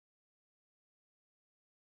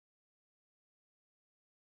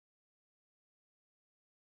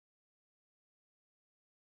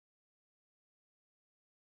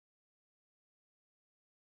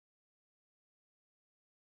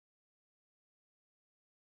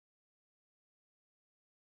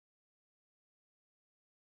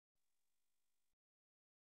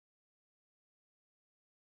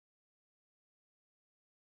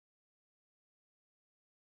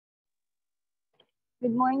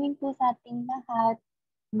Good morning po sa ating lahat.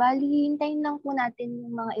 Bali, hintayin lang po natin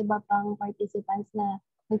yung mga iba pang participants na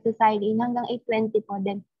magsa-sign in hanggang 8:20 po.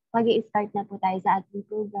 Then, mag-i-start na po tayo sa ating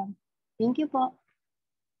program. Thank you po.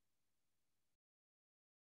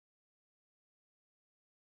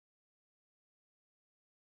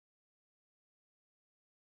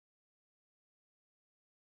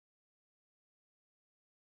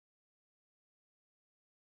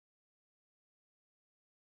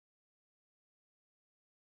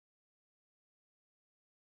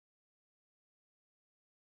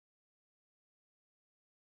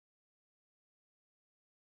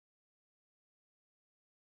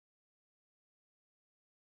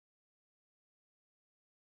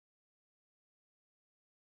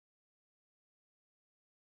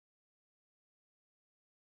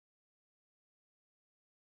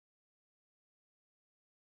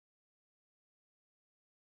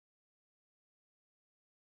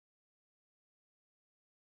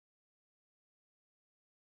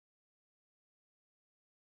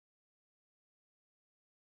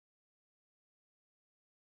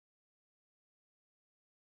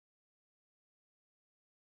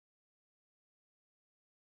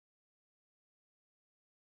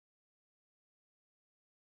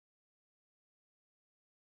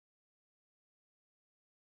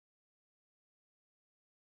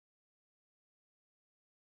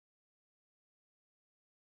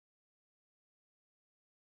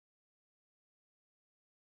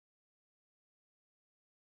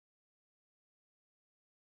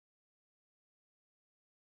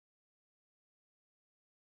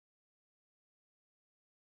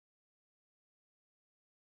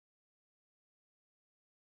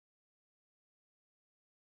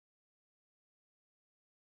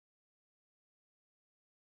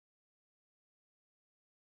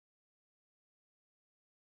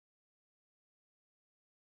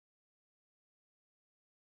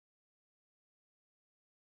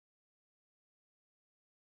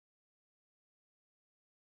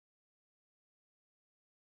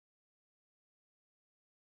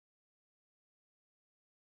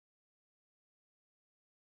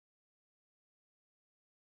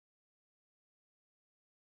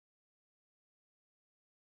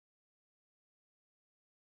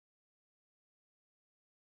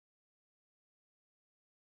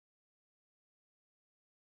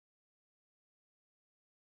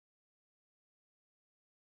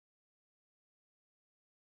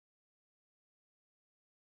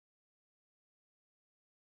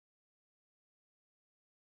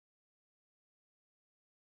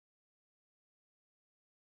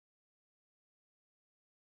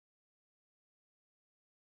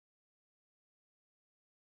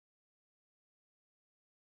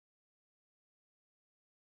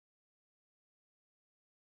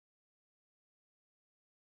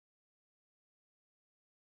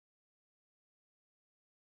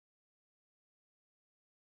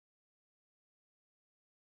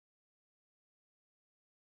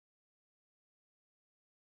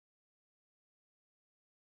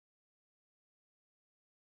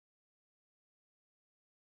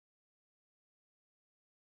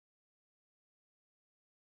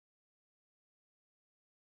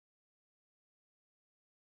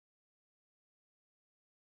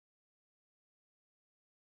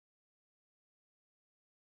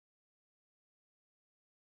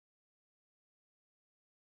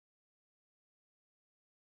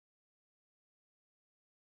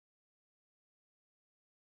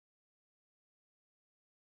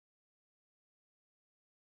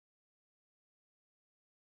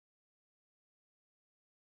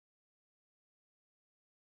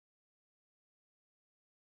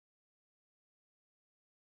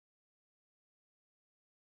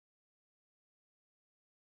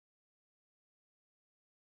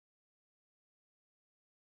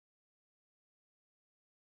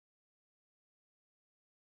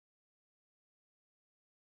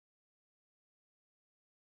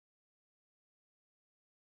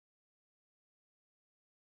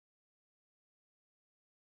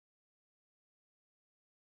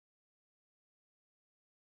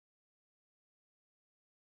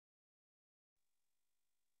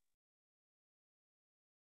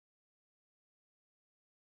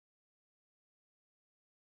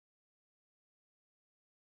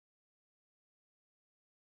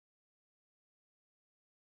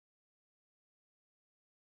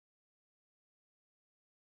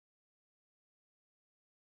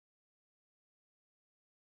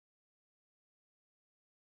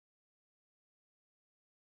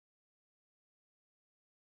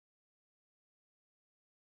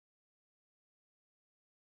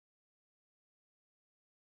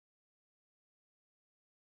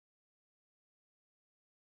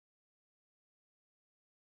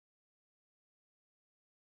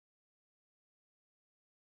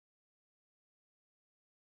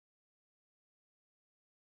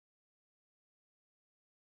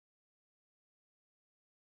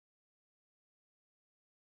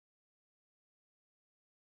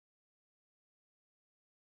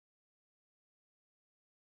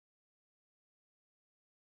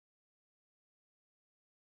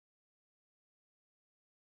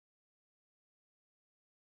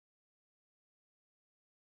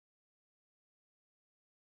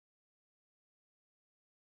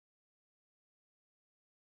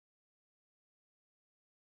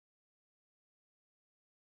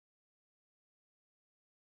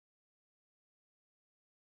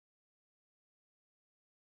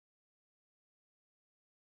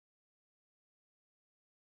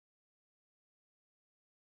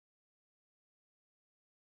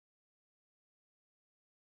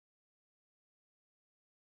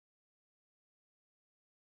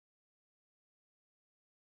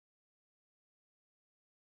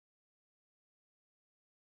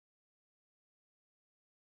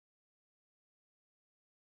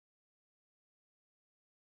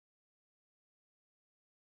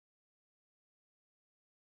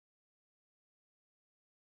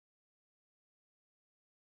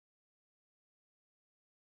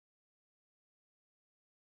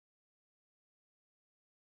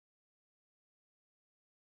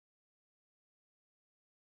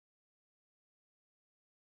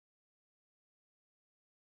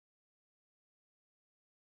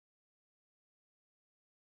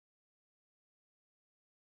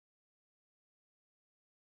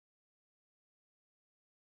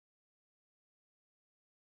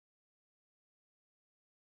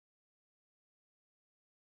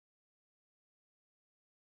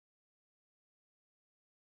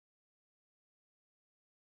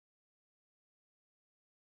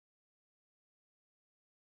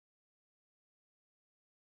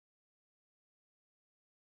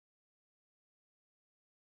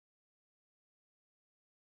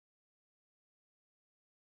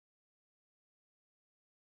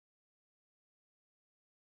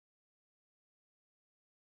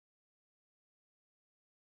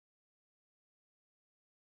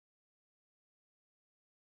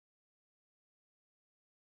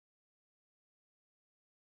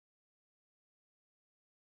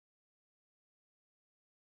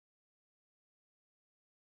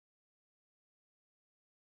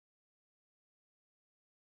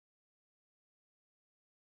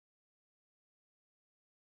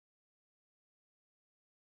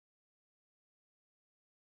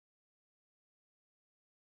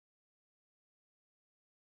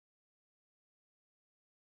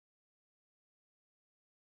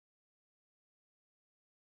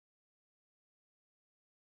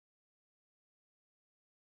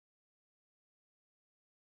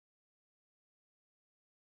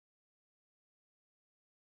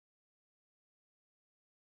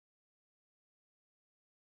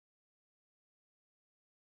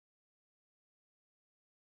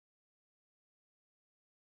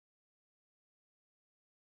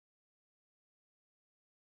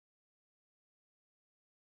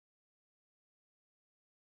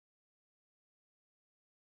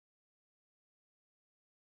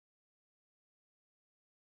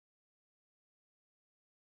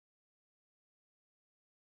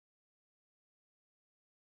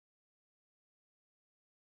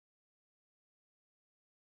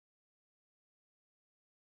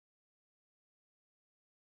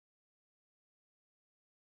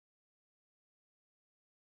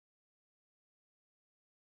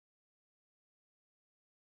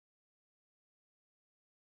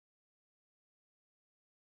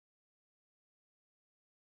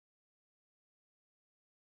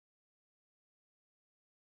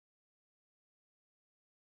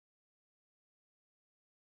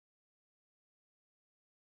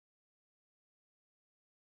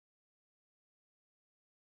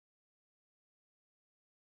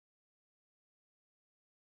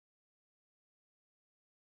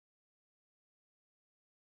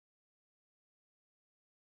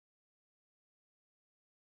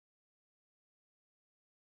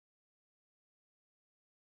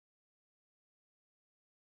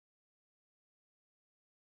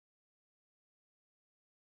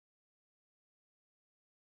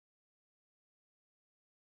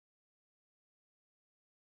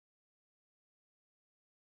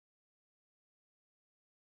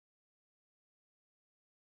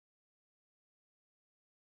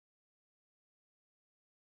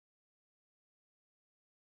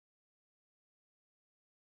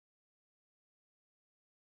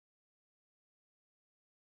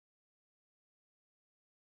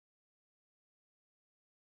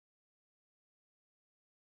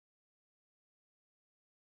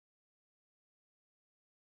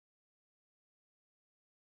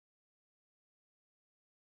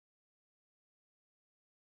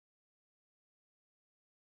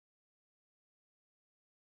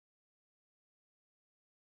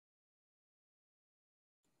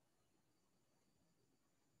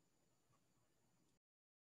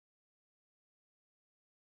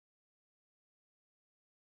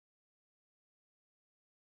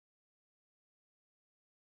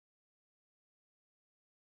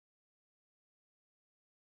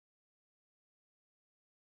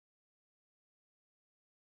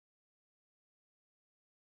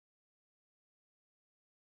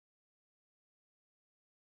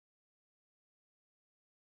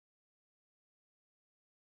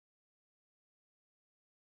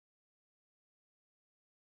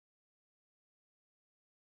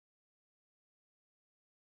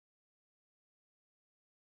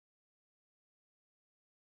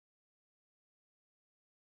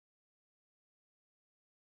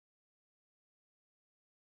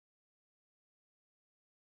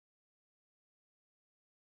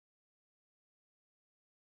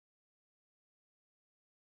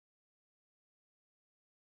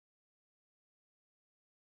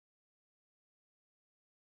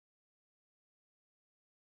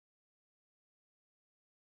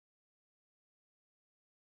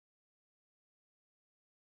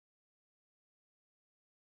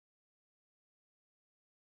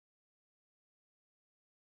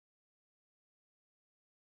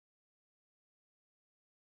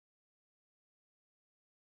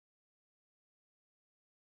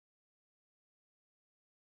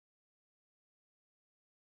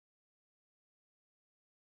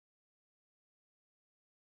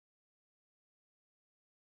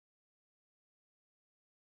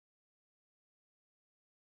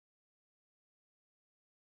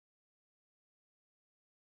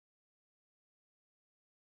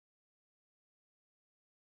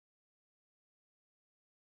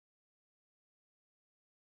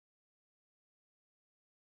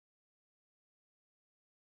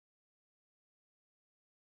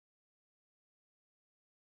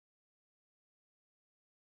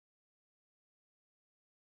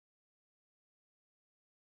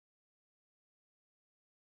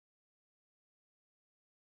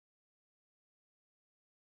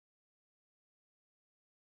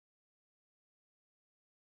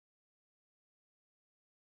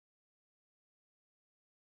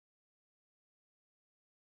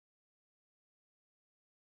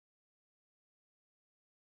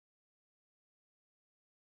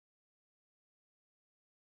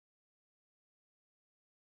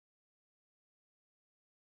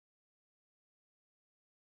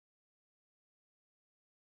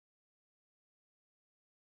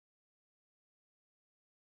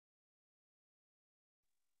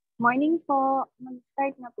 Morning po.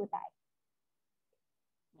 Mag-start na po tayo.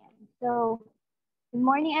 Yan. So, good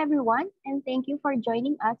morning everyone, and thank you for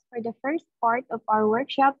joining us for the first part of our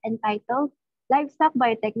workshop entitled Livestock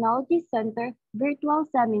Biotechnology Center Virtual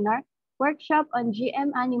Seminar Workshop on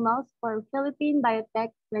GM Animals for Philippine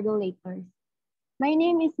Biotech Regulators. My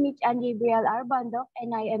name is Mitch and Gabriel Arbandok,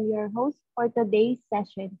 and I am your host for today's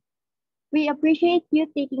session. We appreciate you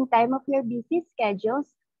taking time of your busy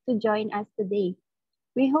schedules to join us today.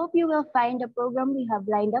 We hope you will find the program we have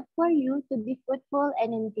lined up for you to be fruitful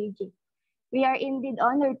and engaging. We are indeed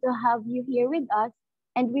honored to have you here with us,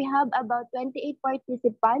 and we have about 28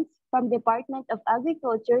 participants from Department of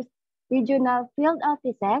Agriculture's regional field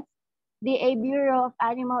offices, DA Bureau of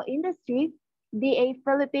Animal Industry, DA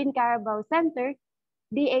Philippine Carabao Center,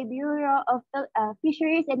 DA Bureau of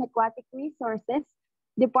Fisheries and Aquatic Resources,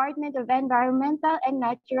 Department of Environmental and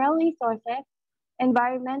Natural Resources,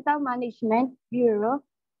 Environmental Management Bureau,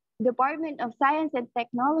 Department of Science and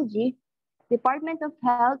Technology, Department of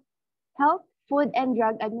Health, Food and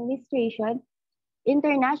Drug Administration,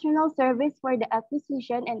 International Service for the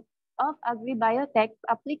Acquisition and of Agri-Biotech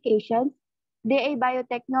Applications, DA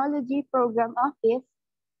Biotechnology Program Office.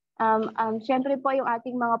 Siyempre po yung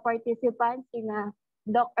ating mga participants, sina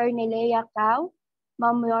Doc Ernelea Cao,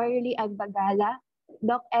 Ma'am Lorely Agbagala,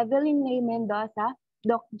 Doc Evelyn May Mendoza,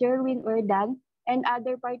 Doc Jerwin Urdan, and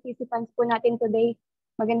other participants po natin today.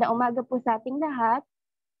 Magandang umaga po sa ating lahat.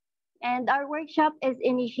 And our workshop is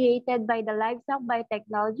initiated by the Livestock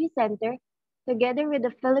Biotechnology Center together with the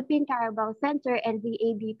Philippine Carabao Center and the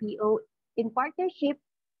ABPO in partnership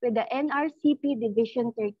with the NRCP Division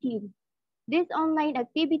 13. This online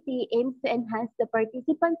activity aims to enhance the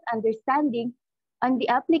participants' understanding on the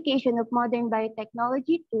application of modern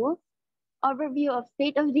biotechnology tools, overview of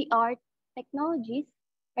state-of-the-art technologies,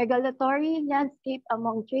 regulatory landscape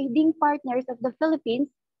among trading partners of the Philippines,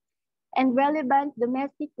 and relevant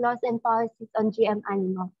domestic laws and policies on GM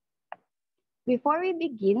animals. Before we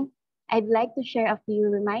begin, I'd like to share a few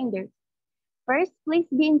reminders. First, please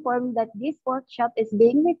be informed that this workshop is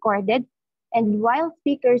being recorded, and while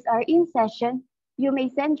speakers are in session, you may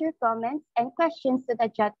send your comments and questions to the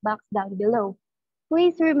chat box down below.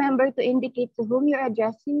 Please remember to indicate to whom you're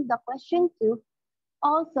addressing the question to.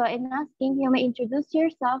 Also, in asking, you may introduce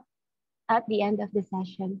yourself at the end of the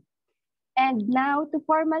session. And now, to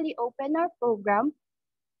formally open our program,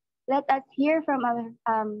 let us hear from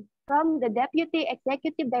the Deputy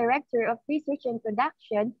Executive Director of Research and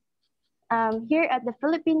Production here at the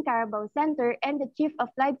Philippine Carabao Center and the Chief of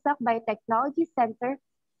Livestock Biotechnology Center,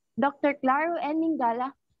 Dr. Claro N. Mingala,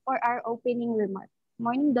 for our opening remarks.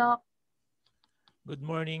 Morning, Doc. Good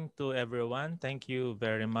morning to everyone. Thank you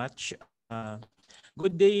very much.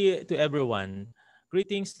 Good day to everyone.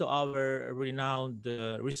 Greetings to our renowned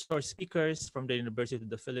resource speakers from the University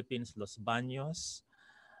of the Philippines, Los Baños,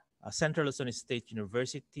 Central Luzon State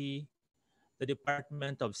University, the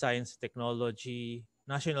Department of Science and Technology,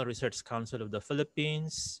 National Research Council of the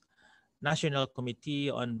Philippines, National Committee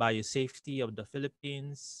on Biosafety of the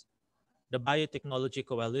Philippines, the Biotechnology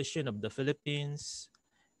Coalition of the Philippines,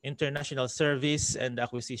 International Service and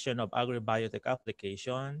Acquisition of Agri-Biotech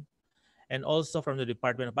Application, and also from the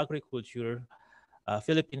Department of Agriculture,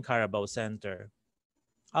 Philippine Carabao Center.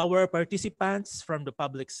 Our participants from the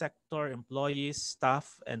public sector, employees, staff,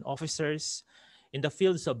 and officers in the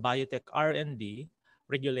fields of biotech R&D,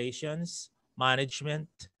 regulations, management,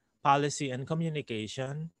 policy, and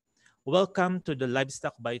communication, welcome to the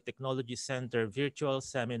Livestock Biotechnology Center virtual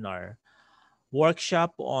seminar,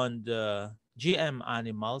 workshop on the GM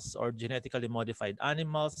animals or genetically modified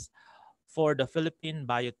animals for the Philippine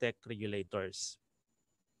Biotech Regulators.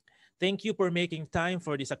 Thank you for making time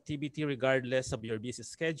for this activity regardless of your busy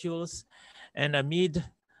schedules and amid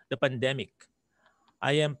the pandemic.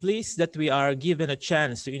 I am pleased that we are given a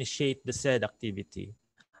chance to initiate the said activity.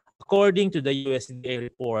 According to the USDA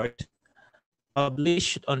report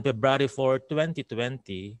published on February 4,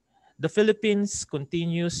 2020, the Philippines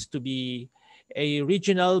continues to be a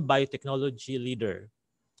regional biotechnology leader.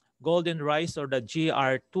 Golden rice, or the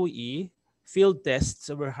GR2E, field tests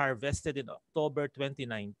were harvested in October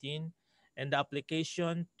 2019, and the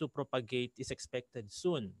application to propagate is expected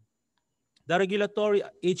soon. The regulatory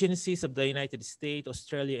agencies of the United States,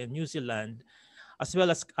 Australia, and New Zealand, as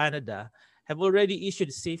well as Canada, have already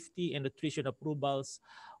issued safety and nutrition approvals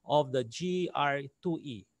of the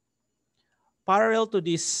GR2E. Parallel to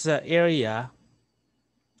this area,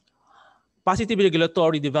 positive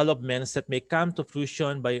regulatory developments that may come to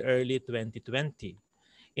fruition by early 2020,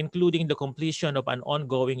 including the completion of an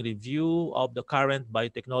ongoing review of the current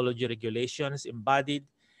biotechnology regulations embodied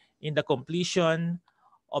in the completion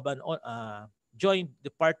of an Joint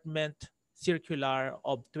Department Circular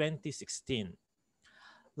of 2016.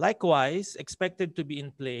 Likewise, expected to be in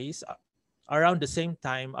place around the same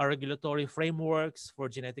time are regulatory frameworks for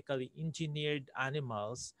genetically engineered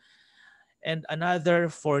animals and another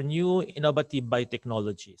for new innovative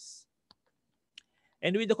biotechnologies.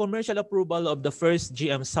 And with the commercial approval of the first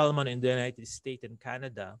GM salmon in the United States and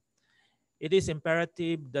Canada, it is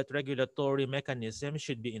imperative that regulatory mechanisms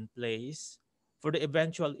should be in place for the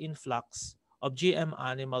eventual influx of GM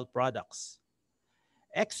animal products.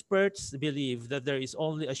 Experts believe that there is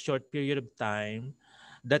only a short period of time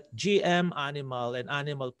that GM animal and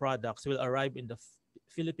animal products will arrive in the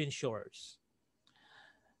Philippine shores.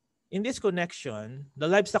 In this connection, the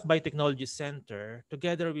Livestock Biotechnology Center,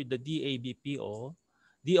 together with the DABPO,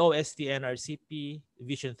 DOST-NRCP,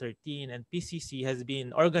 Vision 13, and PCC has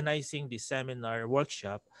been organizing this seminar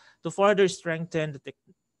workshop to further strengthen the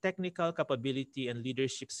technical capability and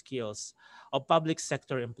leadership skills of public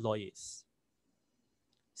sector employees.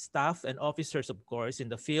 Staff and officers, of course, in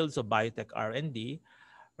the fields of biotech R&D,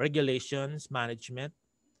 regulations, management,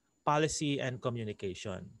 policy, and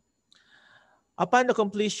communication. Upon the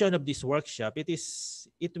completion of this workshop,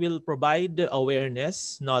 it will provide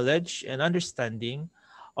awareness, knowledge, and understanding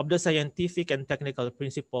of the scientific and technical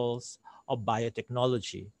principles of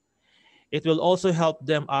biotechnology. It will also help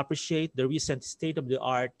them appreciate the recent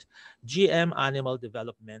state-of-the-art GM animal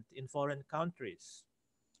development in foreign countries,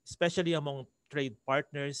 especially among trade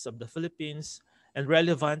partners of the Philippines and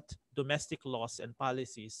relevant domestic laws and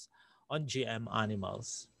policies on GM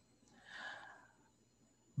animals.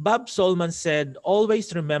 Bob Solman said,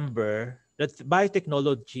 always remember that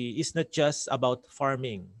biotechnology is not just about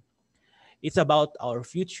farming. It's about our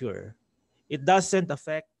future. It doesn't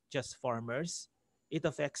affect just farmers. It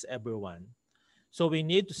affects everyone. So we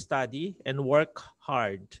need to study and work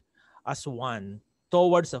hard as one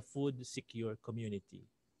towards a food secure community.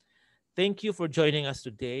 Thank you for joining us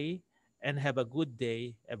today and have a good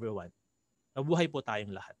day, everyone. Mabuhay po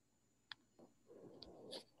tayong lahat.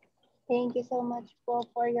 Thank you so much po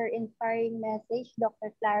for your inspiring message,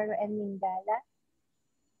 Dr. Claro and Mingala.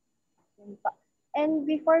 And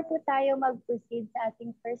before po tayo mag-proceed sa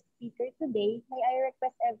ating first speaker today, may I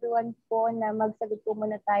request everyone po na magsagot po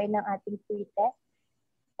muna tayo ng ating free test.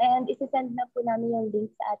 And isisend na po namin yung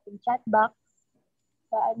link sa ating chat box.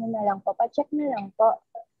 Paano na lang po, pa-check na lang po.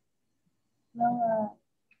 Mga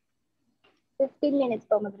 15 minutes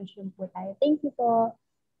po mag-resume po tayo. Thank you po.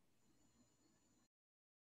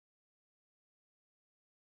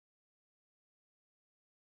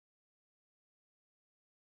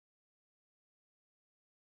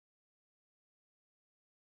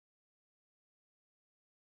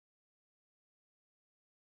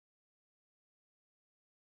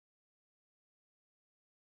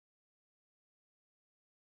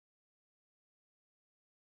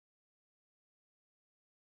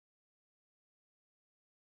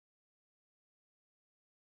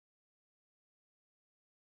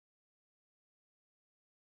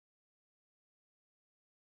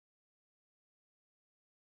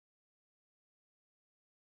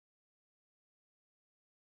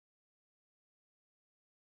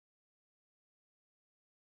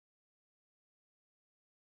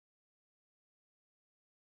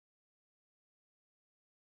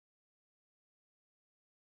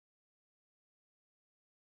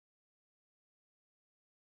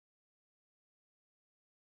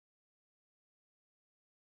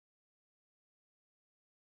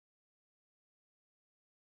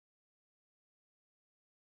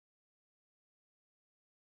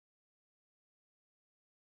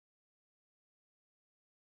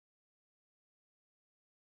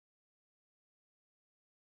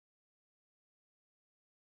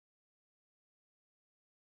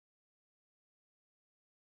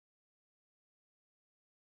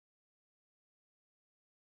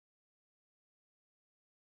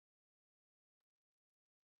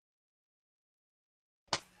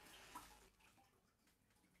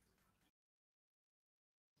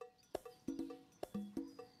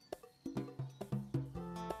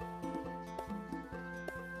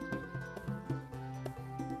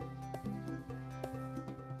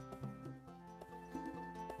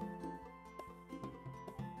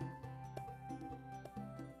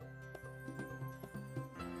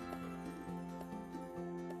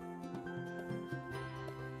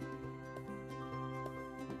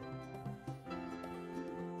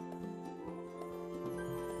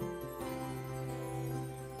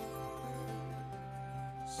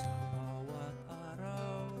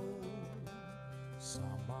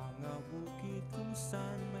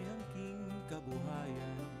 Saan may angking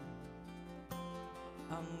kabuhayan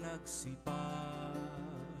ang nagsipag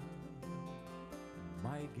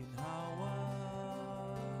ginhawa,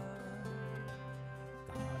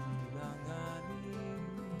 kailanganin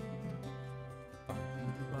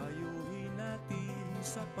pagtibayuhin natin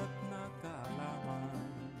sapat na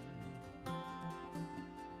kaalaman,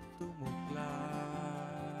 tumuklas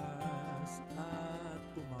at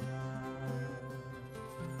umangat.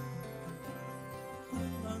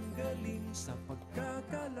 Kung ang galing sa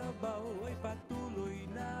pagkakalabaw ay patuloy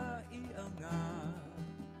na iangat,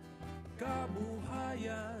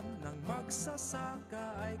 kabuhayan ng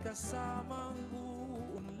magsasaka ay kasamang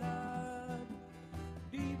uunlad.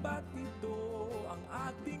 Di ba't ito ang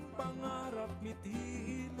ating pangarap,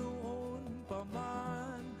 mithiin noon pa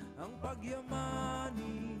man ang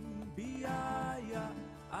pagyamaning biyaya,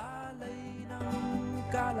 alay ng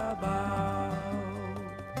kalabaw.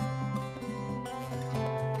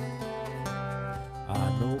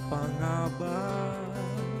 Ano pa nga ba?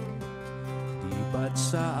 Di ba't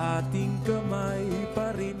sa ating kamay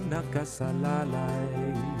pa rin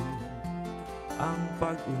nakasalalay ang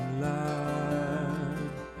pag-unlad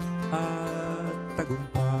at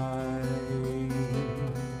tagumpay?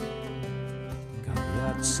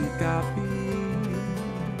 Kaya't sikapin,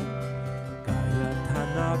 kaya't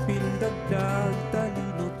hanapin dagdag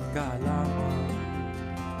talino't kaalaman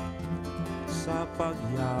sa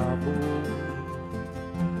pagyabong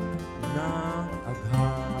ng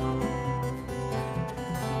agham.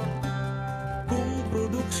 Kung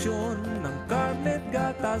produksyon ng karne't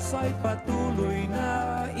gatas ay patuloy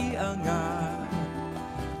na iangat,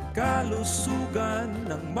 kalusugan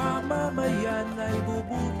ng mamamayan ay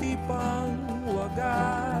bubuti pang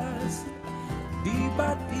wagas. Di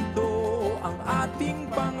ba't ito ang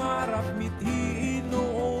ating pangarap, mithiin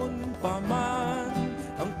noon pa man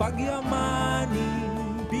ang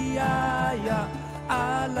pagyamaning biyaya,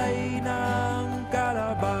 alay ng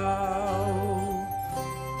kalabaw.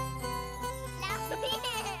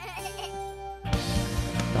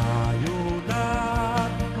 Tayo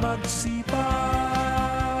na't magsipag,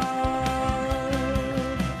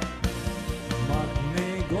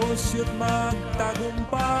 magnegosyo't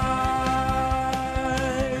magtagumpay.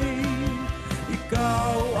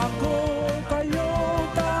 Ikaw, ako, kayo,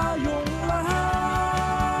 tayong lahat.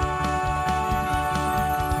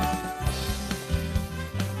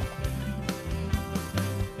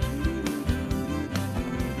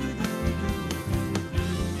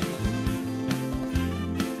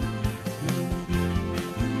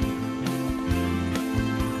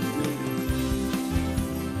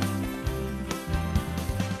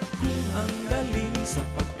 Kung ang galing sa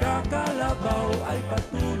pagkakalabaw ay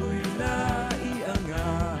patuloy na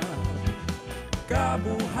iangat,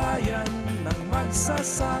 kabuhayan ng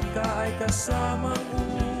magsasaka ay kasamang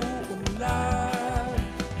uunlad.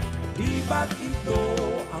 Di ba't ito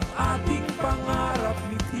ang ating pangarap,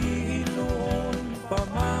 mithiin noon pa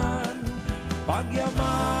man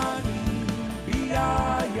pagyamaning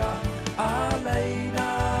biyaya, alay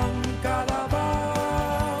ng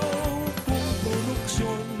kalabaw. Kung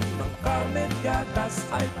produksyon ng karne't gatas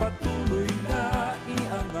ay patuloy na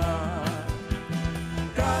iangat,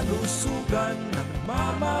 kalusugan ng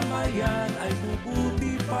mamamayan ay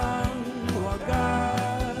bubuti pang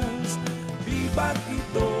wagas. Di ba't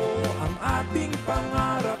ito ang ating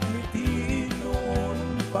pangarap, mithiin noon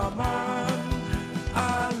pa man,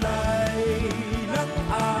 alay ng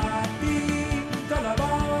ating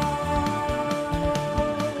kalabaw.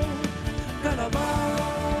 Kalabaw,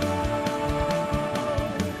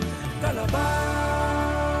 kalabaw.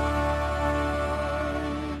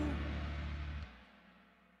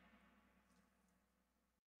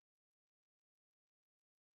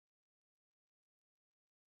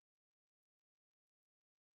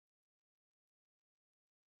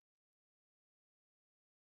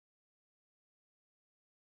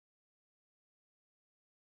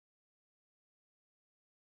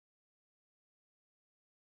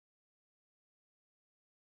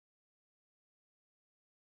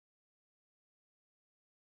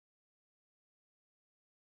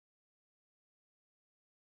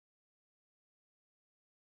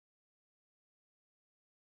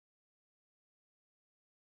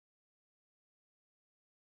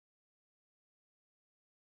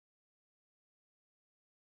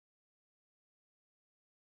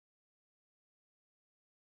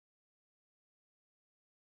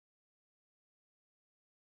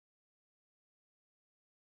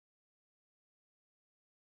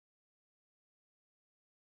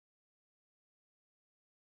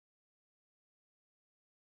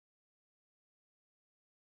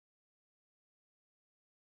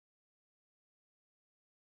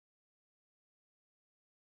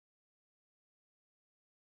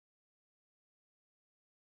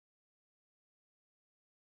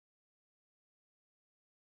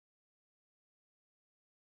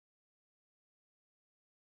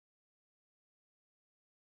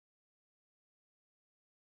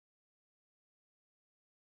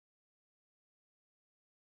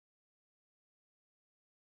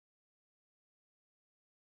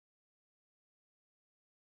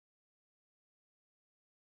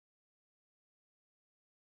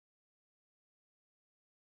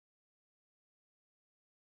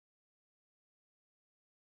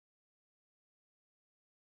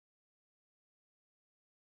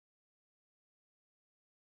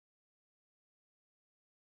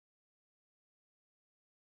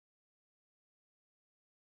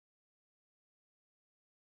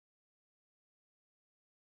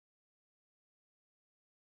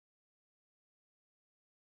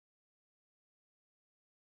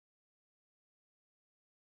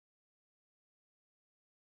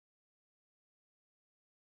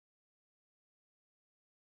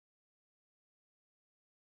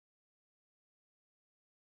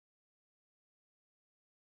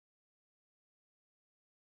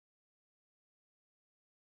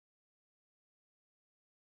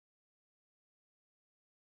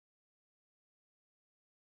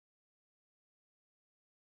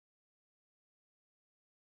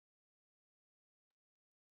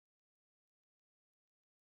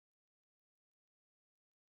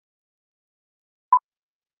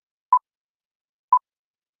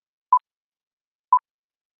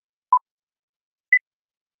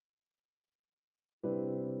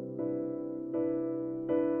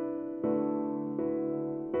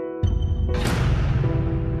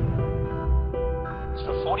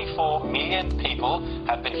 44 million people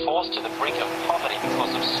have been forced to the brink of poverty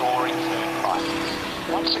because of soaring food prices.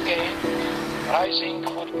 Once again, rising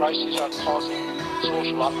food prices are causing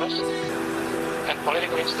social unrest and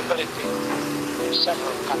political instability in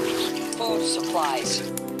several countries. Food supplies.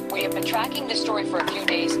 We have been tracking this story for a few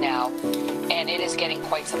days now, and it is getting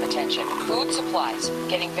quite some attention. Food supplies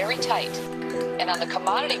getting very tight. And on the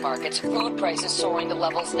commodity markets, food prices soaring to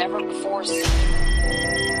levels never before seen.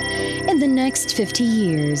 In the next 50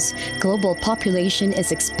 years, global population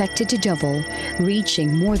is expected to double,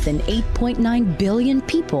 reaching more than 8.9 billion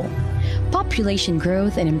people. Population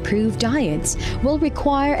growth and improved diets will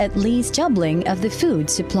require at least doubling of the food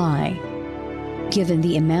supply. Given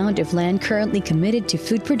the amount of land currently committed to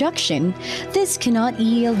food production, this cannot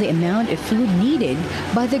yield the amount of food needed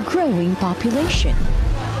by the growing population.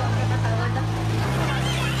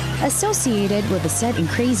 Associated with the said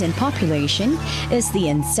increase in population is the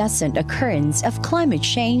incessant occurrence of climate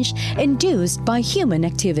change induced by human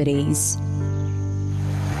activities.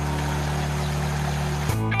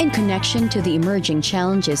 In connection to the emerging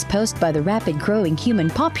challenges posed by the rapid growing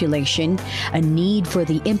human population, a need for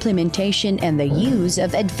the implementation and the use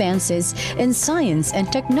of advances in science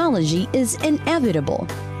and technology is inevitable.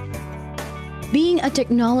 Being a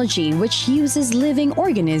technology which uses living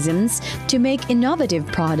organisms to make innovative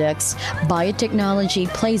products, biotechnology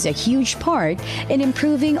plays a huge part in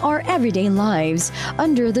improving our everyday lives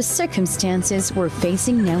under the circumstances we're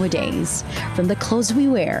facing nowadays. From the clothes we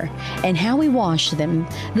wear and how we wash them,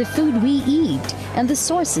 the food we eat and the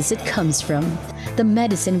sources it comes from, the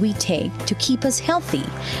medicine we take to keep us healthy,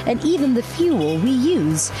 and even the fuel we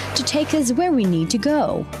use to take us where we need to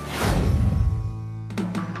go.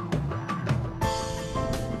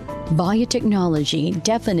 Biotechnology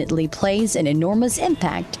definitely plays an enormous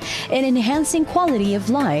impact in enhancing quality of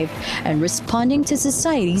life and responding to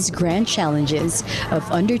society's grand challenges of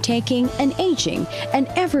undertaking an aging and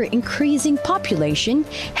ever-increasing population,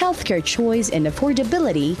 healthcare choice and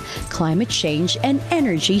affordability, climate change, and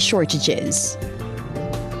energy shortages.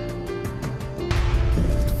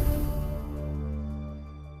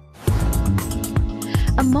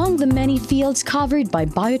 Among the many fields covered by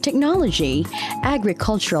biotechnology,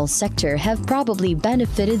 agricultural sector have probably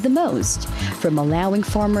benefited the most from allowing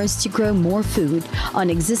farmers to grow more food on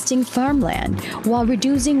existing farmland while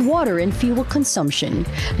reducing water and fuel consumption,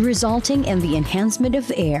 resulting in the enhancement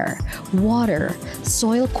of air, water,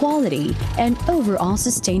 soil quality, and overall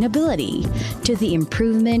sustainability, to the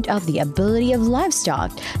improvement of the ability of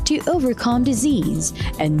livestock to overcome disease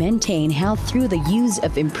and maintain health through the use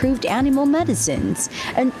of improved animal medicines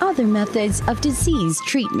and other methods of disease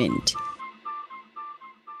treatment.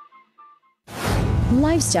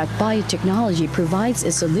 Livestock biotechnology provides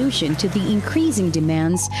a solution to the increasing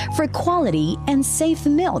demands for quality and safe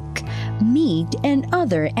milk, meat, and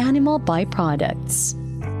other animal byproducts.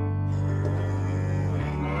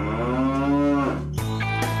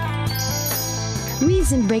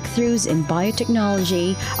 Recent breakthroughs in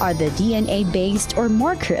biotechnology are the DNA-based or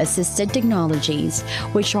marker-assisted technologies,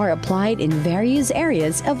 which are applied in various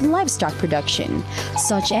areas of livestock production,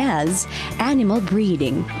 such as animal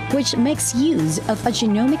breeding, which makes use of a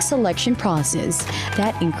genomic selection process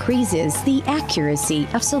that increases the accuracy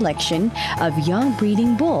of selection of young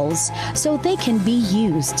breeding bulls so they can be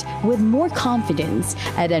used with more confidence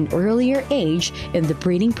at an earlier age in the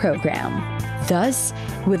breeding program. Thus,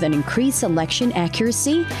 with an increased selection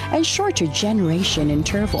accuracy and shorter generation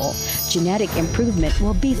interval, genetic improvement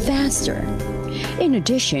will be faster. In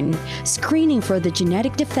addition, screening for the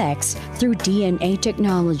genetic defects through DNA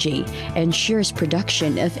technology ensures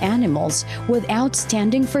production of animals with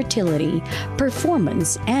outstanding fertility,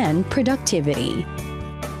 performance, and productivity.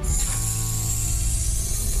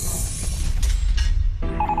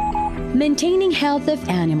 Maintaining health of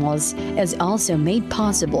animals is also made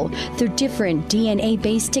possible through different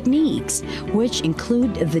DNA-based techniques, which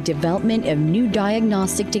include the development of new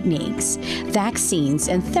diagnostic techniques, vaccines,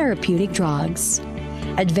 and therapeutic drugs.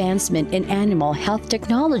 Advancement in animal health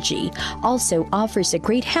technology also offers a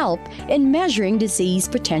great help in measuring disease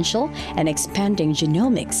potential and expanding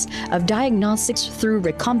genomics of diagnostics through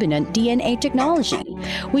recombinant DNA technology,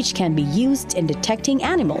 which can be used in detecting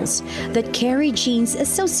animals that carry genes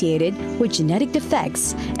associated with genetic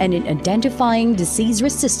defects and in identifying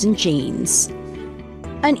disease-resistant genes.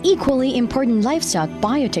 An equally important livestock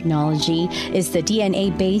biotechnology is the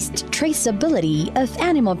DNA-based traceability of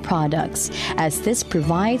animal products, as this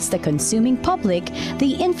provides the consuming public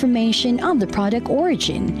the information on the product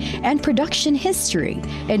origin and production history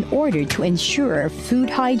in order to ensure food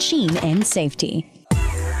hygiene and safety.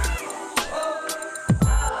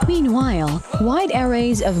 We Meanwhile, wide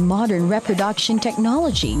arrays of modern reproduction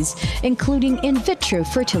technologies, including in vitro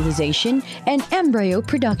fertilization and embryo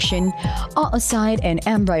production, oocyte and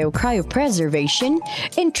embryo cryopreservation,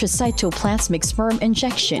 intracytoplasmic sperm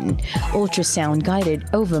injection, ultrasound-guided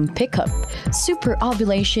ovum pickup,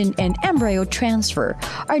 superovulation, and embryo transfer,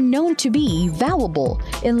 are known to be valuable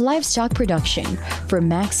in livestock production for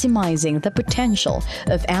maximizing the potential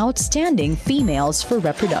of outstanding females for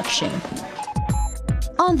reproduction.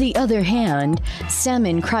 On the other hand,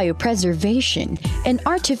 salmon cryopreservation and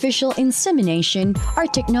artificial insemination are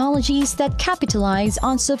technologies that capitalize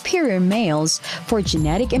on superior males for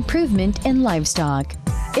genetic improvement in livestock.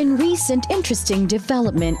 In recent interesting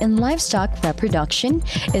development in livestock reproduction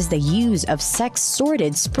is the use of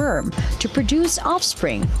sex-sorted sperm to produce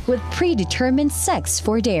offspring with predetermined sex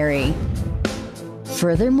for dairy.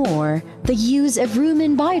 Furthermore, the use of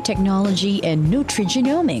rumen biotechnology and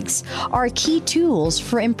nutrigenomics are key tools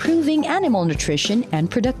for improving animal nutrition and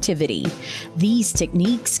productivity. These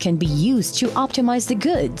techniques can be used to optimize the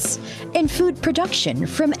goods in food production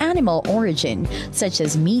from animal origin, such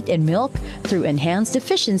as meat and milk, through enhanced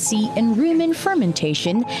efficiency in rumen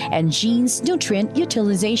fermentation and genes nutrient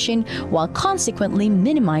utilization, while consequently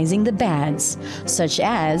minimizing the bads, such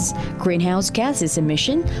as greenhouse gases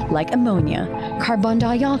emission like ammonia, carbon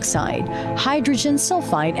dioxide, hydrogen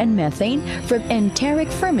sulfide, and methane from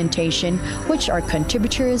enteric fermentation, which are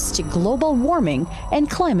contributors to global warming and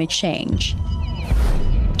climate change.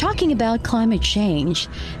 Talking about climate change,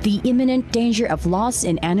 the imminent danger of loss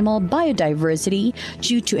in animal biodiversity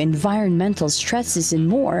due to environmental stresses and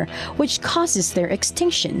more, which causes their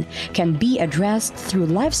extinction, can be addressed through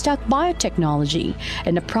livestock biotechnology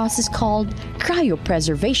and a process called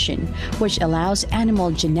cryopreservation, which allows animal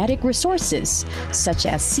genetic resources such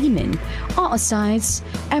as semen, oocytes,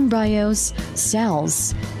 embryos,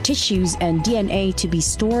 cells, tissues, and DNA to be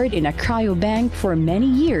stored in a cryobank for many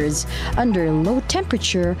years under low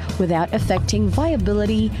temperature without affecting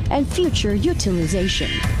viability and future utilization.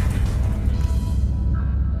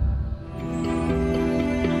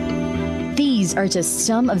 These are just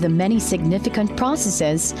some of the many significant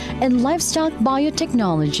processes in livestock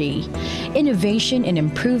biotechnology. Innovation and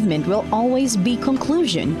improvement will always be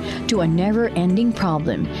conclusion to a never-ending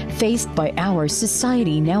problem faced by our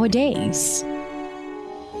society nowadays.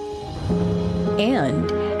 And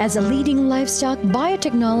as a leading livestock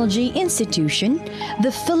biotechnology institution,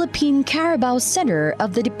 the Philippine Carabao Center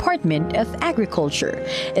of the Department of Agriculture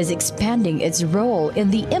is expanding its role in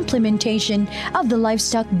the implementation of the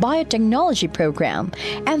Livestock Biotechnology Program,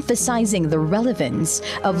 emphasizing the relevance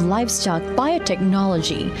of livestock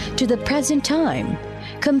biotechnology to the present time.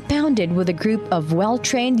 Compounded with a group of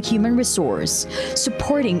well-trained human resource,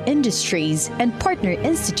 supporting industries and partner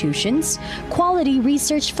institutions, quality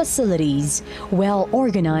research facilities,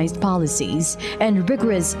 well-organized policies, and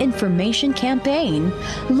rigorous information campaign,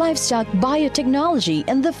 livestock biotechnology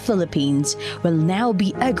in the Philippines will now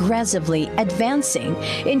be aggressively advancing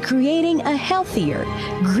in creating a healthier,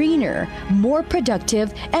 greener, more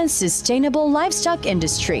productive, and sustainable livestock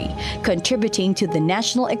industry, contributing to the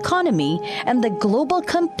national economy and the global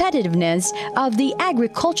competitiveness of the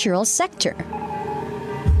agricultural sector.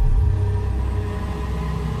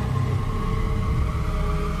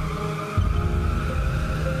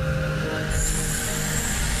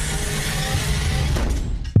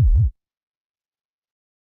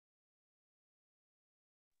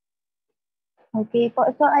 Okay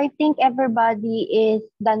po. So I think everybody is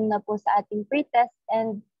done na po sa ating pre-test,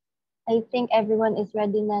 and I think everyone is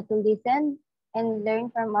ready na to listen and learn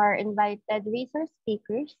from our invited resource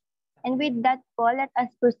speakers. And with that po, let us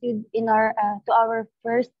proceed to our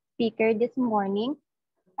first speaker this morning.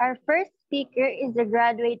 Our first speaker is a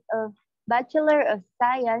graduate of Bachelor of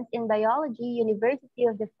Science in Biology, University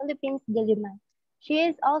of the Philippines, Diliman. She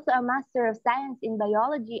is also a Master of Science in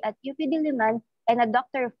Biology at UP Diliman and a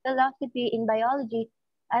Doctor of Philosophy in Biology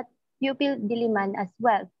at UP Diliman as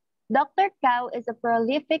well. Dr. Cao is a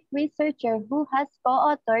prolific researcher who has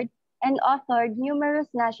co-authored and authored numerous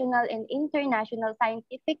national and international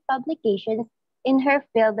scientific publications in her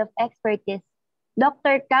field of expertise.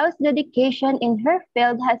 Dr. Cao's dedication in her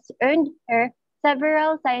field has earned her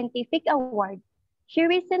several scientific awards. She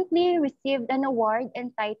recently received an award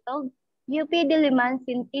entitled UP Diliman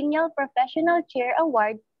Centennial Professional Chair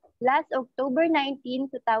Award last October 19,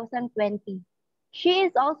 2020. She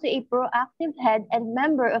is also a proactive head and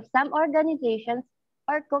member of some organizations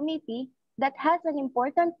or committee that has an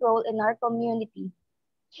important role in our community.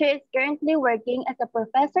 She is currently working as a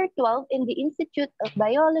Professor 12 in the Institute of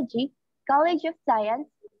Biology, College of Science,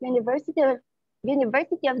 University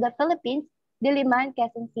of the Philippines, Diliman,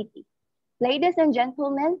 Quezon City. Ladies and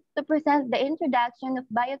gentlemen, to present the introduction of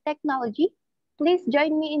biotechnology, please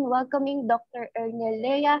join me in welcoming Dr.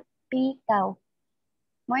 Ernelea P. Cao.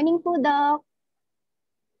 Morning po, Doc.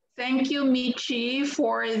 Thank you, Michi,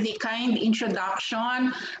 for the kind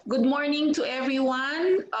introduction. Good morning to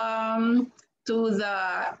everyone, to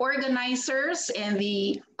the organizers and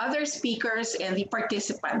the other speakers and the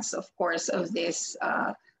participants, of course, of this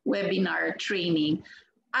webinar training.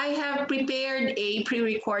 I have prepared a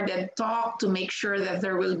pre-recorded talk to make sure that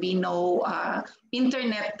there will be no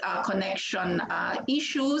internet connection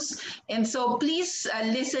issues. And so please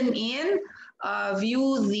listen in.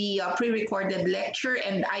 View the pre-recorded lecture,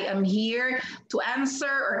 and I am here to answer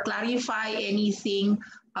or clarify anything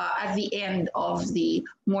at the end of the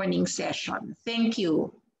morning session. Thank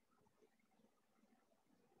you.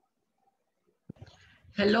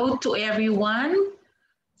 Hello to everyone.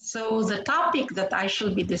 So the topic that I shall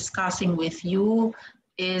be discussing with you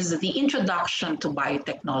is the introduction to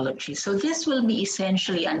biotechnology. So this will be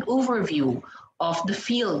essentially an overview of the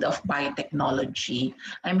field of biotechnology.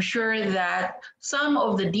 I'm sure that some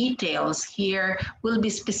of the details here will be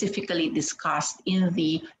specifically discussed in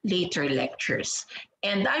the later lectures.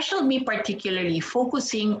 And I shall be particularly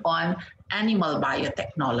focusing on animal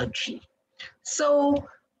biotechnology. So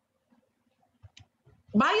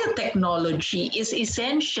biotechnology is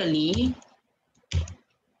essentially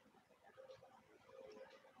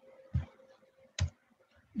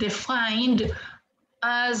defined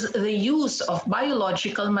as the use of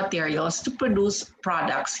biological materials to produce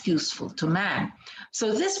products useful to man.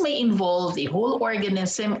 So this may involve the whole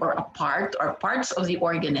organism or a part or parts of the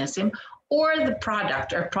organism, or the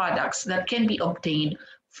product or products that can be obtained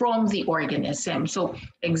from the organism. So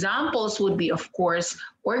examples would be, of course,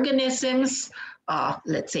 organisms,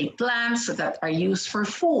 let's say plants that are used for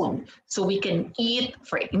food. So we can eat,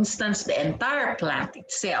 for instance, the entire plant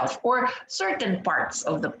itself or certain parts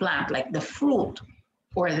of the plant like the fruit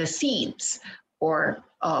or the seeds or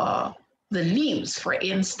the leaves, for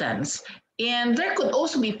instance. And there could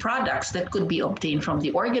also be products that could be obtained from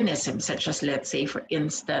the organism, such as, let's say, for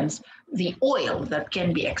instance, the oil that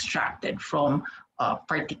can be extracted from a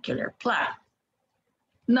particular plant.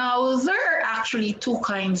 Now, there are actually two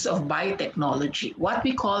kinds of biotechnology, what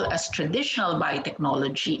we call as traditional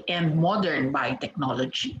biotechnology and modern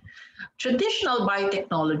biotechnology. Traditional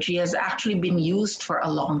biotechnology has actually been used for a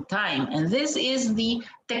long time, and this is the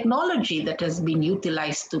technology that has been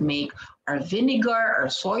utilized to make our vinegar, our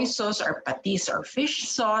soy sauce, our patis, our fish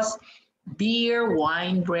sauce, beer,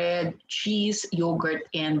 wine, bread, cheese, yogurt,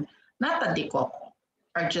 and nata de coco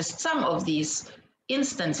are just some of these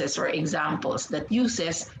instances or examples that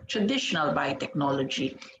uses traditional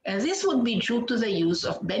biotechnology. And this would be due to the use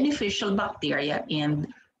of beneficial bacteria and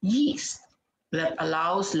yeast that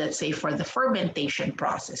allows, let's say, for the fermentation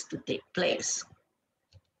process to take place.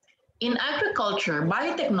 In agriculture,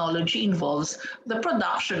 biotechnology involves the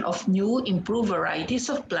production of new improved varieties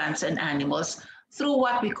of plants and animals through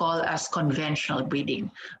what we call as conventional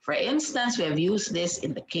breeding. For instance, we have used this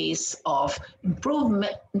in the case of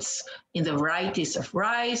improvements in the varieties of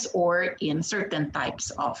rice or in certain types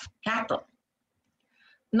of cattle.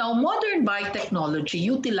 Now, modern biotechnology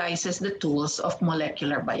utilizes the tools of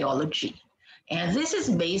molecular biology. And this is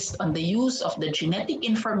based on the use of the genetic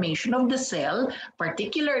information of the cell,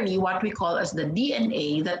 particularly what we call as the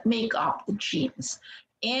DNA that make up the genes.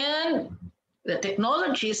 And the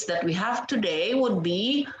technologies that we have today would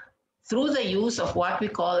be through the use of what we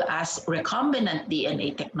call as recombinant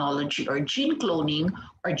DNA technology or gene cloning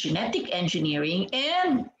or genetic engineering,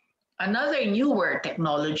 and another newer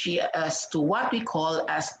technology as to what we call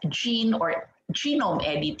as gene or genome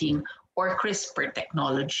editing or CRISPR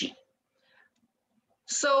technology.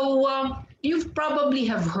 So you've probably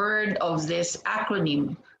have heard of this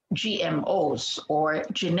acronym GMOs or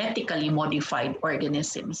genetically modified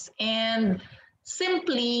organisms. And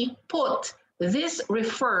simply put, this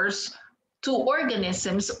refers to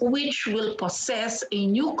organisms which will possess a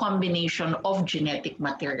new combination of genetic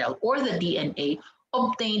material or the DNA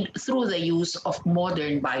obtained through the use of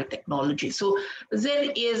modern biotechnology. So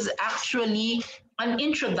there is actually an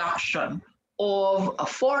introduction of a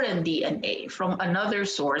foreign DNA from another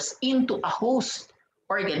source into a host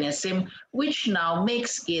organism, which now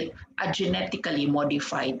makes it a genetically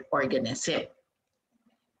modified organism.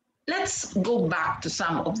 Let's go back to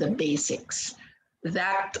some of the basics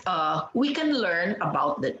that we can learn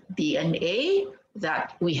about the DNA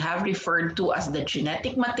that we have referred to as the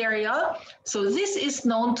genetic material. So this is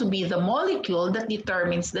known to be the molecule that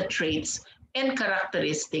determines the traits and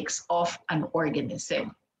characteristics of an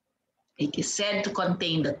organism. It is said to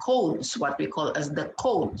contain the codes, what we call as the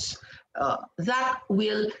codes, that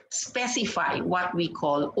will specify what we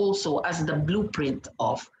call also as the blueprint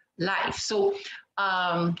of life. So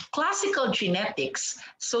classical genetics,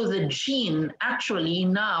 so the gene actually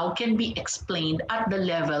now can be explained at the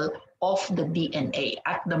level of the DNA,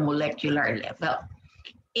 at the molecular level.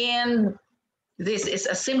 And this is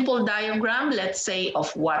a simple diagram, let's say,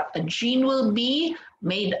 of what a gene will be,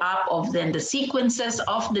 made up of then the sequences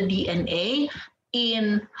of the DNA.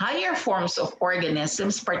 In higher forms of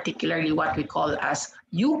organisms, particularly what we call as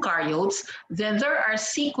eukaryotes, then there are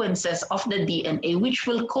sequences of the DNA which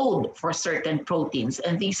will code for certain proteins.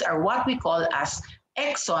 And these are what we call as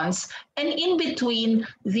exons. And in between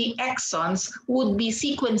the exons would be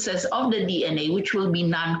sequences of the DNA which will be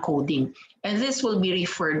non-coding. And this will be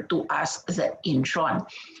referred to as the intron.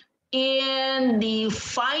 And the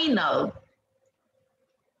final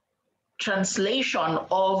translation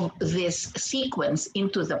of this sequence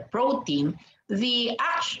into the protein, the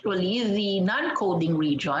non-coding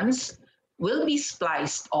regions will be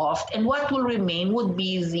spliced off, and what will remain would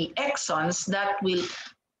be the exons that will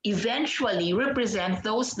eventually represent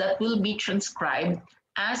those that will be transcribed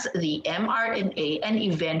as the mRNA and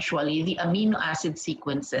eventually the amino acid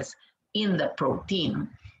sequences in the protein.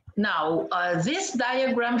 Now, this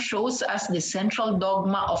diagram shows us the central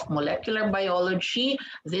dogma of molecular biology.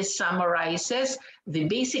 This summarizes the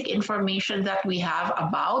basic information that we have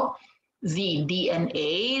about the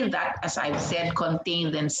DNA that, as I've said,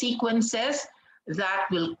 contain then sequences that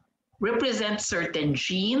will represent certain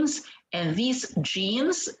genes, and these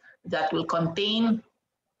genes that will contain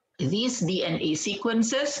these DNA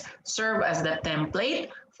sequences serve as the template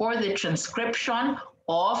for the transcription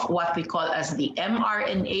of what we call as the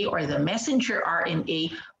mRNA or the messenger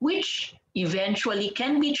RNA, which eventually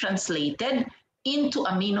can be translated into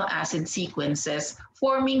amino acid sequences,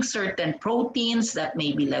 forming certain proteins that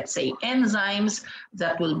may be, let's say, enzymes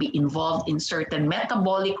that will be involved in certain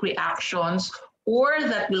metabolic reactions, or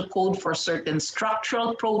that will code for certain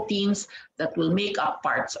structural proteins that will make up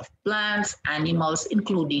parts of plants, animals,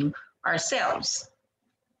 including ourselves.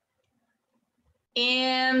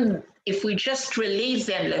 And if we just relate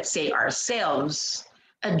then, let's say, ourselves,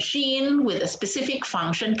 a gene with a specific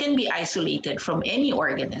function can be isolated from any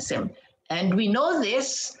organism. And we know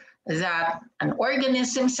this, that an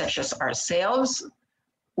organism such as ourselves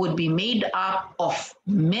would be made up of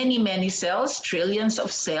many, many cells, trillions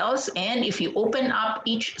of cells. And if you open up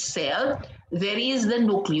each cell, there is the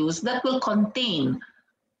nucleus that will contain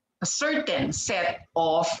a certain set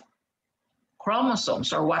of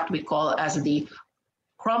chromosomes, or what we call as the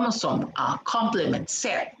chromosome complement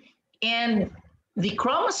set. And the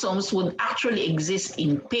chromosomes would actually exist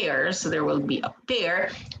in pairs. So there will be a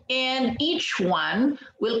pair, and each one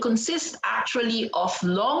will consist actually of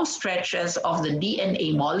long stretches of the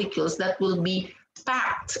DNA molecules that will be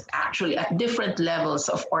packed actually at different levels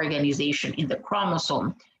of organization in the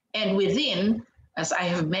chromosome. And within, as I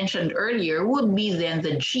have mentioned earlier, would be then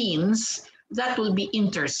the genes that will be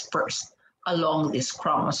interspersed along this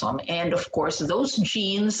chromosome. And of course, those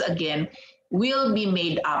genes, again, will be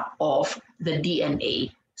made up of the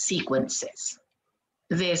DNA sequences.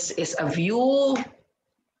 This is a view,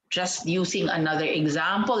 just using another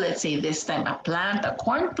example. Let's say this time a plant, a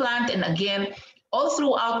corn plant. And again, all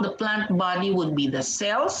throughout the plant body would be the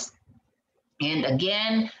cells. And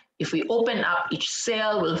again, if we open up each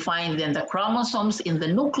cell, we'll find then the chromosomes in the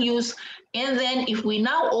nucleus. And then if we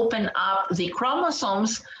now open up the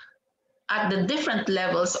chromosomes at the different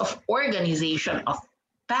levels of organization of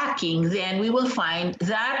packing, then we will find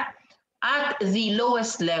that at the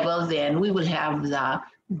lowest level, then we will have the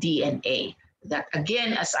DNA. That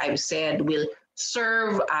again, as I've said, will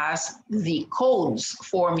serve as the codes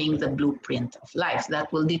forming the blueprint of life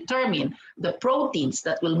that will determine the proteins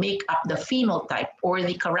that will make up the phenotype or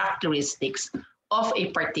the characteristics of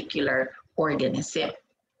a particular organism.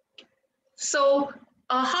 So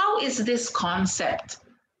how is this concept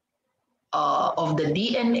of the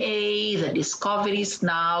DNA, the discoveries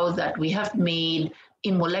now that we have made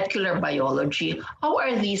in molecular biology, how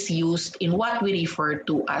are these used in what we refer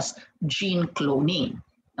to as gene cloning?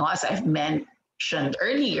 Now, as I've mentioned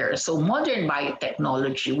earlier, so modern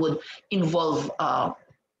biotechnology would involve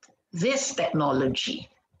this technology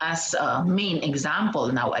as a main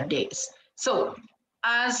example nowadays. So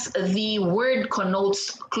as the word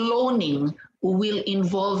connotes, cloning will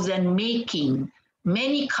involve then making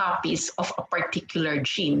many copies of a particular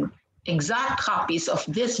gene, exact copies of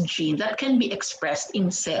this gene that can be expressed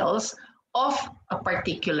in cells of a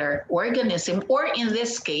particular organism, or in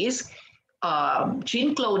this case,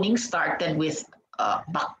 gene cloning started with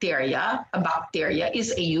bacteria. A bacteria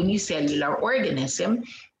is a unicellular organism,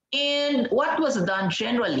 And what was done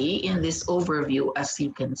generally in this overview, as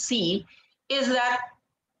you can see, is that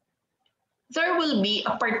there will be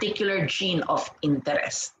a particular gene of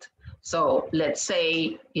interest. So let's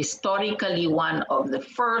say historically one of the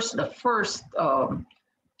first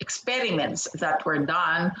experiments that were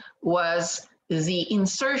done was the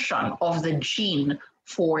insertion of the gene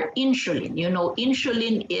for insulin. You know,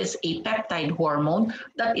 insulin is a peptide hormone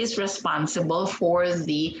that is responsible for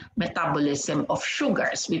the metabolism of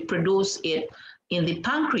sugars. We produce it in the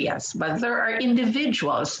pancreas, but there are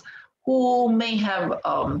individuals who may have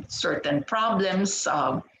certain problems,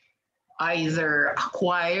 either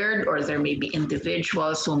acquired, or there may be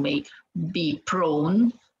individuals who may be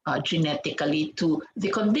prone genetically to the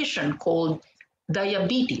condition called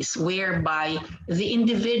diabetes, whereby the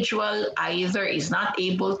individual either is not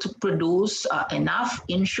able to produce enough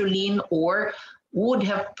insulin or would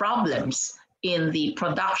have problems in the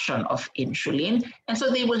production of insulin. And so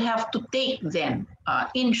they will have to take then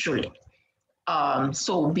insulin.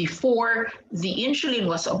 So before, the insulin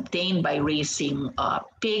was obtained by raising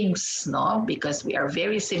pigs, no? Because we are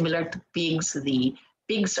very similar to pigs. The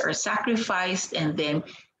pigs are sacrificed and then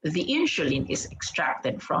the insulin is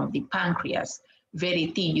extracted from the pancreas. Very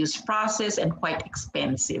tedious process and quite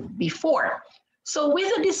expensive before. So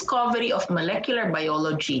with the discovery of molecular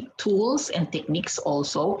biology tools and techniques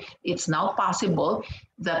also, it's now possible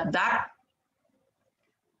that that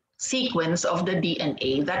sequence of the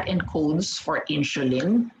DNA that encodes for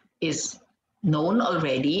insulin is known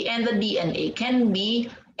already, and the DNA can be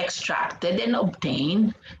extracted and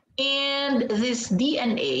obtained. And this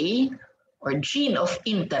DNA or gene of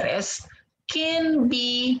interest can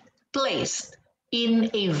be placed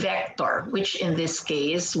in a vector, which in this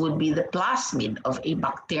case would be the plasmid of a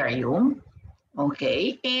bacterium.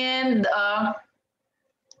 Okay, and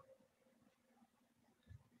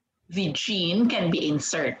the gene can be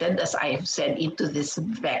inserted, as I have said, into this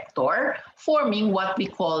vector, forming what we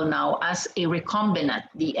call now as a recombinant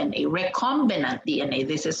DNA. Recombinant DNA,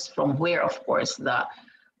 this is from where, of course, the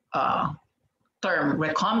term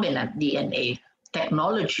recombinant DNA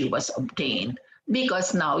technology was obtained,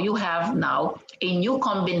 because now you have a new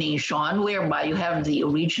combination whereby you have the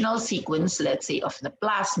original sequence, let's say, of the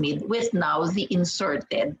plasmid with now the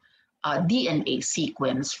inserted DNA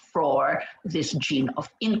sequence for this gene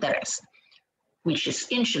of interest, which is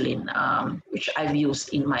insulin, which I've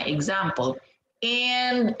used in my example.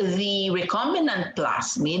 And the recombinant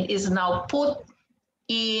plasmid is now put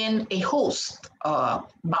in a host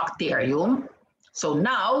bacterium. So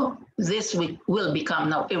now this will become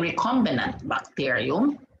now a recombinant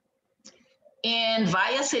bacterium. And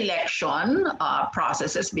via selection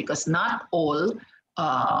processes, because not all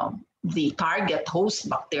the target host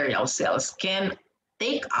bacterial cells can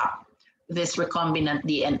take up this recombinant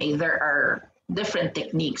DNA. There are different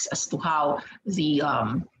techniques as to how the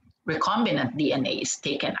recombinant DNA is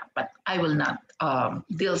taken up, but I will not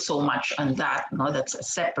deal so much on that. No, that's a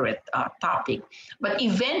separate topic. But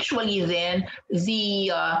eventually then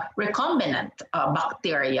the recombinant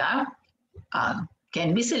bacteria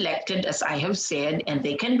can be selected, as I have said, and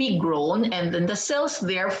they can be grown, and then the cells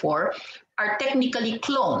therefore are technically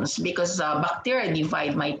clones, because bacteria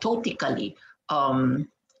divide mitotically.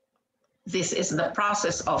 This is the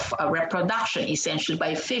process of reproduction, essentially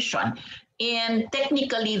by fission. And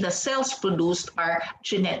technically, the cells produced are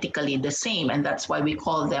genetically the same, and that's why we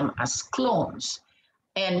call them as clones.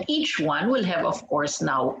 And each one will have, of course,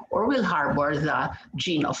 now, or will harbor the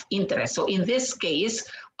gene of interest. So in this case,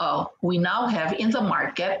 we now have in the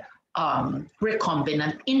market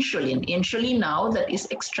recombinant insulin. Insulin now that is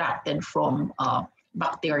extracted from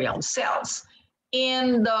bacterial cells.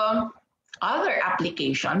 And other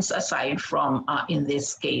applications, aside from, in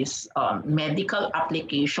this case, medical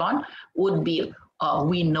application, would be,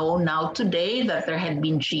 we know now today that there had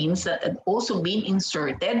been genes that had also been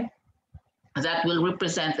inserted that will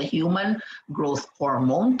represent the human growth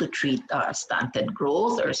hormone to treat stunted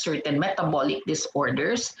growth or certain metabolic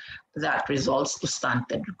disorders that results to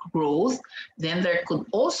stunted growth. Then there could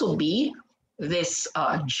also be this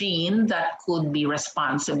gene that could be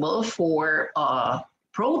responsible for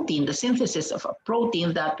protein, the synthesis of a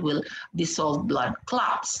protein that will dissolve blood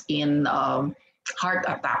clots in heart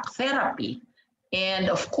attack therapy. And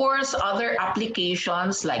of course, other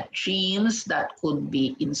applications like genes that could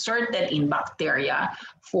be inserted in bacteria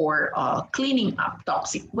for cleaning up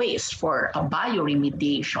toxic waste, for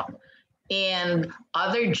bioremediation. And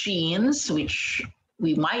other genes, which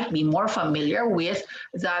we might be more familiar with,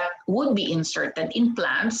 that would be inserted in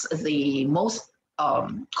plants. The most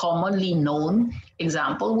commonly known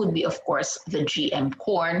example would be, of course, the GM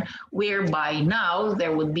corn, whereby now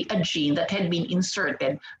there would be a gene that had been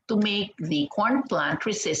inserted to make the corn plant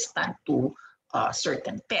resistant to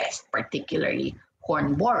certain pests, particularly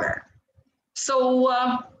corn borer. So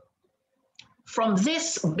from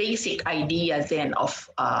this basic idea then of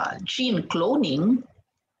gene cloning,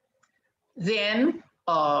 then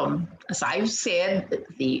as I've said,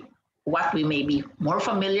 what we may be more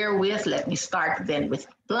familiar with, let me start then with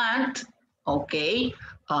plant, okay,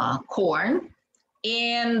 corn.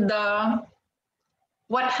 And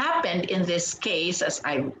what happened in this case, as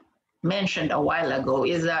I mentioned a while ago,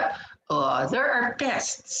 is that there are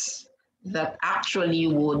pests that actually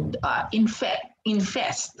would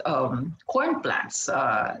infest corn plants.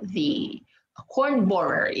 The corn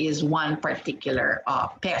borer is one particular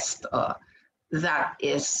pest that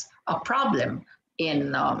is a problem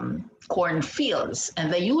in corn fields.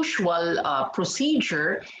 And the usual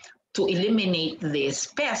procedure to eliminate this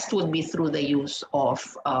pest would be through the use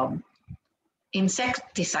of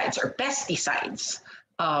insecticides or pesticides.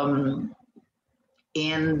 And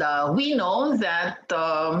we know that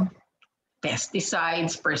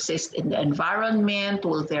pesticides persist in the environment,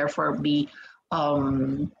 will therefore be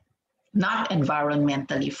not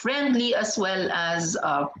environmentally friendly, as well as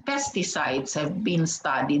pesticides have been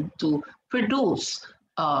studied to produce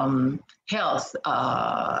health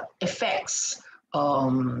effects,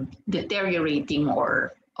 deteriorating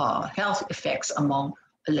or health effects among,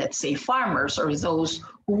 let's say, farmers or those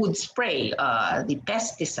who would spray the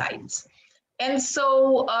pesticides. And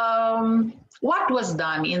so what was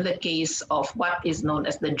done in the case of what is known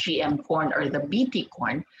as the GM corn or the BT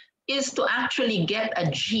corn is to actually get a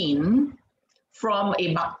gene from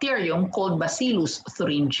a bacterium called Bacillus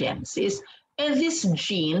thuringiensis. And this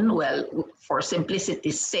gene, well, for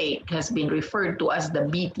simplicity's sake, has been referred to as the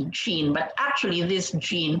BT gene, but actually this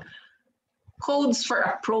gene codes for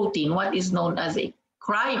a protein, what is known as a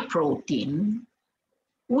cryprotein,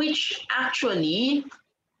 which actually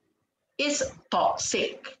is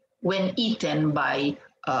toxic when eaten by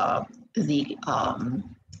the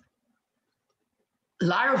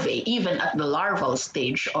larvae, even at the larval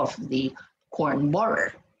stage of the corn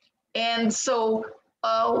borer. And so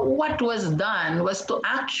what was done was to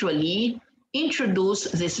actually introduce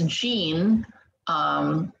this gene.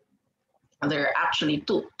 There are actually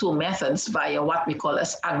two methods via what we call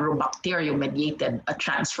as agrobacterium-mediated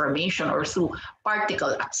transformation or through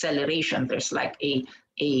particle acceleration. There's like a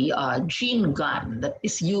gene gun that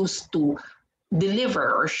is used to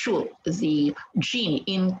deliver or shoot the gene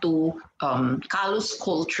into callus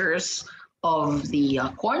cultures of the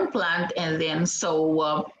corn plant, and then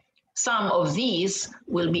so some of these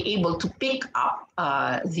will be able to pick up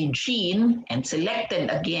the gene and select it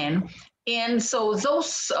again. And so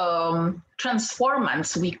those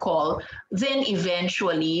transformants we call then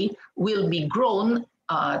eventually will be grown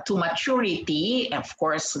to maturity. Of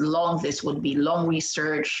course, this would be long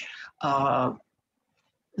research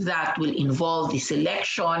that will involve the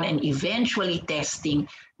selection and eventually testing.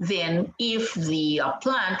 Then if the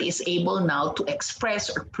plant is able now to express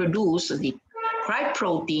or produce the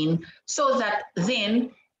cryprotein, so that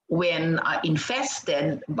then when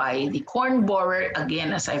infested by the corn borer,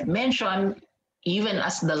 again, as I've mentioned, even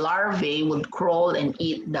as the larvae would crawl and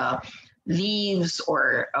eat the leaves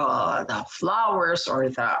or the flowers or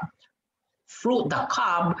the fruit, the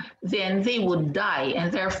cob, then they would die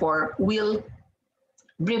and therefore will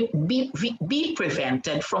be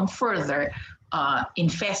prevented from further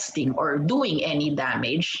infesting or doing any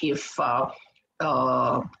damage if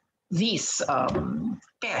these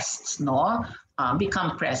pests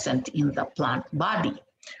become present in the plant body.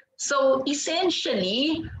 So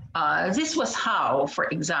essentially, this was how, for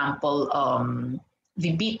example,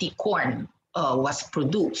 the BT corn was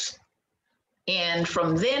produced. And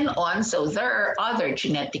from then on, so there are other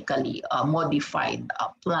genetically modified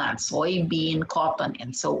plants, soybean, cotton,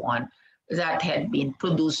 and so on, that had been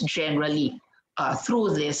produced generally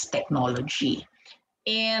through this technology.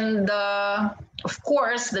 And of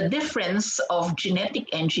course, the difference of genetic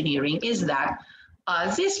engineering is that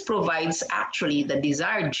this provides actually the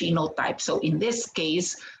desired genotype. So in this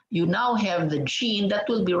case, you now have the gene that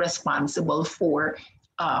will be responsible for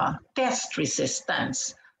pest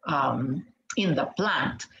resistance in the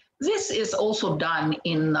plant. This is also done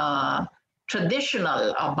in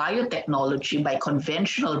traditional biotechnology by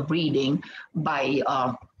conventional breeding, by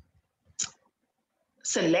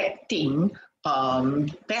selecting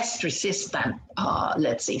pest-resistant,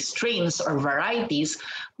 let's say, strains or varieties,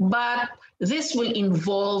 but this will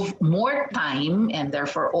involve more time and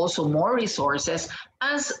therefore also more resources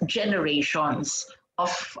as generations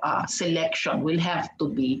of selection will have to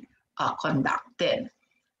be conducted.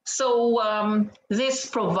 So this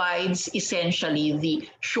provides essentially the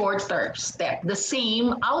shorter step. The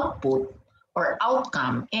same output or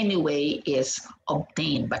outcome anyway is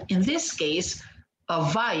obtained, but in this case,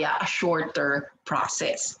 via a shorter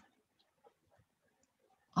process.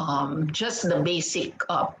 Just the basic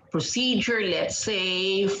procedure, let's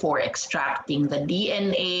say, for extracting the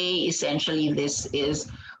DNA. Essentially, this is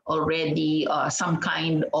already some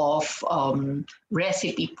kind of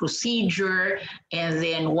recipe procedure. And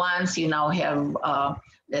then once you now have,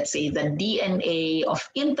 let's say, the DNA of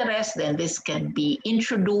interest, then this can be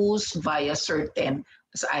introduced via certain,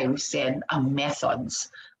 as I said, methods,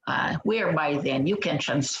 whereby then you can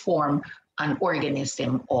transform an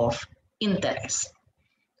organism of interest.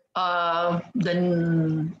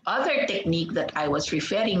 The other technique that I was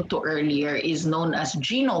referring to earlier is known as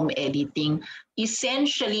genome editing.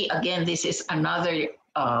 Essentially, again, this is another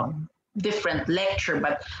different lecture,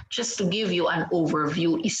 but just to give you an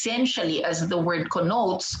overview, essentially, as the word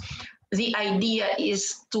connotes, the idea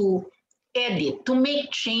is to edit, to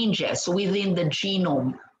make changes within the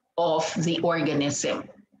genome of the organism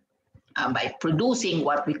by producing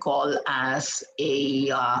what we call as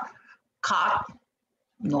a cut.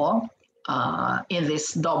 No, in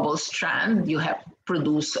this double strand, you have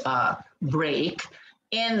produce a break.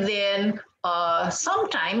 And then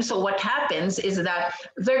sometimes, so what happens is that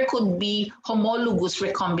there could be homologous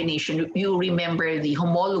recombination. You remember the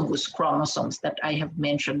homologous chromosomes that I have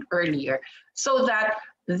mentioned earlier. So that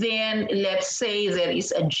then let's say there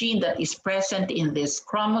is a gene that is present in this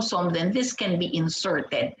chromosome, then this can be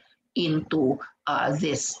inserted into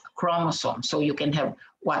this chromosome. So you can have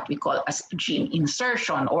what we call as gene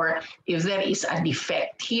insertion, or if there is a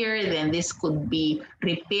defect here, then this could be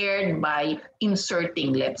repaired by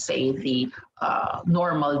inserting, let's say, the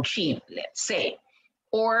normal gene, let's say.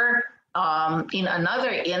 Or in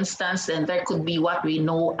another instance, then there could be what we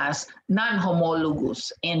know as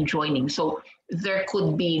non-homologous end joining. So there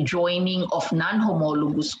could be joining of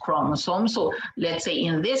non-homologous chromosomes. So let's say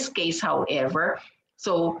in this case, however,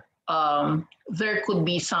 so there could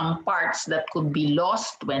be some parts that could be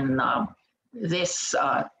lost when this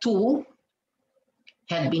two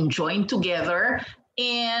had been joined together.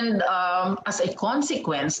 And as a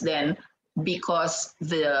consequence, then, because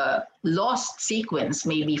the lost sequence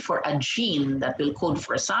may be for a gene that will code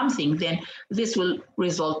for something, then this will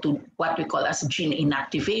result to what we call as gene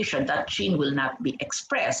inactivation. That gene will not be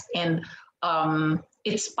expressed. And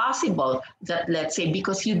it's possible that, let's say,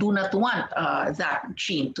 because you do not want that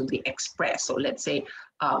gene to be expressed. So let's say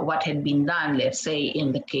what had been done, let's say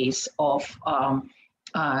in the case of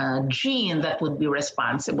gene that would be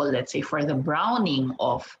responsible, let's say, for the browning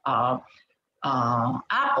of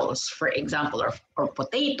apples, for example, or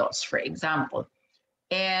potatoes, for example.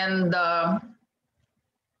 And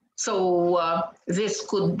so this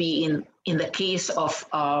could be in the case of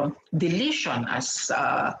deletion, as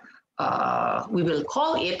we will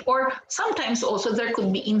call it, or sometimes also there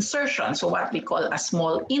could be insertion, so what we call a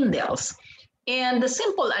small indels. And the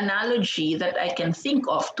simple analogy that I can think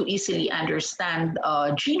of to easily understand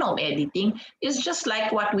genome editing is just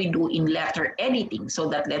like what we do in letter editing. So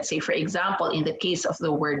that, let's say, for example, in the case of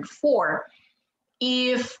the word for,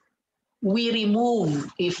 if we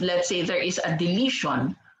remove, if let's say there is a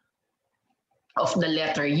deletion of the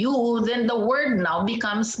letter U, then the word now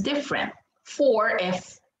becomes different. For,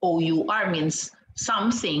 F-O-U-R, means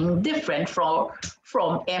something different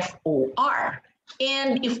from F-O-R.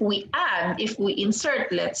 And if we add, if we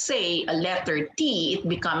insert, let's say, a letter T, it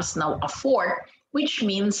becomes now a fourth, which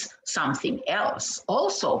means something else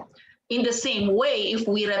also. In the same way, if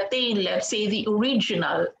we retain, let's say, the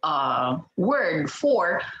original word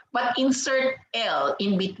for, but insert L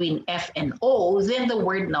in between F and O, then the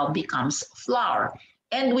word now becomes flower,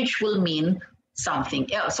 and which will mean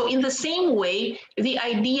something else. So in the same way, the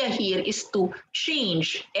idea here is to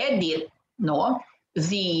change, edit,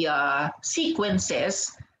 the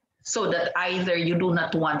sequences so that either you do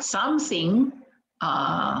not want something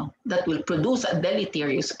that will produce a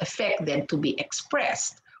deleterious effect then to be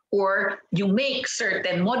expressed, or you make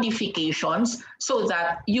certain modifications so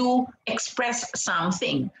that you express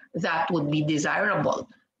something that would be desirable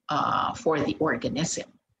for the organism.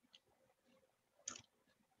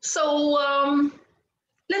 So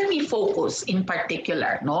let me focus in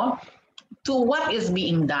particular to what is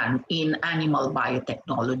being done in animal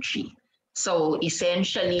biotechnology. So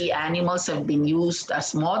essentially, animals have been used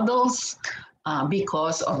as models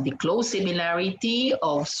because of the close similarity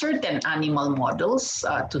of certain animal models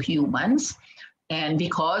to humans, and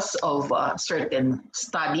because of certain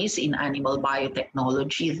studies in animal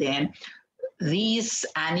biotechnology, then these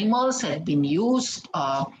animals have been used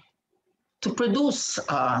to produce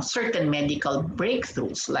certain medical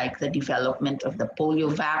breakthroughs, like the development of the polio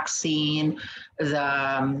vaccine,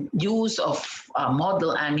 the use of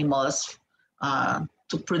model animals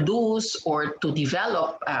to produce or to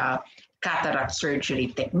develop cataract surgery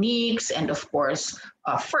techniques, and of course,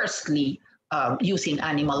 firstly, using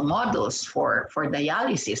animal models for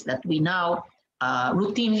dialysis that we now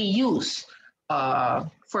routinely use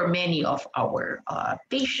for many of our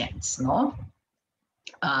patients, no?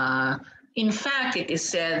 In fact, it is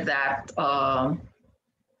said that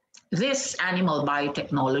this animal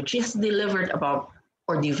biotechnology has delivered about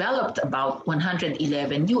or developed about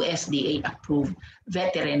 111 USDA-approved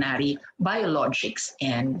veterinary biologics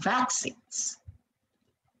and vaccines.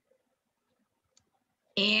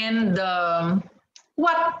 And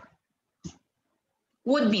what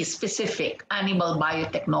would be specific animal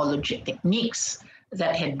biotechnology techniques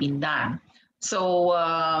that had been done? So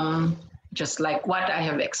just like what I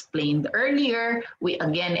have explained earlier, we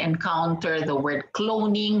again encounter the word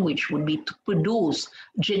cloning, which would be to produce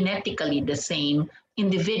genetically the same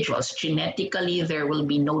individuals. Genetically, there will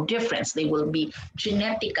be no difference. They will be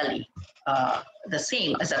genetically the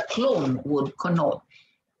same as a clone would connote.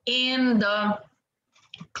 And the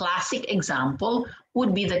classic example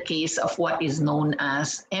would be the case of what is known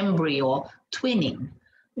as embryo twinning,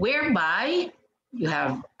 whereby you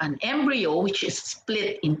have an embryo which is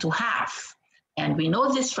split into half. And we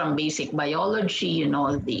know this from basic biology. You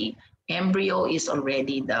know, the embryo is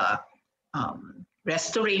already the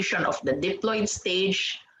restoration of the diploid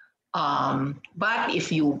stage. But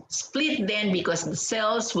if you split then, because the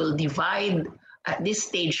cells will divide at this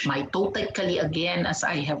stage mitotically again, as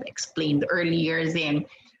I have explained earlier, then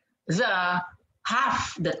the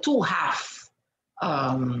two half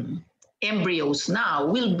embryos now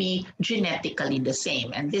will be genetically the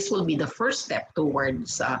same. And this will be the first step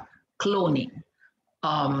towards cloning.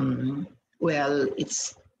 Well,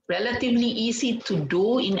 it's relatively easy to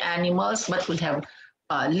do in animals, but will have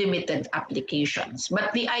limited applications.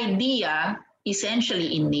 But the idea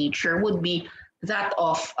essentially in nature would be that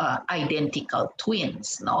of identical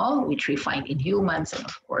twins, no? Which we find in humans and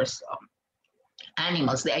of course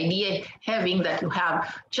animals. The idea having that you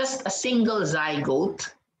have just a single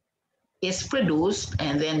zygote is produced,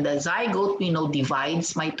 and then the zygote we know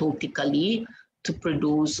divides mitotically to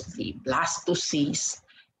produce the blastocyst,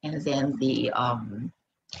 and then the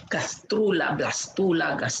gastrula,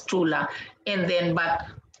 gastrula, and then but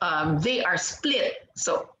they are split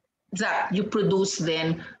so that you produce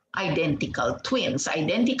then identical twins.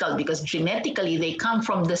 Identical because genetically they come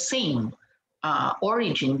from the same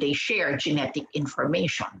origin, they share genetic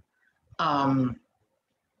information.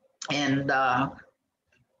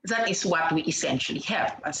 That is what we essentially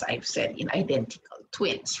have, as I've said, in identical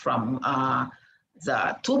twins from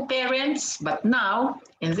the two parents, but now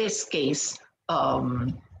in this case,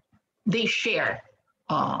 they share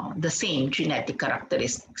the same genetic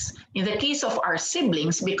characteristics. In the case of our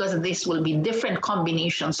siblings, because this will be different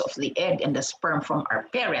combinations of the egg and the sperm from our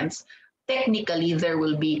parents, technically there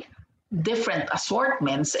will be different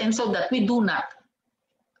assortments, and so that we do not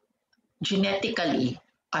genetically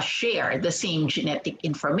share the same genetic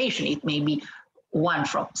information. It may be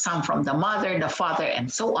some from the mother, the father,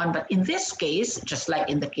 and so on. But in this case, just like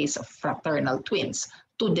in the case of fraternal twins,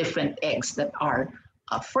 two different eggs that are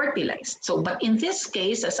fertilized. So, but in this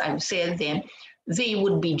case, as I've said, then they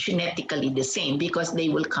would be genetically the same because they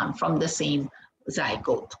will come from the same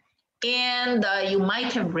zygote. And you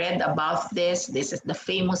might have read about this. This is the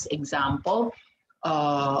famous example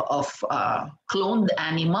of cloned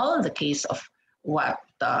animal, the case of what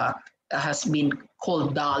has been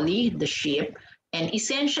called Dolly, the sheep. And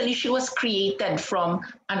essentially, she was created from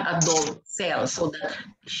an adult cell, so that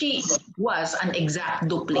she was an exact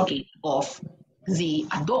duplicate of the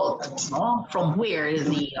adult, no? From where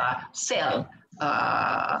the cell,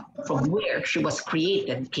 from where she was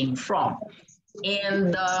created, came from.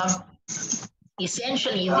 And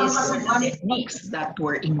essentially, these were the techniques that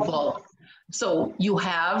were involved. So you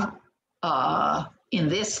have, in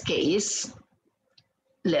this case,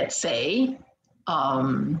 let's say,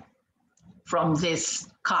 from this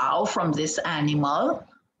cow, from this animal,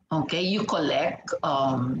 okay, you collect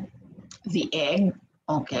the egg,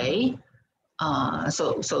 okay.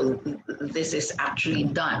 So this is actually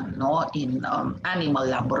done, no, in animal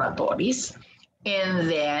laboratories, and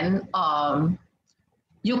then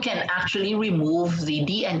you can actually remove the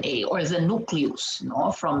DNA or the nucleus,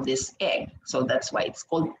 no, from this egg. So that's why it's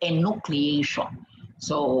called enucleation.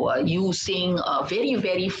 So using a very,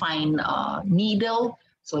 very fine needle,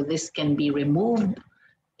 so this can be removed,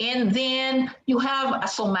 And then you have a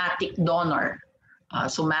somatic donor,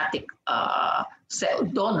 somatic cell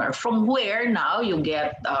donor, from where now you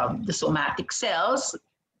get the somatic cells,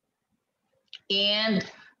 and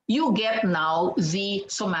you get now the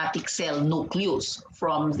somatic cell nucleus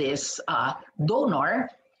from this donor,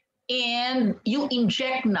 and you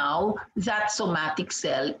inject now that somatic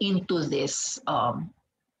cell into this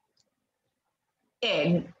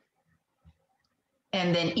egg.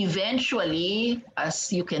 And then eventually,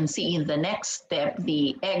 as you can see in the next step,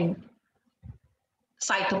 the egg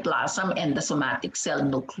cytoplasm and the somatic cell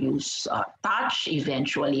nucleus touch.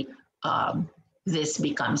 Eventually, this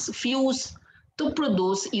becomes fused to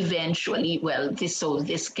produce eventually, well,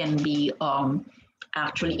 this can be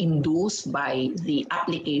actually induced by the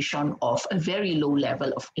application of a very low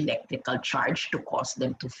level of electrical charge to cause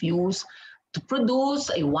them to fuse, to produce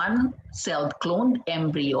a one-celled cloned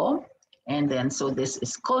embryo. And then, so this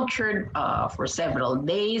is cultured for several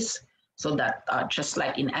days, so that just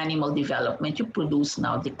like in animal development, you produce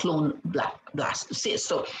now the clone blastocyst.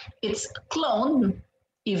 So it's cloned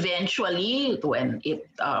eventually when it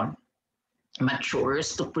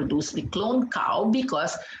matures to produce the cloned cow,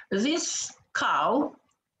 because this cow,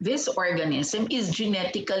 this organism is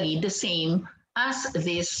genetically the same as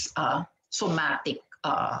this somatic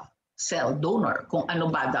cell donor. Kung ano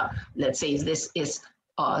ba let's say this is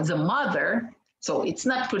the mother, so it's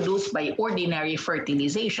not produced by ordinary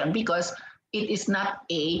fertilization because it is not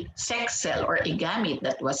a sex cell or a gamete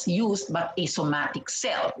that was used, but a somatic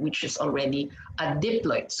cell, which is already a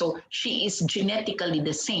diploid. So she is genetically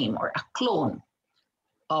the same, or a clone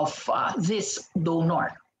of this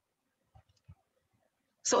donor.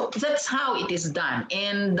 So that's how it is done.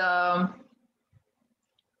 And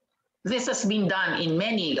this has been done in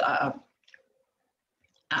many,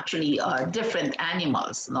 different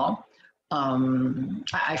animals, no?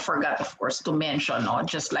 I forgot, of course, to mention, no?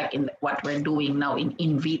 Just like in what we're doing now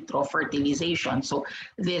in vitro fertilization. So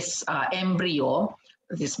this embryo,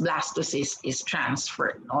 this blastocyst, is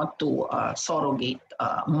transferred, no, to a surrogate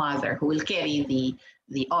mother who will carry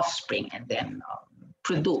the offspring and then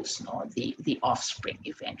produce, no, the offspring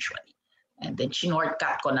eventually. And then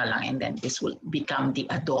shortcut ko na lang, and then this will become the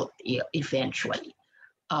adult eventually.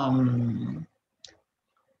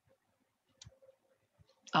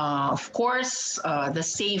 Of course, the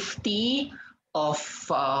safety of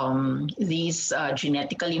these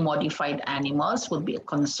genetically modified animals would be a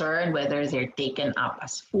concern, whether they're taken up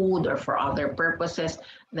as food or for other purposes.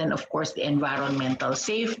 Then, of course, the environmental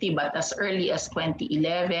safety. But as early as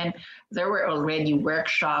 2011, there were already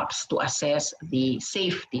workshops to assess the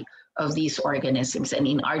safety of these organisms. And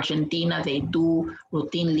in Argentina, they do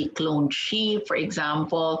routinely cloned sheep, for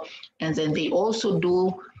example, and then they also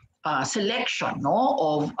do selection,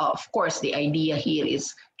 no? Of course, the idea here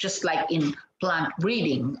is just like in plant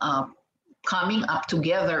breeding, coming up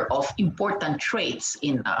together of important traits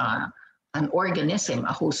in an organism,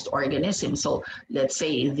 a host organism. So let's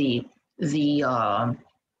say the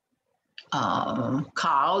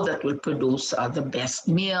cow that will produce the best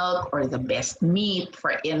milk or the best meat,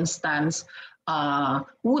 for instance,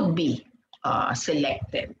 would be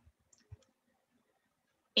selected.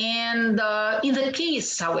 And in the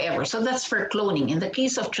case, however, so that's for cloning. In the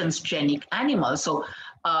case of transgenic animals, so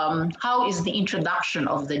how is the introduction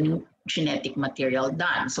of the new genetic material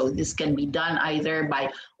done? So this can be done either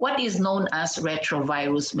by what is known as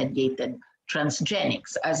retrovirus-mediated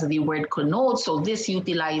transgenics, as the word connotes. So this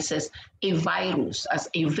utilizes a virus as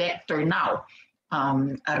a vector now.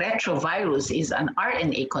 A retrovirus is an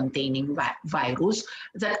RNA-containing virus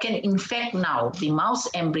that can infect now the mouse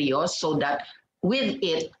embryos, so that with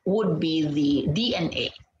it would be the DNA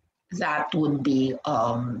that would be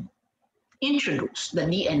introduced, the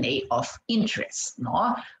DNA of interest.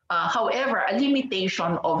 No? However, a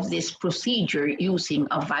limitation of this procedure using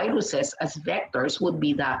viruses as vectors would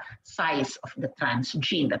be the size of the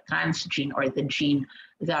transgene or the gene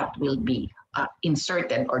that will be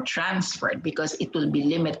inserted or transferred, because it will be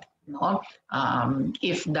limited. No?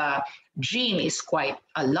 If the gene is quite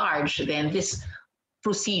large, then this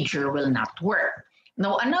procedure will not work.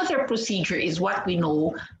 Now, another procedure is what we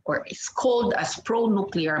know, or is called as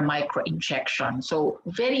pronuclear microinjection. So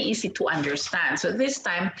very easy to understand. So this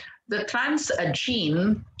time, the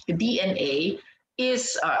transgene DNA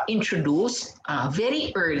is introduced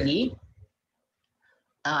very early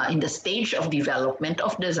in the stage of development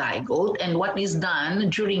of the zygote. And what is done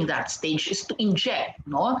during that stage is to inject,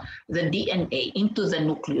 no, the DNA into the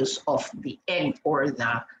nucleus of the egg or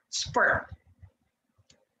the sperm.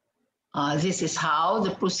 This is how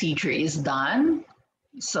the procedure is done.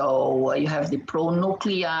 So you have the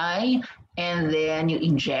pronuclei, and then you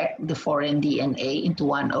inject the foreign DNA into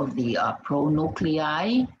one of the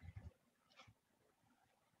pronuclei.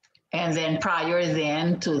 And then prior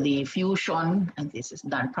then to the fusion, and this is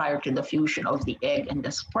done prior to the fusion of the egg and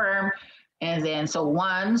the sperm. And then, so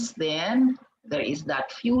once then there is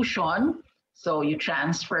that fusion, so you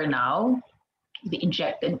transfer now the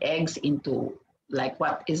injected eggs into like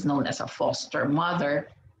what is known as a foster mother.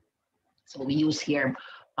 So we use here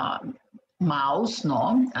mouse,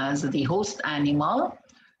 no, as the host animal.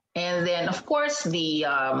 And then of course the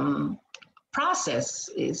process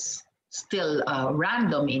is still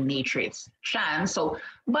random in nature, it's chance. So,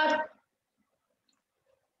 but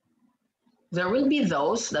there will be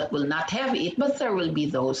those that will not have it, but there will be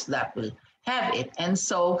those that will have it. And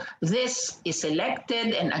so this is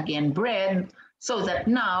selected and again bred so that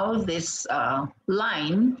now this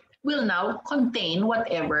line will now contain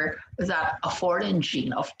whatever that a foreign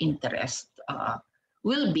gene of interest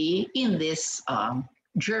will be in this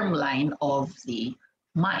germline of the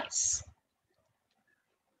mice.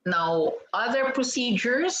 Now, other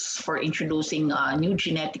procedures for introducing new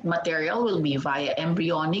genetic material will be via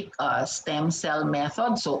embryonic stem cell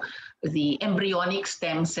method. So the embryonic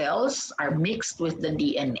stem cells are mixed with the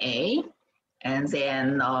DNA, and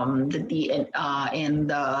then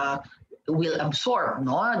will absorb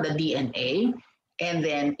the DNA. And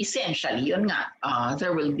then essentially, yun nga,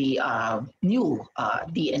 there will be new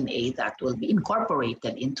DNA that will be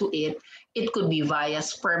incorporated into it. It could be via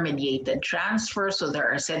sperm-mediated transfer. So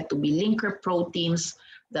there are said to be linker proteins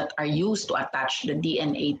that are used to attach the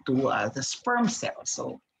DNA to the sperm cell.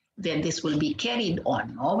 So then this will be carried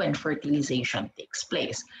on when fertilization takes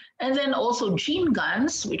place. And then also gene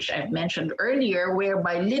guns, which I've mentioned earlier,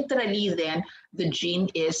 whereby literally then the gene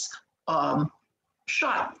is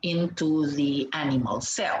shot into the animal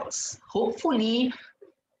cells. Hopefully,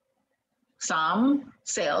 some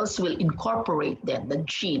cells will incorporate then the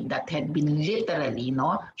gene that had been literally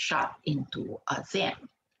shot into them.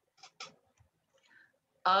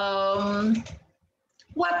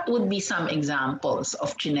 What would be some examples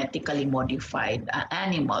of genetically modified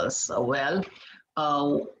animals? Well,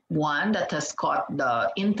 one that has caught the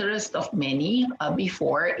interest of many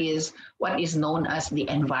before is what is known as the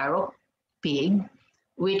Enviro pig,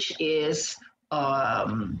 which is a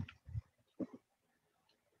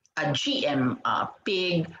GM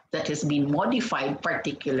pig that has been modified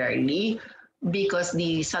particularly because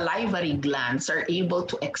the salivary glands are able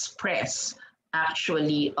to express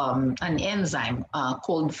actually an enzyme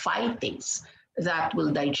called phytase that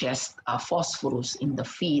will digest phosphorus in the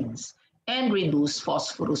feeds and reduce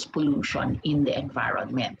phosphorus pollution in the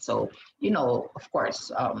environment. So, of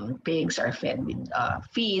course, pigs are fed with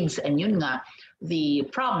feeds, and yun nga, the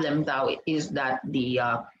problem though is that the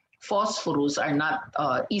phosphorus are not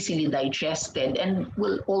easily digested and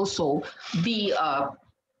will also be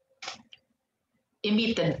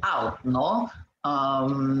emitted out,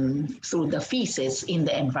 through the feces in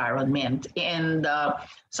the environment. And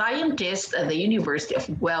scientists at the University of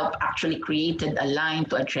Guelph actually created a line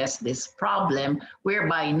to address this problem,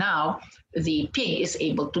 whereby now the pig is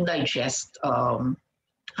able to digest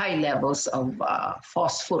high levels of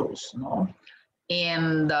phosphorus.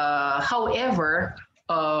 And however,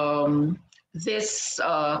 this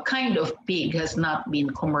kind of pig has not been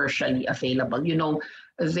commercially available.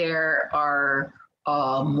 There are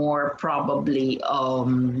more probably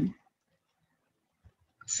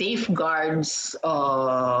safeguards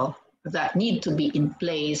that need to be in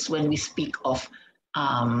place when we speak of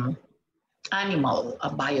animal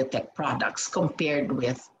biotech products compared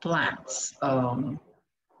with plants.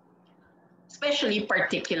 Especially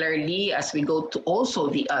particularly as we go to also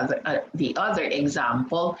the other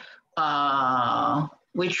example,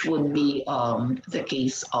 which would be the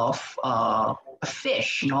case of a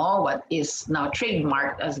fish, what is now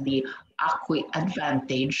trademarked as the Aqui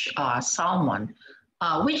Advantage salmon,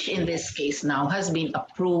 which in this case now has been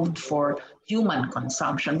approved for human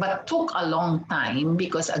consumption, but took a long time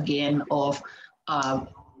because again of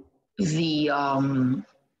the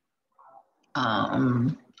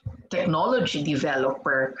technology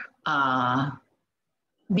developer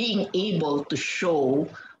being able to show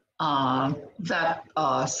that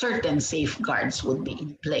certain safeguards would be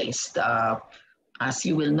in place. As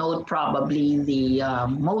you will note, probably the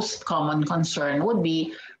most common concern would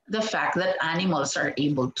be the fact that animals are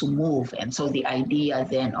able to move. And so the idea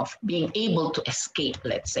then of being able to escape,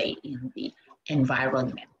 let's say, in the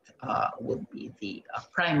environment would be the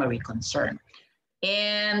primary concern.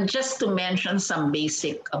 And just to mention some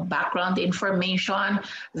basic background information,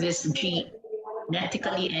 this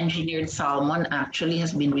genetically engineered salmon actually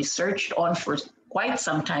has been researched on for quite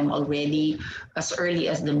some time already, as early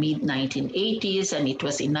as the mid-1980s, and it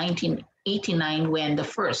was in 1989 when the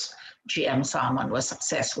first GM salmon was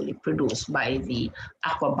successfully produced by the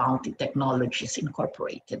Aqua Bounty Technologies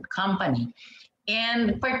Incorporated company.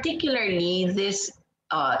 And particularly, this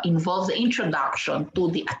involves the introduction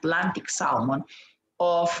to the Atlantic salmon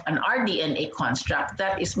of an rDNA construct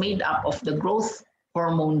that is made up of the growth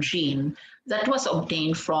hormone gene that was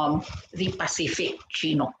obtained from the Pacific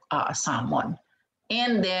Chinook salmon.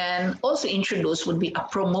 And then also introduced would be a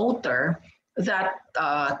promoter that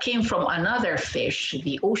came from another fish,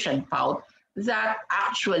 the ocean pout, that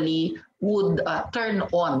actually would turn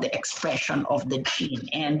on the expression of the gene.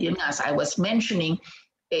 And you know, as I was mentioning,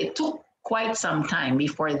 it took quite some time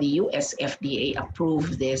before the US FDA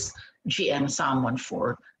approved this GM salmon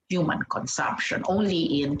for human consumption,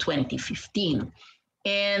 only in 2015.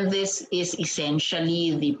 And this is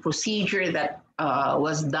essentially the procedure that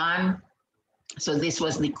was done. So this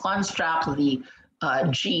was the construct, the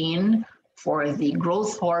gene for the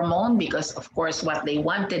growth hormone, because of course what they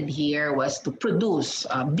wanted here was to produce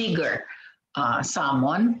bigger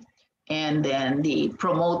salmon. And then the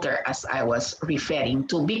promoter, as I was referring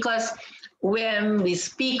to, because when we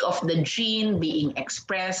speak of the gene being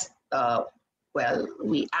expressed, well,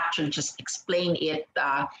 we actually just explain it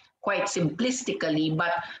quite simplistically,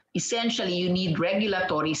 but essentially you need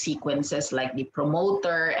regulatory sequences like the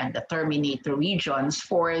promoter and the terminator regions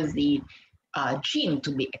for the gene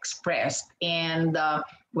to be expressed. And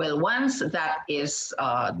well, once that is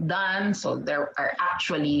done, so there are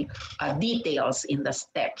actually details in the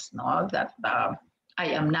steps, no, that I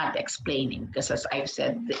am not explaining, because as I've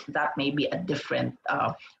said, that may be a different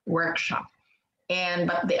workshop.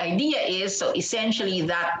 But the idea is, so essentially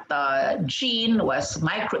that gene was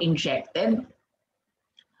micro-injected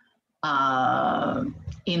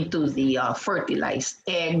into the fertilized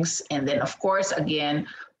eggs. And then of course, again,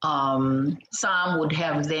 some would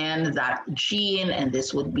have then that gene, and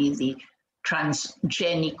this would be the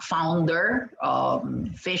transgenic founder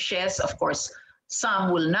fishes. Of course,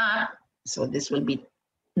 some will not. So this will be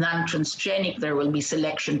non-transgenic. There will be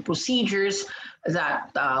selection procedures that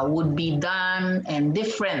would be done, and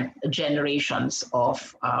different generations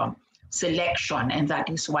of selection. And that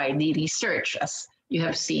is why the research, as you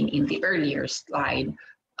have seen in the earlier slide,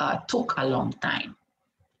 took a long time.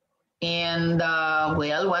 And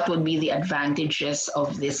well, what would be the advantages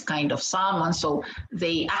of this kind of salmon? So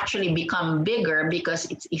they actually become bigger because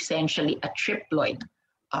it's essentially a triploid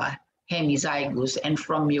hemizygous. And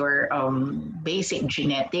from your basic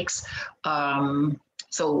genetics,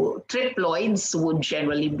 so triploids would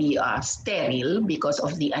generally be sterile because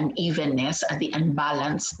of the unevenness, the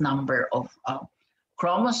unbalanced number of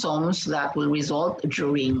chromosomes that will result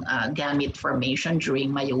during gamete formation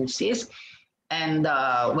during meiosis. And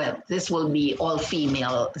well, this will be all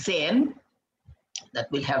female then,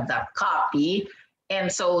 that will have that copy.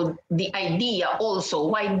 And so the idea also,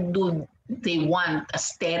 why do they want a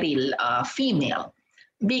sterile female?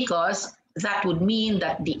 Because that would mean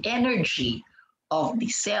that the energy of the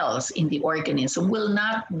cells in the organism will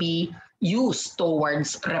not be used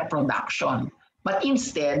towards reproduction, but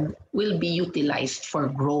instead will be utilized for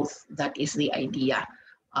growth. That is the idea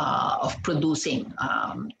of producing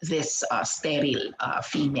this sterile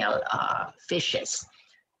female fishes.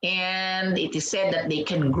 And it is said that they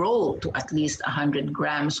can grow to at least 100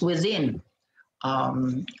 grams within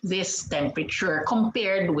this temperature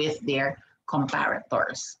compared with their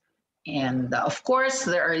comparators. And of course,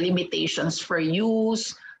 there are limitations for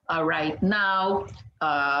use. Right now,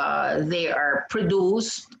 they are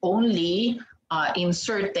produced only in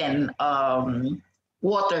certain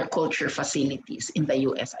water culture facilities in the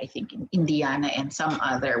US, I think in Indiana and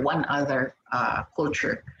one other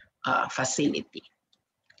culture facility.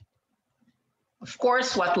 Of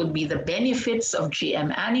course, what would be the benefits of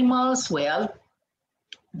GM animals? Well,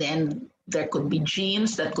 then there could be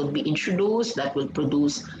genes that could be introduced that will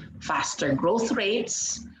produce faster growth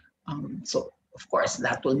rates. So of course,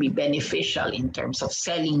 that will be beneficial in terms of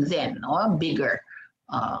selling then, no? Bigger,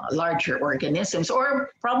 larger organisms, or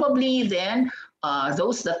probably then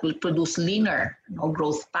those that will produce leaner,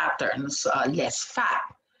 growth patterns, less fat,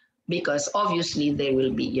 because obviously they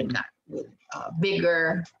will be, you know, with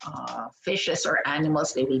bigger fishes or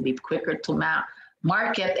animals, they will be quicker to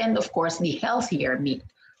market, and of course the healthier meat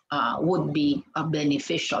would be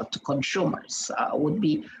beneficial to consumers, would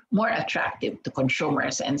be more attractive to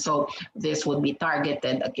consumers. And so this would be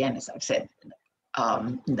targeted, again, as I've said,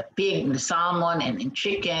 in the pig, in the salmon, and in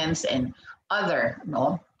chickens, and other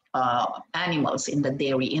animals in the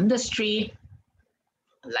dairy industry,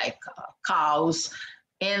 like cows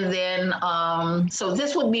And then, so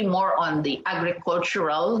this would be more on the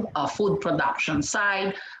agricultural food production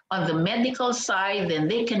side. On the medical side, then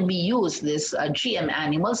they can be used, this GM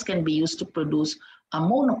animals can be used to produce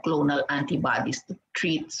monoclonal antibodies to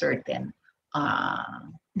treat certain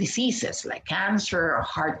diseases like cancer or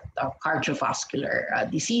heart or cardiovascular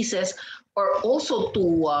diseases, or also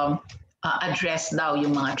to address daw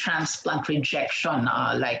yung mga transplant rejection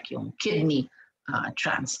like yung kidney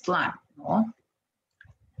transplant. No?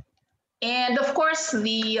 And of course,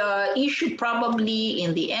 the issue probably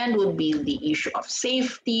in the end would be the issue of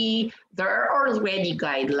safety. There are already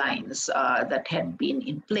guidelines that had been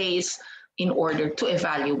in place in order to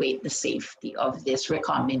evaluate the safety of this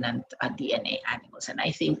recombinant DNA animals. And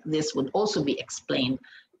I think this would also be explained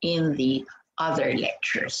in the other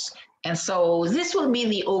lectures. And so this will be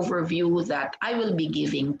the overview that I will be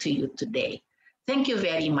giving to you today. Thank you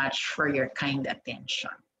very much for your kind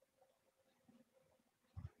attention.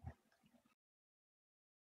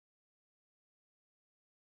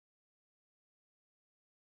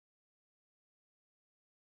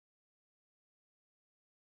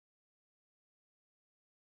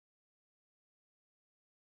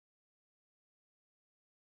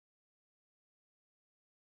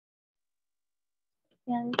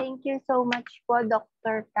 Yan, thank you so much po,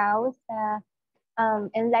 Dr. Kao, sa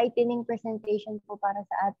enlightening presentation po para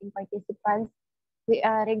sa ating participants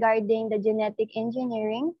regarding the genetic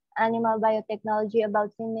engineering, animal biotechnology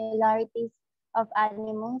about similarities of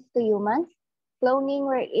animals to humans, cloning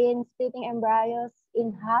wherein splitting embryos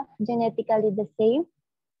in half genetically the same,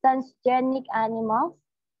 transgenic animals,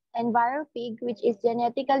 and viral pig, which is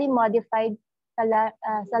genetically modified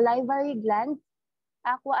salivary glands.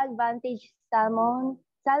 Aqua Advantage salmon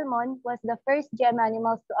was the first GM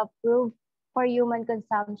animals to approve for human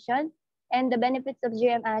consumption, and the benefits of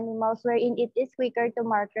GM animals wherein it is quicker to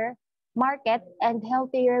market and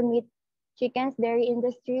healthier meat, chickens, dairy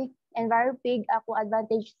industry, and viral pig, Aqua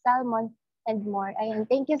Advantage salmon, and more. Ayan,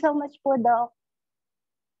 thank you so much po, Doc.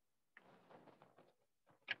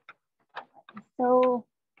 So,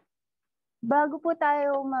 bago po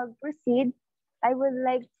tayo mag-proceed, I would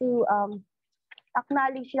like to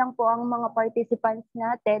acknowledge lang po ang mga participants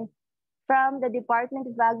natin from the Department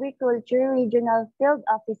of Agriculture, regional field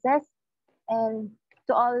offices, and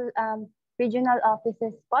to all regional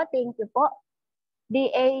offices po, thank you po.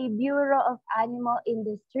 DA Bureau of Animal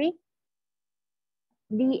Industry,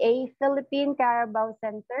 DA Philippine Carabao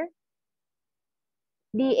Center,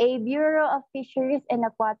 DA Bureau of Fisheries and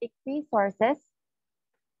Aquatic Resources,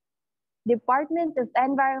 Department of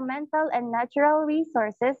Environmental and Natural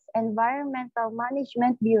Resources, Environmental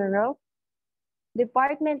Management Bureau,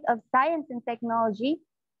 Department of Science and Technology,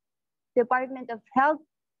 Department of Health,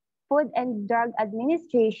 Food and Drug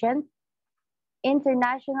Administration,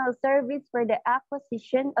 International Service for the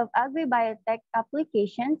Acquisition of Agri-Biotech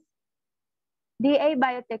Applications, DA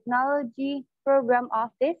Biotechnology Program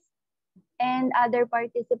Office, and other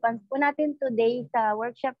participants po natin today sa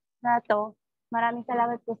workshop na to. Maraming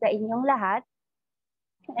salamat po sa inyong lahat.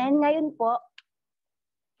 And ngayon po,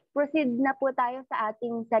 proceed na po tayo sa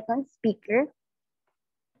ating second speaker.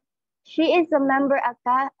 She is a member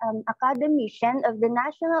academician of the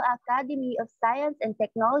National Academy of Science and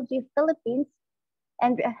Technology Philippines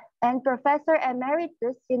and Professor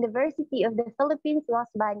Emeritus, University of the Philippines, Los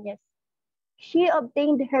Baños. She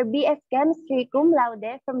obtained her BS Chemistry cum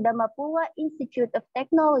laude from the Mapua Institute of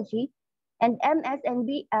Technology and MS and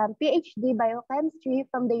PhD Biochemistry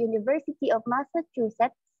from the University of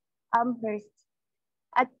Massachusetts, Amherst,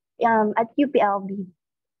 at UPLB.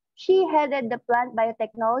 She headed the Plant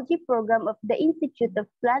Biotechnology Program of the Institute of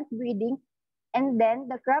Plant Breeding and then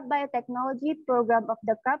the Crop Biotechnology Program of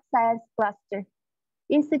the Crop Science Cluster,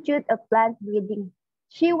 Institute of Plant Breeding.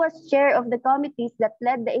 She was chair of the committees that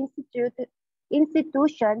led the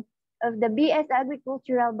institution of the BS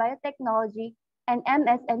Agricultural Biotechnology and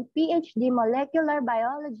MS and PhD Molecular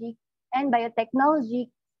Biology and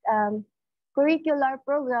Biotechnology curricular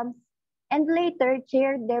programs, and later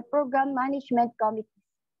chaired their program management committees.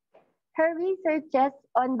 Her researches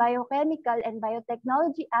on biochemical and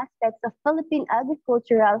biotechnology aspects of Philippine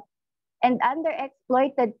agricultural and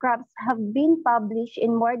underexploited crops have been published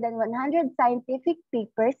in more than 100 scientific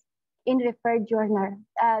papers in referred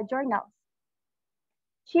journals.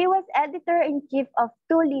 She was editor-in-chief of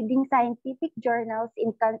two leading scientific journals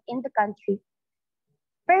in the country.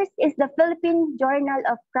 First is the Philippine Journal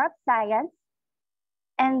of Crop Science,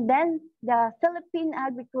 and then the Philippine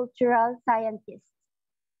Agricultural Scientists.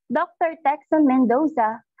 Dr. Texan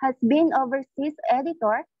Mendoza has been overseas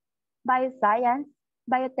editor, Bioscience,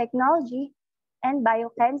 Biotechnology, and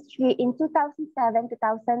Biochemistry in 2007 to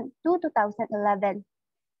 2011.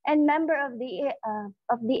 and member of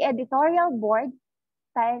the editorial board,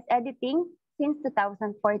 Science Editing, since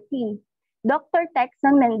 2014. Dr.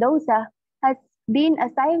 Texan Mendoza has been a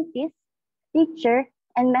scientist, teacher,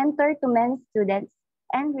 and mentor to many students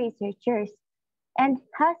and researchers, and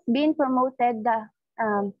has been promoted the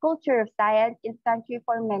culture of science in the country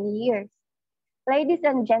for many years. Ladies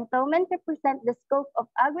and gentlemen, to present the scope of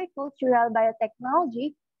agricultural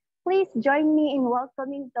biotechnology, please join me in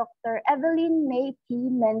welcoming Dr. Evelyn May T.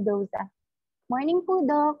 Mendoza. Morning po,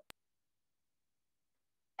 Doc.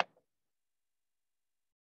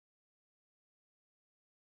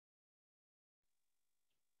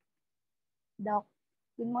 Doc.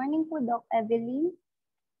 Good morning po, Doc Evelyn.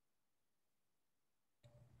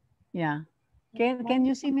 Yeah. Can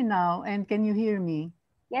you see me now and can you hear me?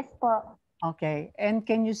 Yes po. Okay. And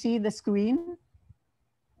can you see the screen?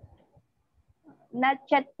 Not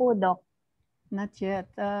yet po, Doc. Not yet.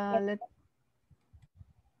 Yes. Let's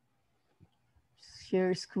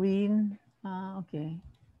share screen. Okay.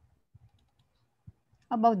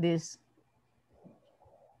 How about this?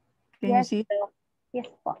 Can you Yes, see? Doc. Yes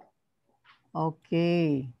po.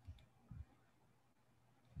 Okay.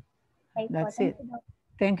 Okay po. That's Thank it. you, Doc.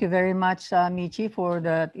 Thank you very much, Michi, for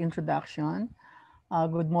that introduction.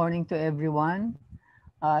 Good morning to everyone.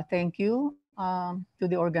 Thank you to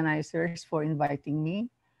the organizers for inviting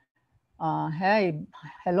me. Hey,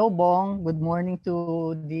 hello, Bong. Good morning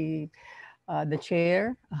to the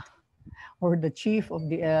chair or the chief of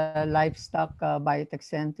the Livestock Biotech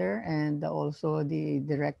Center and also the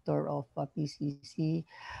director of PCC.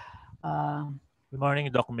 Uh, Good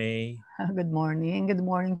morning, Doc May. Good morning. Good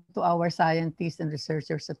morning to our scientists and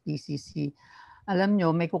researchers sa PCC. Alam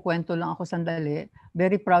nyo, may kukwento lang ako sandali.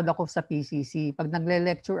 Very proud ako sa PCC. Pag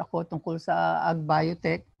nagle-lecture ako tungkol sa Ag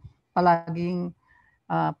Biotech, palaging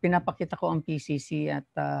pinapakita ko ang PCC at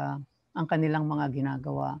ang kanilang mga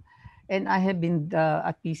ginagawa. And I have been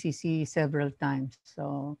at PCC several times.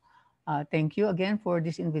 So thank you again for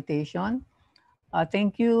this invitation.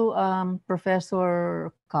 Thank you,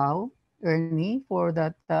 Professor Cao, Ernie, for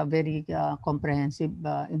that very comprehensive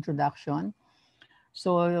introduction.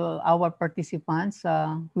 So our participants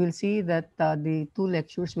will see that the two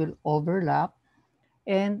lectures will overlap.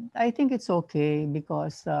 And I think it's okay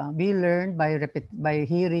because we learn by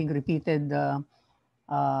hearing repeated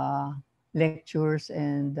lectures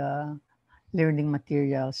and learning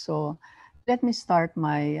materials. So let me start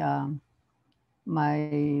my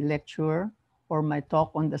lecture or my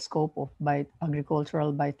talk on the scope of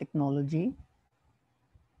agricultural biotechnology.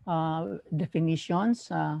 Definitions,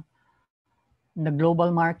 the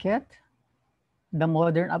global market, the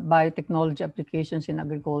modern biotechnology applications in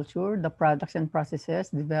agriculture, the products and processes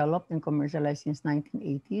developed and commercialized since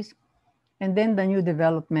 1980s, and then the new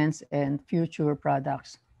developments and future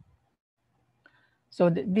products. So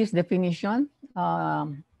this definition,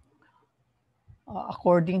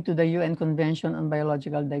 according to the UN Convention on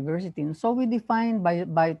Biological Diversity. And so we define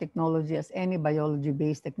biotechnology as any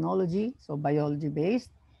biology-based technology, so biology-based,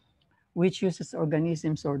 which uses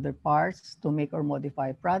organisms or their parts to make or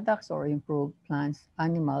modify products or improve plants,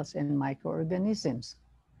 animals, and microorganisms.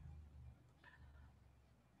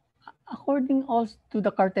 According also to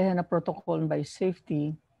the Cartagena Protocol on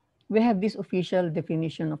Biosafety, we have this official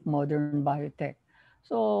definition of modern biotech.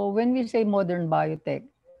 So when we say modern biotech,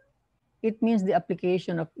 it means the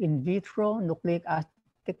application of in vitro nucleic acid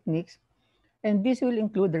techniques, and this will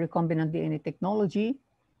include the recombinant DNA technology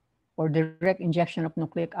or direct injection of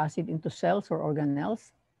nucleic acid into cells or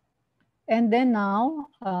organelles. And then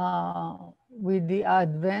now, with the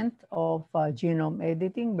advent of genome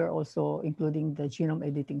editing, we're also including the genome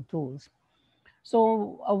editing tools.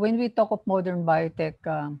 So when we talk of modern biotech,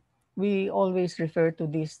 we always refer to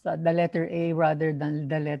this, the letter A rather than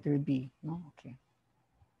the letter B. No? Okay.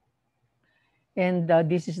 And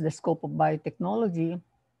this is the scope of biotechnology.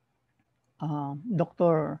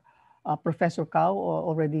 Professor Cao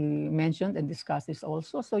already mentioned and discussed this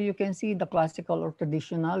also. So you can see the classical or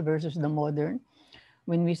traditional versus the modern.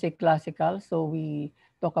 When we say classical, so we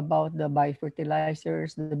talk about the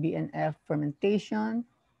biofertilizers, the BNF fermentation,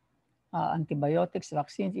 antibiotics,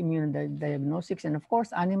 vaccines, immunodiagnostics, and of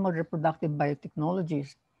course, animal reproductive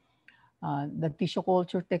biotechnologies. The tissue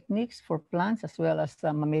culture techniques for plants as well as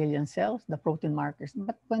mammalian cells, the protein markers.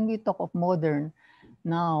 But when we talk of modern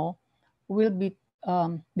now, we'll be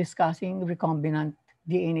discussing recombinant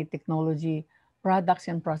DNA technology, products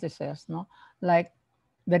and processes, no? Like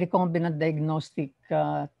the recombinant diagnostic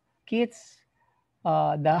kits,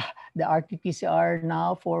 the RT-PCR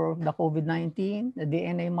now for the COVID-19, the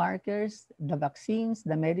DNA markers, the vaccines,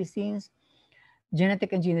 the medicines,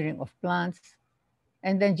 genetic engineering of plants,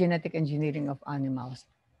 and then genetic engineering of animals.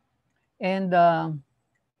 And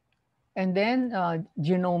then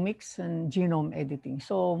genomics and genome editing.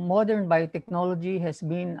 So modern biotechnology has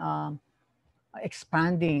been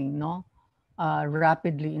expanding, no,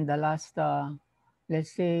 rapidly in the last,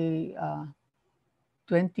 let's say,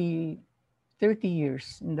 20, 30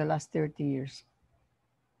 years, in the last 30 years.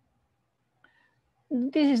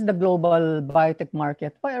 This is the global biotech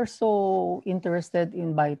market. Why are so interested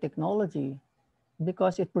in biotechnology?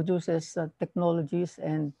 Because it produces technologies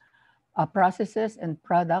and processes and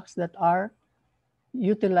products that are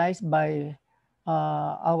utilized by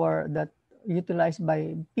utilized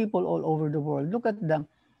by people all over the world. Look at the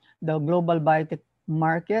global biotech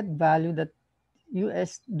market value that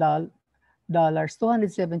US dollars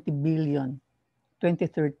 270 billion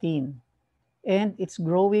 2013, and it's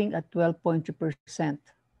growing at 12.3%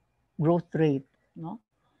 growth rate. No,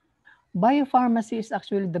 biopharmacy is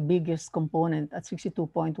actually the biggest component at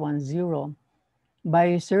 62.10.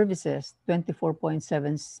 Bioservices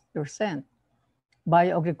 24.7%.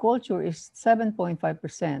 Bioagriculture is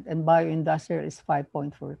 7.5%, and bioindustrial is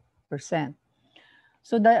 5.4%.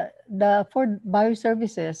 So for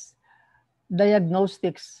bioservices,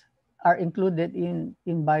 diagnostics are included in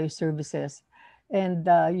bioservices. And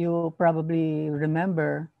you probably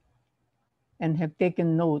remember and have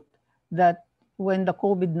taken note that when the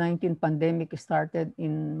COVID-19 pandemic started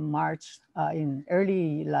in March, in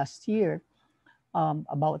early last year,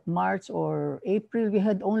 about March or April, we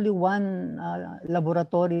had only one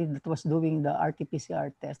laboratory that was doing the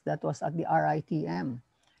RT-PCR test. That was at the RITM.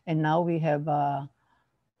 And now we have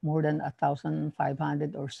more than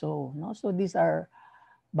 1,500 or so. No? So these are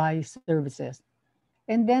bioservices.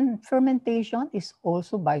 And then fermentation is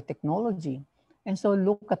also biotechnology. And so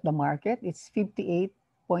look at the market, it's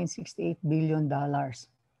 $58.68 billion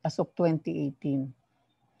as of 2018.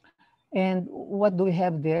 And what do we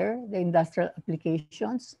have there? The industrial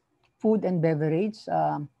applications, food and beverage.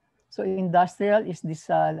 So industrial is this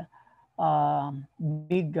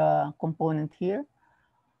big component here.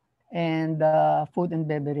 And food and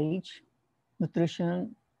beverage, nutritional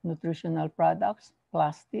products,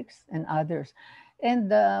 plastics, and others.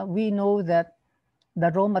 And we know that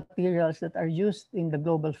the raw materials that are used in the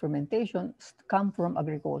global fermentation come from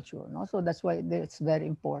agriculture. No? So that's why it's very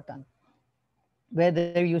important.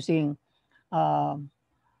 Whether using modern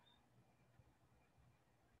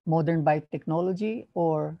biotechnology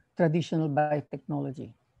or traditional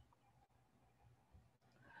biotechnology.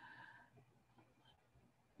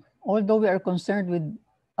 Although we are concerned with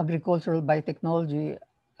agricultural biotechnology,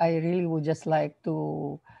 I really would just like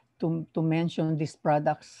to mention these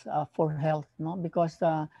products for health, no? Because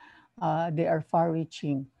they are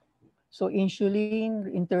far-reaching. So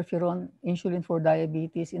insulin, interferon, insulin for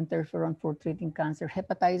diabetes, interferon for treating cancer,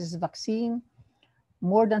 hepatitis vaccine,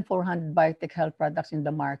 more than 400 biotech health products in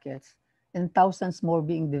the markets, and thousands more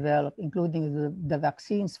being developed, including the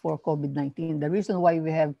vaccines for COVID-19. The reason why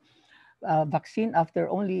we have vaccine after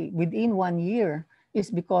only within 1 year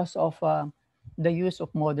is because of the use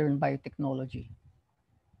of modern biotechnology.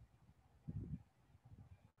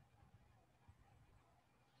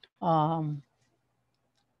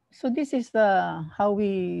 So this is how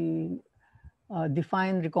we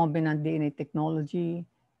define recombinant DNA technology.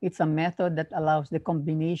 It's a method that allows the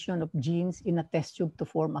combination of genes in a test tube to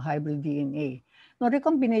form a hybrid DNA. Now,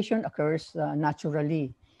 recombination occurs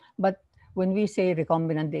naturally, but when we say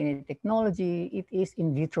recombinant DNA technology, it is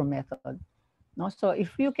in vitro method. No? So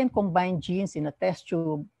if you can combine genes in a test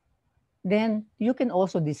tube, then you can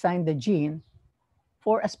also design the gene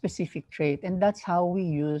for a specific trait. And that's how we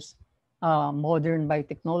use modern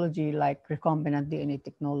biotechnology like recombinant DNA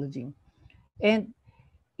technology. And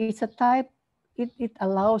it's a type, it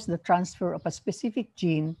allows the transfer of a specific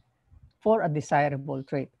gene for a desirable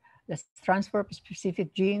trait. Let's transfer a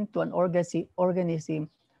specific gene to an organism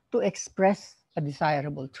to express a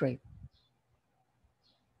desirable trait.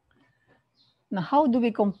 Now, how do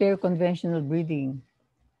we compare conventional breeding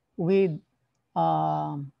with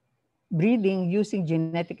breeding using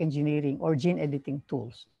genetic engineering or gene editing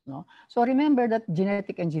tools? No? So remember that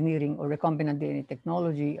genetic engineering or recombinant DNA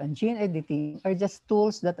technology and gene editing are just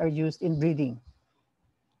tools that are used in breeding.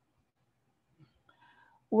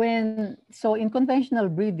 So in conventional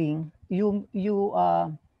breeding, you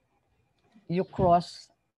cross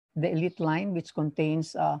the elite line, which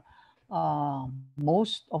contains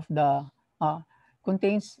most of the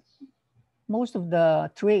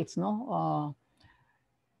traits, no,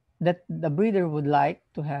 that the breeder would like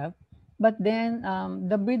to have, but then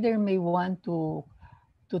the breeder may want to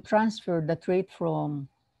transfer the trait from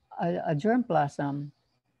a germplasm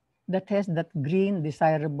that has that green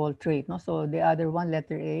desirable trait. No? So the other one,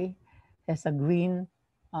 letter A, has a green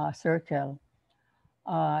circle.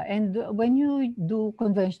 And when you do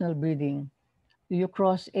conventional breeding, you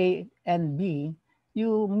cross A and B,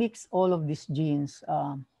 you mix all of these genes.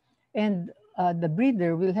 And the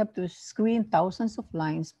breeder will have to screen thousands of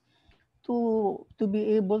lines to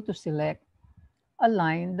be able to select a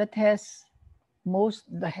line that has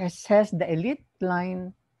the elite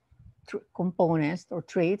line components or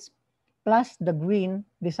traits plus the green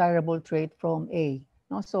desirable trait from A.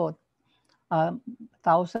 No? So um,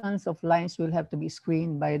 thousands of lines will have to be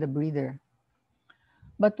screened by the breeder.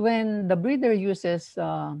 But when the breeder uses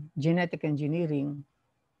genetic engineering,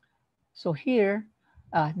 so here,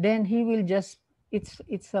 then he will just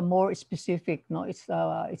it's a more specific, no? It's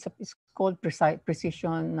called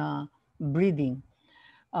precision breeding.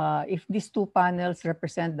 If these two panels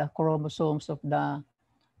represent the chromosomes of the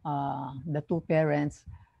two parents,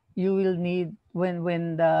 you will need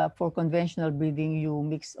for conventional breeding you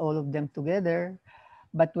mix all of them together,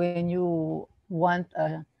 but when you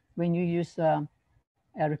use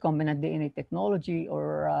recombinant DNA technology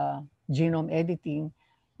or genome editing,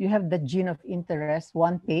 you have the gene of interest,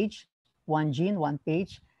 one page, one gene, one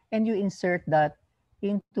page, and you insert that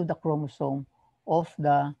into the chromosome of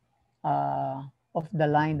uh, the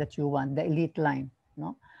line that you want, the elite line.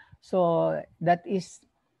 No, so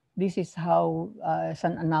this is how it's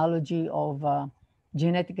an analogy of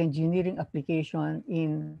genetic engineering application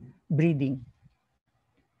in breeding.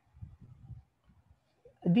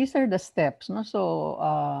 These are the steps, no?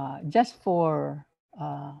 So just for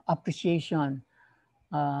appreciation,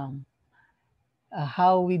 um,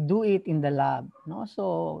 how we do it in the lab, no?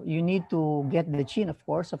 So you need to get the gene, of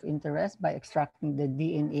course, of interest by extracting the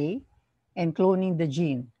DNA and cloning the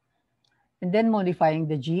gene, and then modifying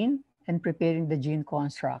the gene and preparing the gene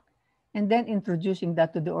construct, and then introducing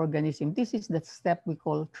that to the organism. This is the step we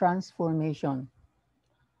call transformation.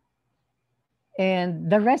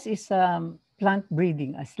 And the rest is plant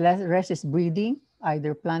breeding. As rest is breeding,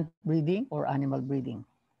 either plant breeding or animal breeding.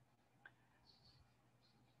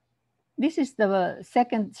 This is the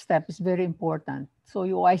second step is very important. So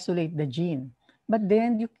you isolate the gene, but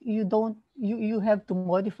then you have to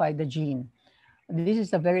modify the gene. This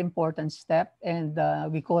is a very important step, and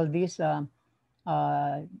we call this uh,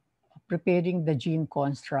 preparing the gene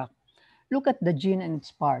construct. Look at the gene and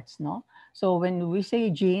its parts, no? So when we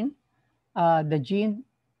say gene, the gene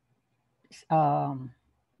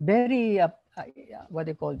very what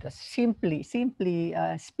they call this simply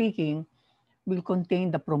speaking will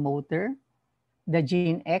contain the promoter, the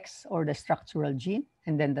gene X or the structural gene,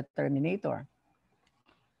 and then the terminator.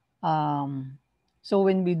 So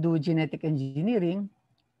when we do genetic engineering,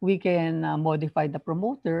 we can modify the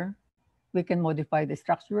promoter, we can modify the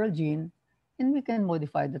structural gene, and we can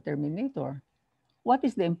modify the terminator. What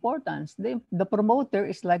is the importance? The promoter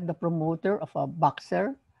is like the promoter of a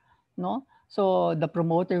boxer, no? So the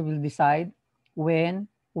promoter will decide when,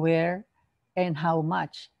 where, and how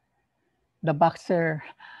much the boxer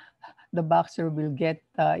will get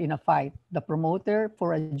in a fight. The promoter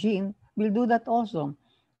for a gene will do that also.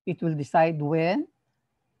 It will decide when,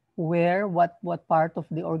 where, what part of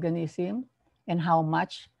the organism, and how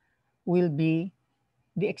much will be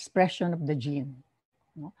the expression of the gene.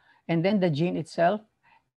 No? And then the gene itself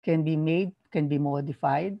can be made, can be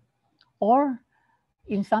modified, or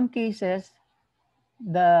in some cases,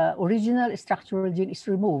 the original structural gene is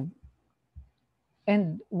removed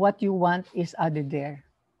and what you want is added there.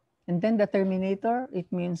 And then the terminator,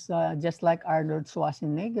 it means just like Arnold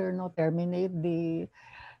Schwarzenegger, no, terminate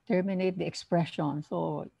the expression,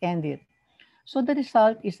 so end it. So the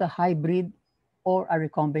result is a hybrid or a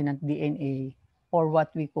recombinant DNA, or what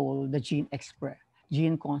we call the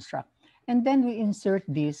gene construct. And then we insert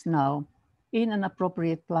this now in an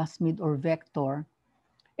appropriate plasmid or vector.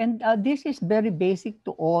 And this is very basic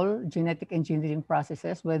to all genetic engineering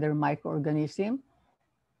processes, whether microorganism,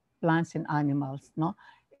 plants, and animals, no?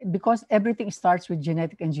 Because everything starts with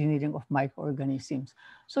genetic engineering of microorganisms.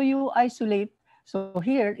 So you isolate, so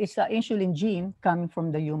here is an insulin gene coming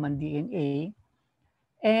from the human DNA.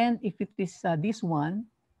 And if it is this one,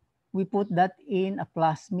 we put that in a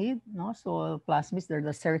plasmid, no? So plasmids, they're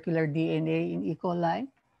the circular DNA in E. coli.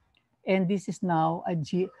 And this is now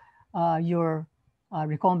your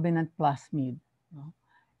recombinant plasmid. No?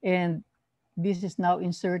 And this is now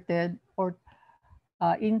inserted or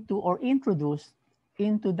introduced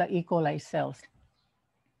into the E. coli cells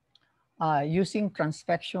using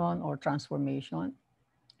transfection or transformation.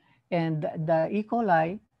 And the E.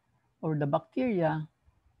 coli or the bacteria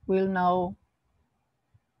will now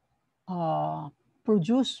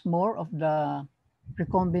produce more of the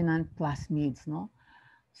recombinant plasmids, no?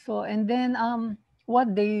 So, and then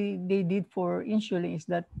what they did for insulin is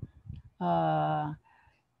that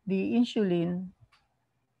the insulin,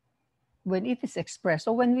 when it is expressed,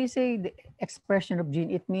 so when we say the expression of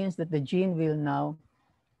gene, it means that the gene will now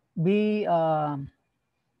be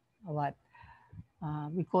what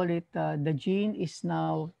we call it, the gene is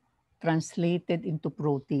now translated into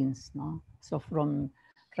proteins, no? So from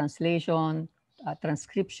translation,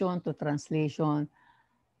 transcription to translation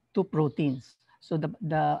to proteins. So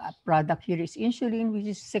the product here is insulin, which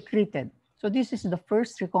is secreted. So this is the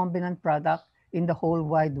first recombinant product in the whole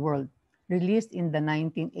wide world, released in the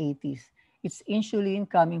 1980s. It's insulin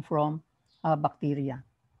coming from bacteria.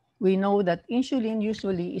 We know that insulin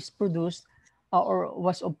usually is produced or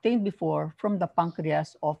was obtained before from the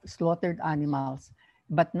pancreas of slaughtered animals.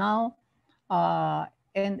 But now, uh,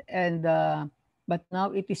 and but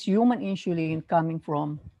now it is human insulin coming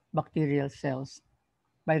from bacterial cells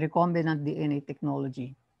by recombinant DNA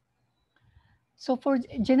technology. So for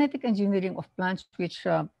genetic engineering of plants, which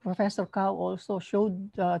Professor Cao also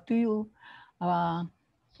showed to you, uh,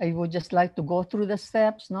 I would just like to go through the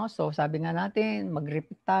steps, no? So sabi nga natin,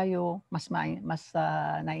 mag-repeat tayo, mas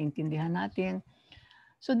naiintindihan natin.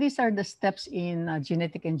 So these are the steps in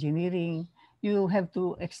genetic engineering. You have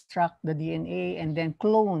to extract the DNA and then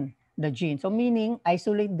clone the gene. So meaning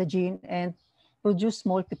isolate the gene and produce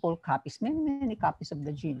multiple copies, many copies of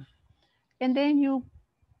the gene. And then you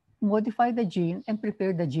modify the gene and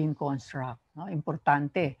prepare the gene construct. No?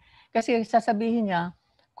 Importante. Kasi sasabihin niya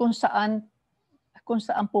kung saan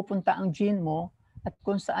pupunta ang gene mo at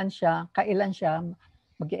kung saan siya, kailan siya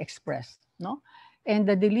mag-express. No? And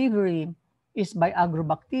the delivery is by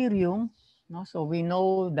agrobacterium. No? So we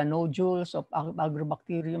know the nodules of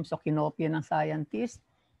agrobacterium, so kinopya ng scientist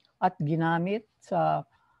at ginamit sa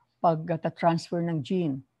pag-transfer ng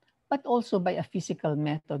gene, but also by a physical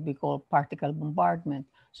method we call particle bombardment.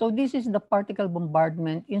 So this is the particle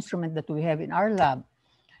bombardment instrument that we have in our lab.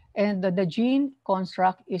 And the gene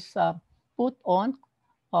construct is put on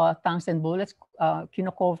tungsten bullets,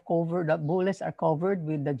 the bullets are covered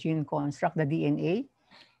with the gene construct, the DNA,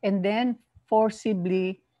 and then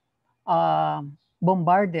forcibly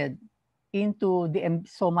bombarded into the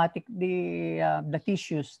somatic, the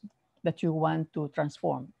tissues that you want to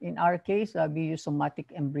transform. In our case, we use somatic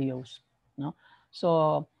embryos. No?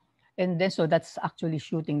 So, and then so that's actually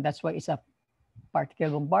shooting. That's why it's a particle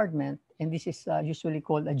bombardment, and this is usually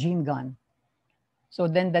called a gene gun. So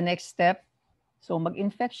then the next step, so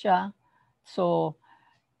mag-infect siya. So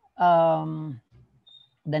the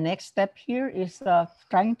next step here is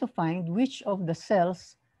trying to find which of the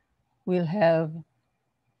cells will have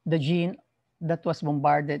the gene that was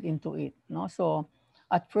bombarded into it. No? So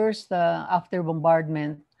at first, after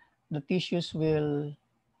bombardment, the tissues will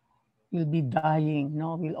be dying,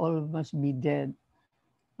 no? Will almost be dead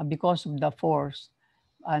because of the force.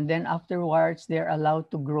 And then afterwards, they're allowed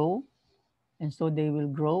to grow. And so they will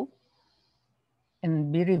grow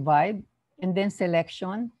and be revived. And then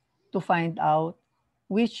selection to find out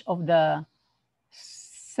which of the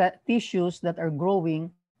tissues that are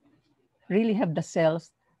growing really have the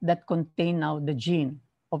cells that contain now the gene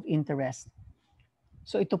of interest.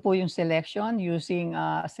 So ito po yung selection using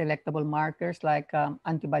selectable markers like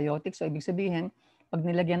antibiotics. So ibig sabihin, pag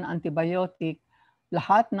nilagyan ng antibiotic,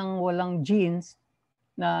 lahat ng walang genes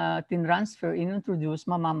na tinransfer, inintroduce,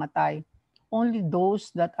 mamamatay. Only those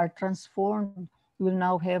that are transformed will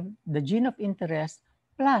now have the gene of interest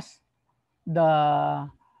plus the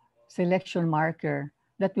selection marker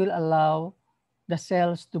that will allow the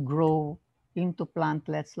cells to grow into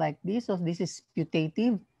plantlets like this. So this is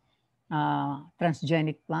putative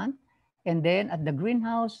transgenic plant. And then at the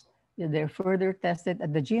greenhouse, they're further tested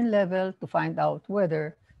at the gene level to find out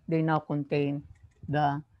whether they now contain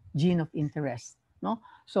the gene of interest. No?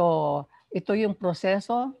 So ito yung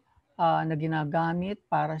proseso na ginagamit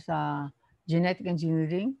para sa genetic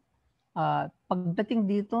engineering.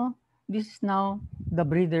 Pagdating dito, this is now the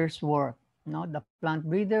breeder's work, no? The plant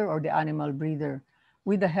breeder or the animal breeder,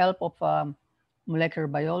 with the help of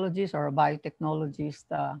molecular biologists or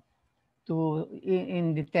biotechnologists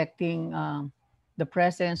in detecting the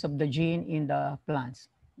presence of the gene in the plants.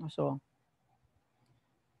 So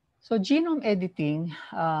genome editing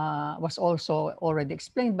was also already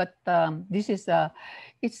explained, but this is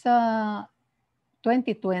it's a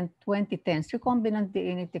 2010s recombinant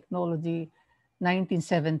DNA technology,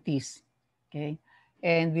 1970s. Okay,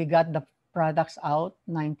 and we got the products out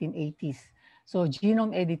 1980s. So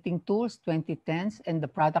genome editing tools 2010s, and the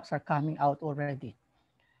products are coming out already.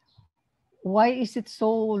 Why is it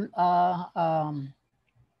so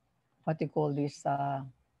what you call this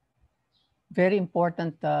very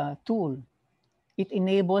important tool It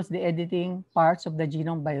enables the editing parts of the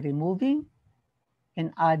genome by removing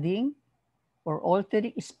and adding or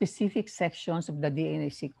altering specific sections of the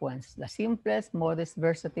DNA sequence. The simplest, modest,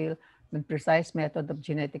 versatile, and precise method of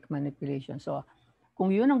genetic manipulation. So,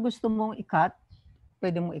 kung yun ang gusto mong i-cut,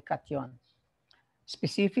 pwede mong i-cut yun.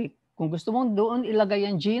 Specific. Kung gusto mong doon ilagay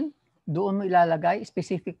ang gene, doon mo ilalagay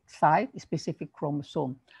specific site, specific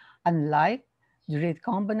chromosome. Unlike the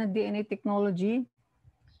recombinant DNA technology,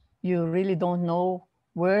 you really don't know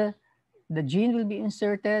where the gene will be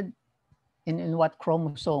inserted and in what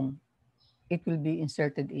chromosome it will be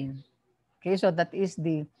inserted in. Okay, so that is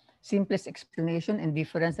the simplest explanation and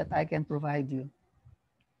difference that I can provide you.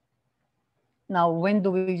 Now, when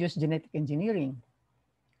do we use genetic engineering?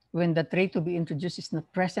 When the trait to be introduced is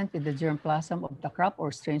not present in the germplasm of the crop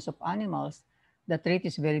or strains of animals, the trait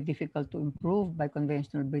is very difficult to improve by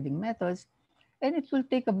conventional breeding methods, and it will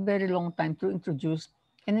take a very long time to introduce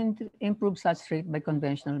and improve such trait by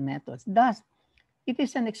conventional methods. Thus, it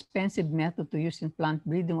is an expensive method to use in plant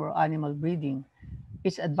breeding or animal breeding.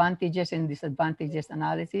 Its advantages and disadvantages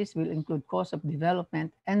analysis will include cost of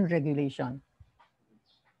development and regulation.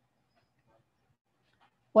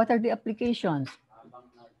 What are the applications?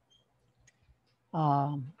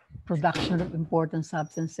 Production of important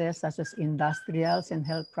substances such as industrials and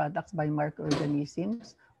health products by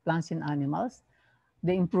microorganisms, plants and animals,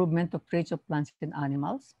 the improvement of traits of plants and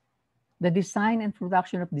animals, the design and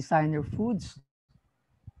production of designer foods,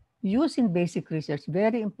 use in basic research,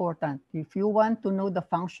 very important. If you want to know the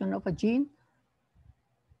function of a gene,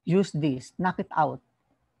 use this, knock it out,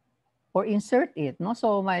 or insert it. No?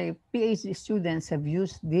 So my PhD students have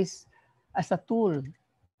used this as a tool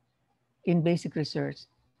in basic research.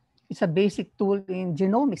 It's a basic tool in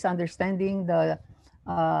genomics, understanding the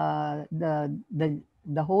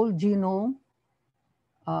whole genome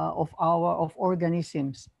of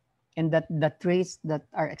organisms and that the traits that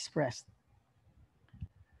are expressed.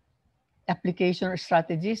 Application or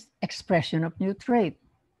strategies, expression of new trait.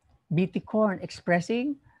 BT corn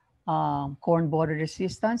expressing corn border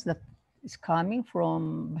resistance that is coming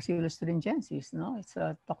from Bacillus thuringiensis. No, it's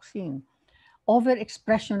a toxin.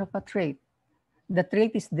 Overexpression of a trait. The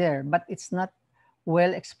trait is there, but it's not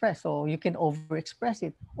well expressed. So you can overexpress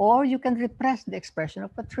it, or you can repress the expression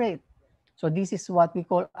of a trait. So this is what we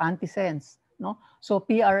call antisense. No, so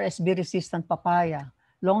PRSB resistant papaya,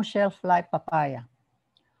 long shelf life papaya.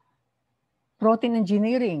 Protein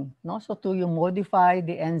engineering, no? So to you modify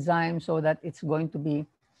the enzyme so that it's going to be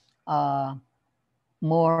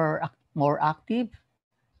more active,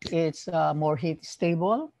 it's more heat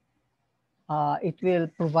stable, it will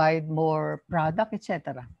provide more product,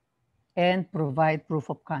 etc., and provide proof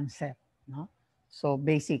of concept. No? So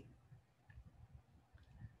basic.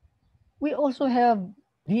 We also have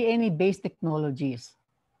DNA-based technologies.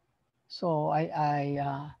 So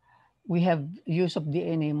we have use of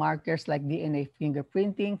DNA markers like DNA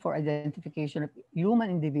fingerprinting for identification of human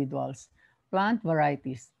individuals, plant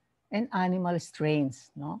varieties, and animal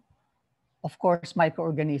strains. No? Of course,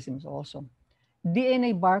 microorganisms also.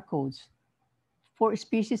 DNA barcodes for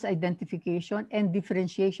species identification and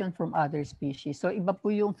differentiation from other species. So iba po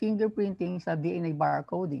yung fingerprinting sa DNA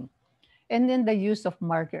barcoding. And then the use of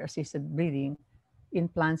marker-assisted breeding in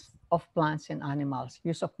plants and animals.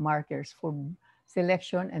 Use of markers for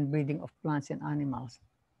selection and breeding of plants and animals.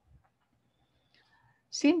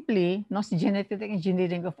 Simply, no, si genetic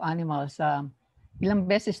engineering of animals, ilang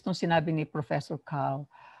beses itong sinabi ni Professor Cao.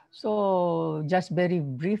 So just very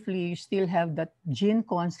briefly, you still have that gene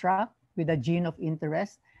construct with a gene of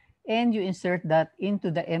interest, and you insert that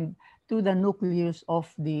into the nucleus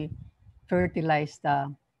of the fertilized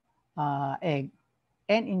egg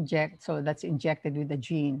and inject, so that's injected with the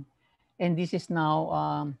gene. And this is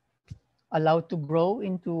now allowed to grow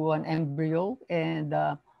into an embryo and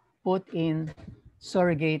put in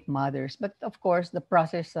surrogate mothers. But of course, the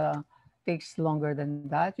process takes longer than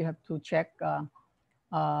that. You have to check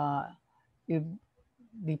if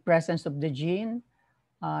the presence of the gene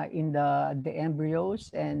in the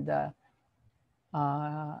embryos, and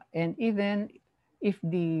even if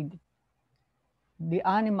the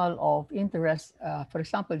animal of interest, for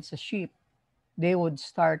example, it's a sheep, they would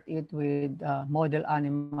start it with model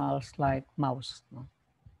animals like mouse. No?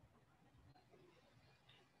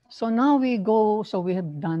 So now we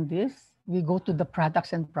have done this. We go to the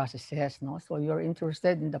products and processes. No? So you're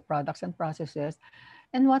interested in the products and processes.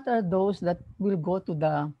 And what are those that will go to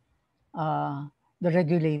the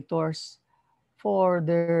regulators for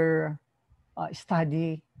their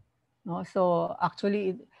study? No? So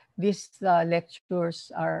actually, these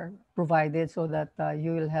lectures are provided so that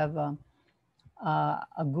you will have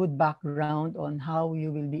a good background on how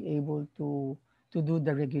you will be able to to do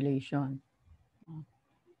the regulation.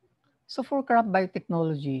 So for crop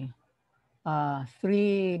biotechnology,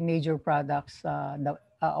 three major products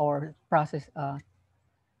or process,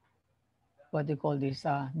 what do you call this?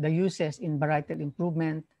 The uses in varietal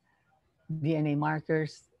improvement, DNA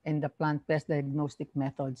markers, and the plant pest diagnostic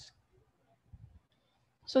methods.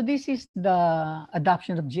 So this is the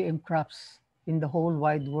adoption of GM crops in the whole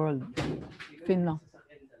wide world.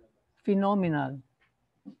 Phenomenal.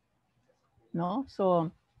 No?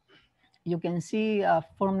 So you can see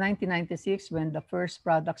from 1996 when the first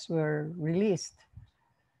products were released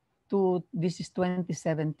to this is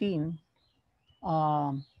 2017,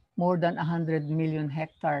 more than 100 million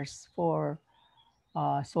hectares for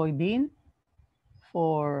soybean,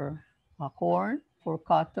 for corn, for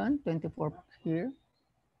cotton, 24 here,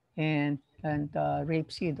 and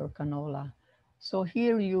rapeseed or canola. So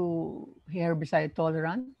here you herbicide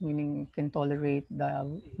tolerant, meaning can tolerate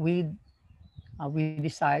the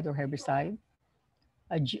weedicide or herbicide.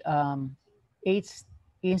 It's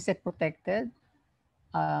insect protected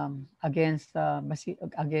against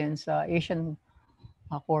Asian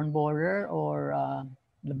corn borer or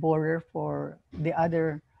the borer for the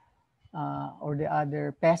other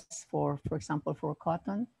pests for example for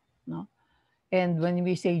cotton, no. And when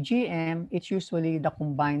we say GM, it's usually the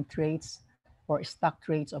combined traits or stock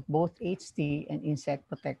traits of both HT and insect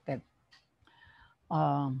protected.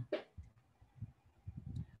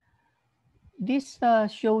 This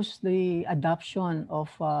shows the adoption of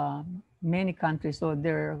many countries. So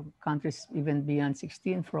there are countries even beyond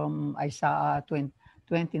 16 from ISAA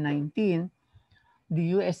 2019. The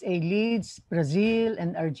USA leads, Brazil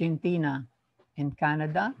and Argentina and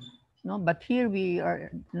Canada. No, but here we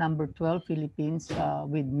are number 12, Philippines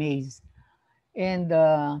with maize. And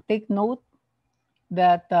take note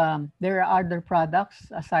that there are other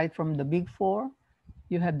products aside from the big four.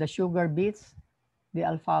 You have the sugar beets, the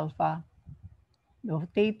alfalfa, the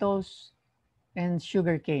potatoes, and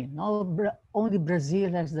sugarcane. No, only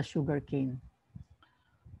Brazil has the sugarcane.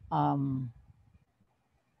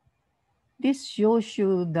 This shows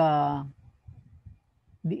you the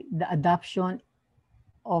adoption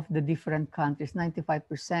of the different countries,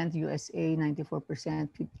 95% USA,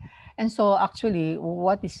 94%. And so actually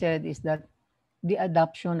what is said is that the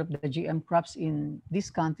adoption of the GM crops in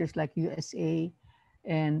these countries like USA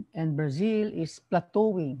and Brazil is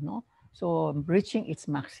plateauing, no? So reaching its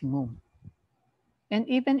maximum. And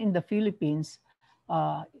even in the Philippines,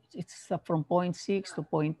 it's from 0.6 to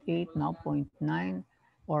 0.8, now 0.9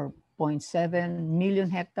 or 0.7 million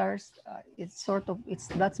hectares.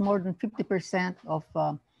 That's more than 50% of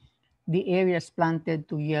the areas planted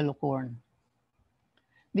to yellow corn.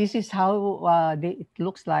 This is how it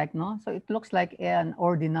looks like, no? So it looks like an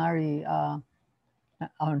ordinary or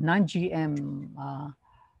non-GM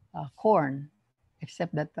corn,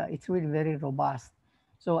 except that it's really very robust.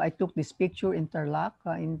 So I took this picture in Tarlac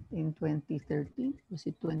in 2013, was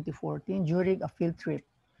it 2014, during a field trip.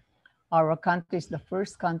 Our country is the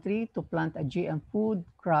first country to plant a GM food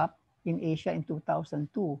crop in Asia in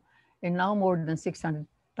 2002. And now more than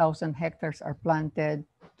 600,000 hectares are planted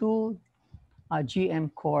to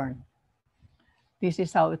GM corn. This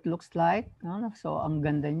is how it looks like. No? So ang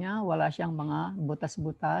ganda niya, wala siyang mga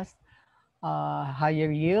butas-butas,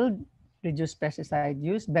 higher yield, reduced pesticide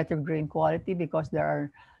use, better grain quality because there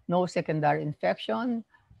are no secondary infection,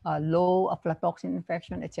 low aflatoxin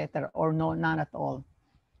infection, etc., or none at all.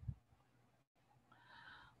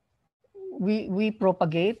 We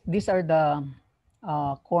propagate. These are the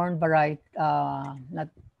corn variety, not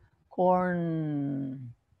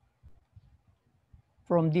corn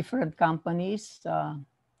from different companies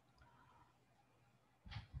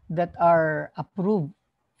that are approved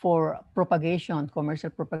for propagation, commercial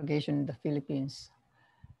propagation in the Philippines.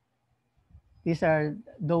 These are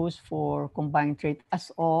those for combined trait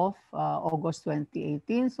as of August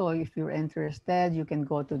 2018. So if you're interested, you can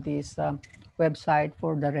go to this website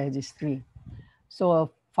for the registry.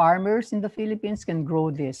 So farmers in the Philippines can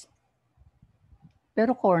grow this.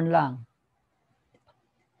 Pero corn lang.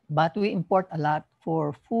 But we import a lot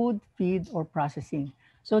for food, feed, or processing.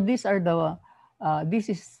 So these are the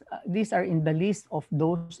these are in the list of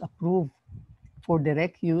those approved for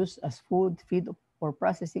direct use as food, feed, or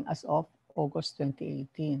processing as of August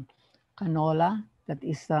 2018. Canola, that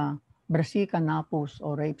is brassica napus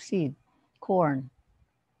or rapeseed, corn,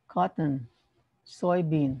 cotton,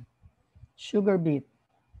 soybean, sugar beet,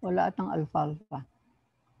 wala atang alfalfa.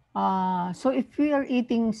 So if we are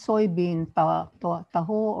eating soybean, taho,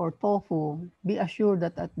 or tofu, be assured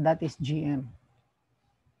that that is GM.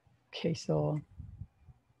 Okay, so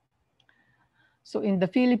So in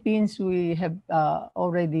the Philippines, we have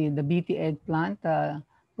already the BT eggplant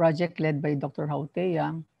project led by Dr.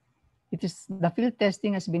 Hautea. The field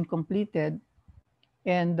testing has been completed,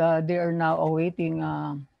 and they are now awaiting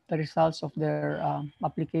the results of their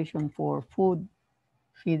application for food,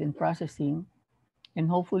 feed, and processing.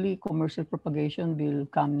 And hopefully commercial propagation will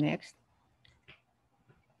come next.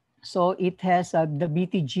 So it has the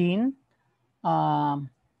BT gene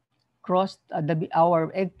crossed,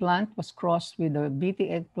 our eggplant was crossed with the BT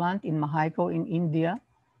eggplant in Mahiko in India,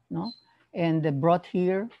 no? And brought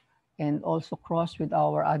here and also crossed with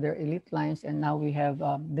our other elite lines. And now we have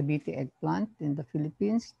the BT eggplant in the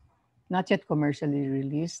Philippines, not yet commercially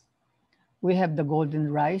released. We have the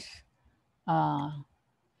golden rice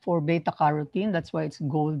for beta carotene. That's why it's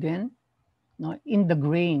golden. No, in the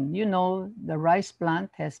grain, the rice plant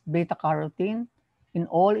has beta carotene in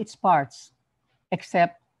all its parts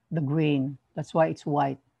except the grain. That's why it's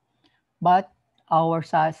white. But our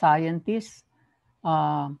scientists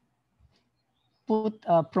put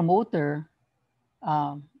a promoter,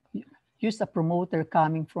 uh, use a promoter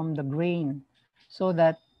coming from the grain so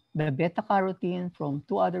that the beta carotene from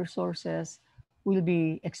 2 other sources will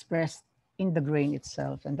be expressed in the grain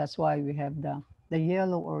itself. And that's why we have the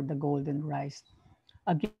yellow or the golden rice.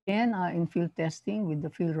 Again, in field testing with the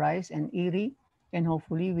field rice and Erie, and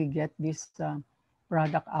hopefully we get this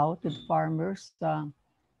product out to the farmers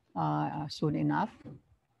soon enough.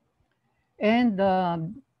 And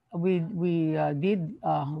we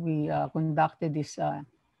conducted this a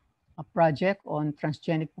project on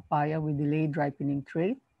transgenic papaya with delayed ripening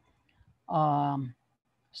trait.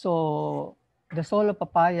 So the solo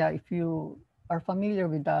papaya, if you are familiar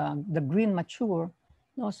with the green mature,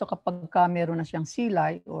 no, so kapag meron na siyang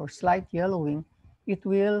silay or slight yellowing, it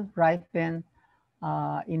will ripen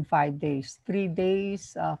in 5 days. 3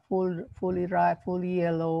 days fully ripe, fully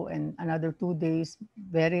yellow, and another 2 days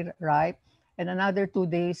very ripe, and another 2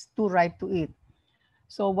 days too ripe to eat.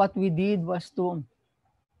 So what we did was to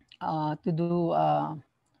do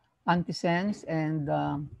antisense and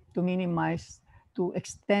to minimize, to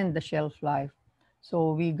extend the shelf life.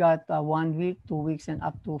 So we got 1 week, 2 weeks, and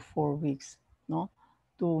up to 4 weeks, no,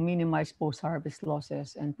 to minimize post-harvest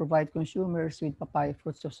losses and provide consumers with papaya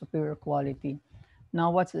fruits of superior quality.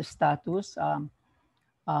 Now, what's the status?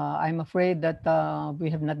 I'm afraid that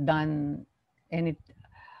we have not done any,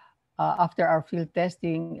 after our field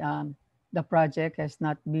testing, the project has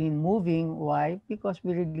not been moving. Why? Because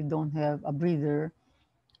we really don't have a breeder,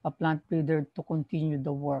 a plant breeder to continue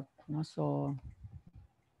the work. No?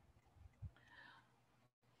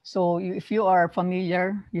 So if you are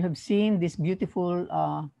familiar, you have seen this beautiful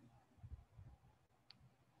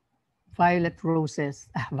violet roses,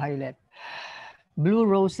 blue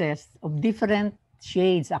roses of different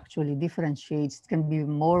shades, actually different shades. It can be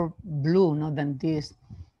more blue, no, than this.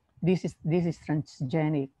 This is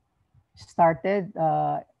transgenic. Started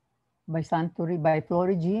by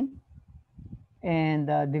Florigene, and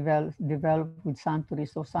developed with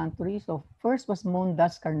Suntory. So first was Moon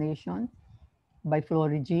Dust Carnation by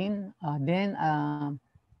Florigene, then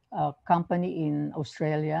a company in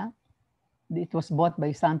Australia. It was bought by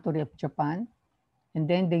Suntory of Japan, and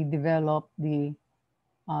then they developed the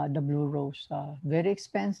blue rose. Very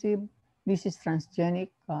expensive. This is transgenic.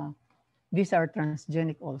 These are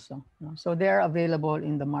transgenic also. So they are available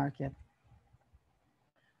in the market.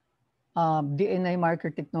 DNA marker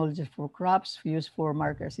technology for crops used for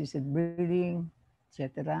marker-assisted breeding,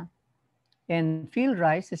 etc. And Field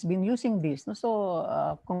Rice has been using this.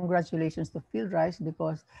 So congratulations to Field Rice,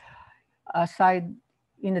 because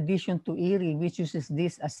in addition to Erie, which uses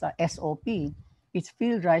this as a SOP, it's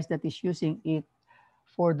Field Rice that is using it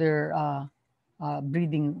for their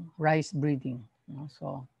rice breeding.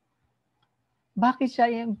 So bakit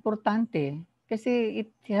siya importante? Kasi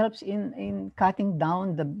it helps in cutting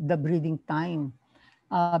down the breeding time.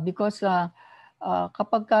 Because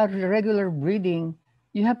kapag regular breeding,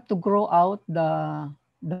 you have to grow out the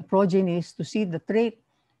progenies to see the trait.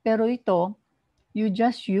 Pero ito, you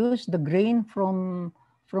just use the grain from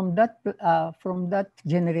that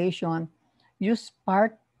generation, use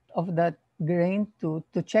part of that grain to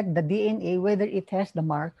check the DNA whether it has the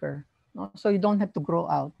marker. So you don't have to grow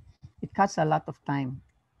out. It cuts a lot of time.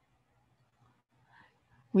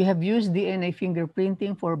 We have used DNA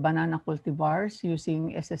fingerprinting for banana cultivars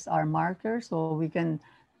using SSR markers, so we can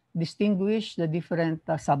distinguish the different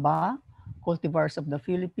saba cultivars of the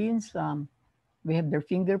Philippines. We have their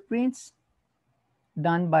fingerprints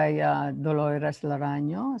done by Dolores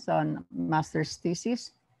Laraño as a master's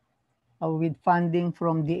thesis with funding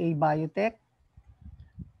from DA Biotech.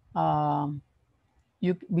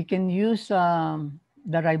 We can use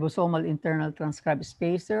the ribosomal internal transcribe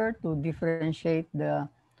spacer to differentiate the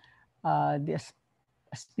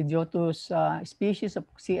Aspidiotus species of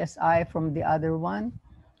CSI from the other one.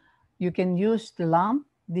 You can use the lump.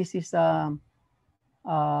 This is a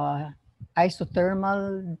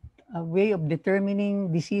isothermal way of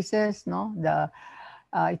determining diseases. No,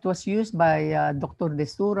 it was used by Dr.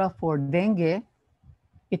 Desura for dengue.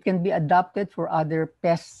 It can be adapted for other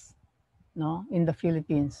pests, no, in the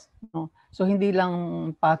Philippines. No, so hindi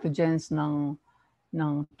lang pathogens ng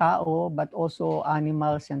tao but also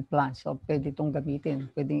animals and plants. So pwede itong gamitin,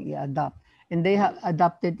 pwedeng i-adapt. And they have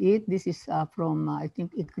adapted it. This is from I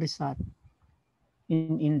think Ikrisat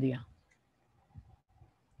in India.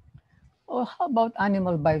 Oh, how about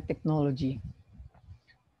animal biotechnology?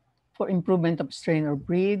 For improvement of strain or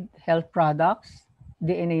breed, health products,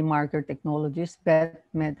 DNA marker technologies, vet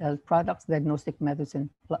med health products, diagnostic methods, and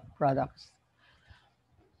products.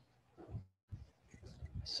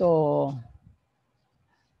 So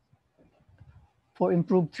for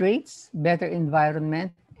improved traits, better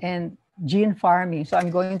environment, and gene farming. So I'm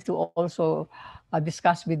going to also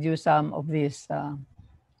discuss with you some of these.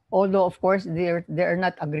 Although of course they are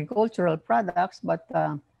not agricultural products, but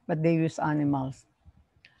they use animals.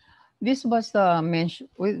 This was mentioned.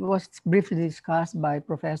 Was briefly discussed by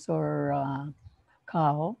Professor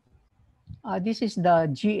Kao. This is the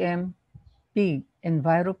GM pig,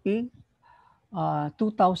 EnviroPig,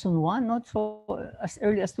 2001. Not so as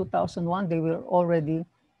early as 2001. They were already.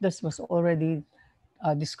 This was already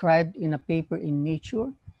described in a paper in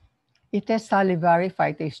Nature. It has salivary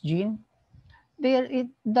phytase gene.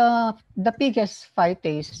 The pig has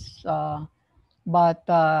phytase, but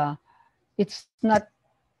it's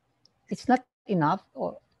not enough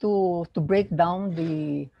to break down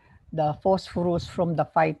the phosphorus from the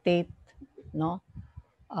phytate, no,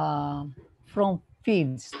 from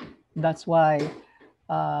feeds. That's why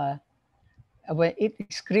uh, when it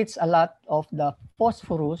excretes a lot of the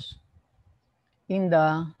phosphorus in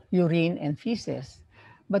the urine and feces.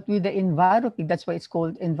 But with the EnviroPig, that's why it's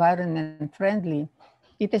called environment friendly.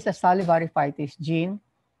 It is a salivary phytase gene.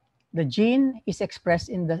 The gene is expressed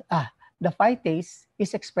in the phytase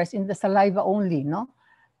is expressed in the saliva only, no,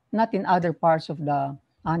 not in other parts of the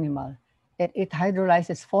animal. It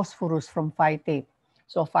hydrolyzes phosphorus from phytate.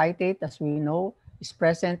 So phytate, as we know, is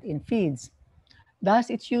present in feeds. Thus,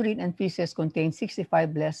 its urine and feces contain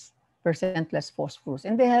 65% less phosphorus.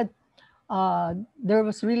 And there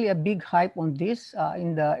was really a big hype on this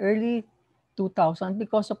in the early 2000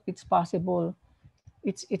 because of its possible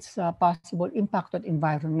impact on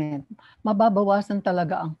environment. Mababawasan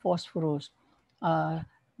talaga ang phosphorus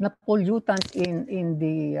na pollutants in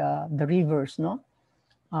the rivers, no.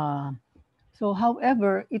 So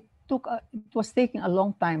however, it was taking a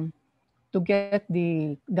long time to get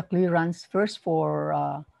the clearance first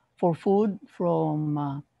for food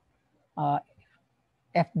from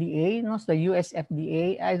FDA, no, so the US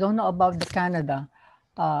FDA. I don't know about the Canada,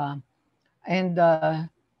 and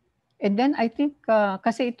then I think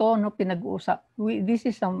kasi ito, no, pinag-uusap.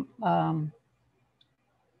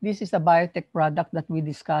 This is a biotech product that we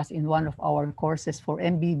discussed in one of our courses for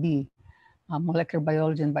MBB, Molecular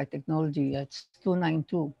Biology and Biotechnology. It's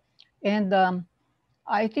 292, and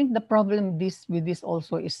I think the problem with this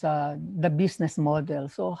also is the business model.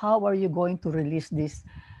 So how are you going to release this?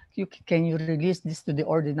 Can you release this to the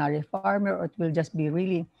ordinary farmer, or it will just be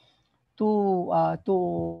really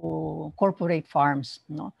to corporate farms?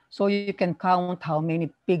 No, so you can count how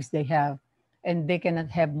many pigs they have, and they cannot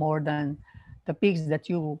have more than the pigs that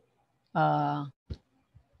you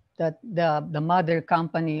that the mother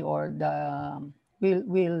company or the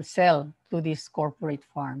will sell to these corporate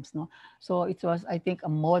farms. No, so it was, I think, a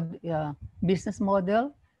business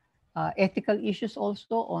model, ethical issues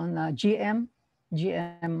also on GM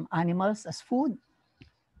animals as food,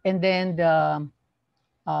 and then the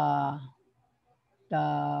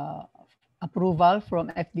approval from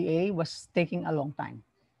FDA was taking a long time.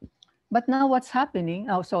 But now what's happening?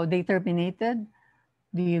 So they terminated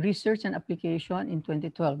the research and application in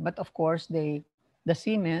 2012. But of course, the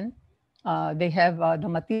semen, they have the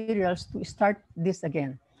materials to start this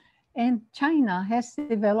again. And China has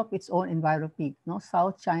developed its own EnviroPig, no?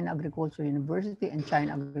 South China Agricultural University and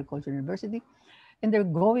China Agricultural University. And they're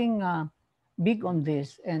going big on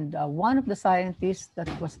this. And one of the scientists that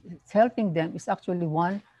was helping them is actually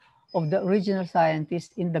one of the original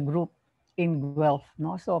scientists in the group in Guelph,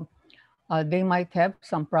 no? So they might have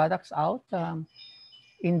some products out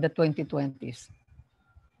in the 2020s.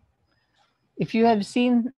 If you have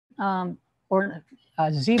seen or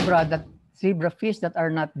zebra fish that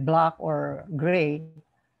are not black or gray,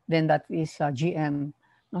 then that is GM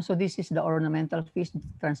So this is the ornamental fish,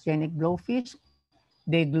 transgenic blowfish.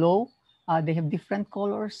 They glow. They have different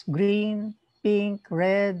colors, green, pink,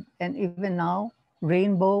 red, and even now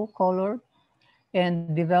rainbow color,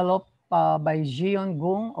 and developed by Jion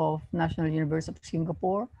Gung of National University of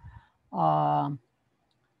Singapore. Uh,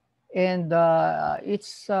 and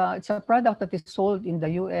it's a product that is sold in the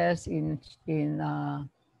U.S., in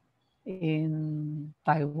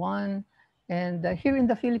Taiwan, and here in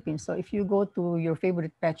the Philippines. So if you go to your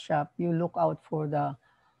favorite pet shop, you look out for the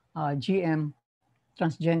GM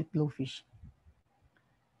transgenic bluefish.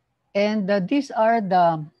 And these are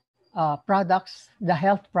the products, the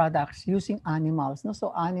health products using animals. No?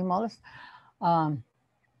 So animals um,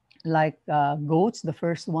 like goats, the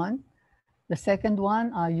first one. The second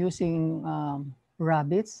one using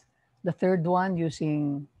rabbits. The third one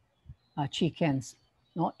using chickens.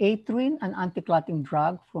 No, Atrin, an anti-clotting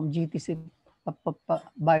drug from GTC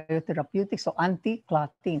Biotherapeutics, so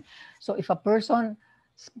anti-clotting. So if a person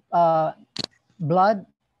uh, blood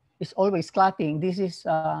is always clotting, this is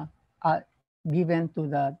given to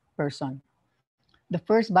the person. The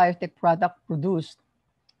first biotech product produced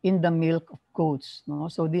in the milk of goats. No?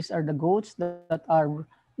 So these are the goats that are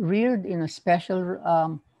reared in a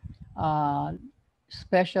uh,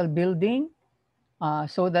 special building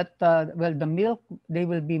so that, well, the milk, they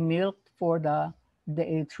will be milked for the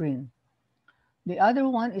atrin. The other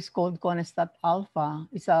one is called Conestat alpha.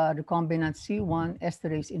 It's a recombinant C1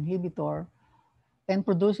 esterase inhibitor and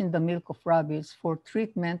produced in the milk of rabbits for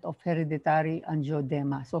treatment of hereditary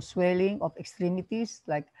angioedema. So swelling of extremities,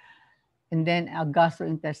 like, and then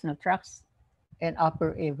gastrointestinal tracts and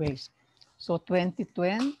upper airways. So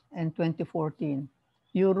 2010 and 2014,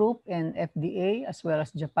 Europe and FDA, as well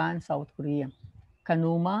as Japan, South Korea.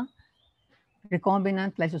 Kanuma,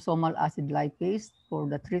 recombinant lysosomal acid lipase for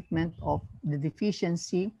the treatment of the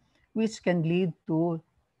deficiency, which can lead to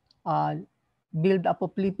build up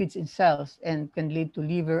of lipids in cells and can lead to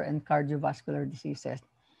liver and cardiovascular diseases.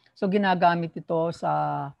 So ginagamit ito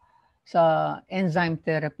sa enzyme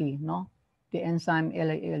therapy, no? The enzyme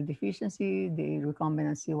LAL deficiency, the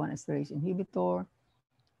recombinant C1 esterase inhibitor,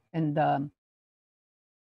 and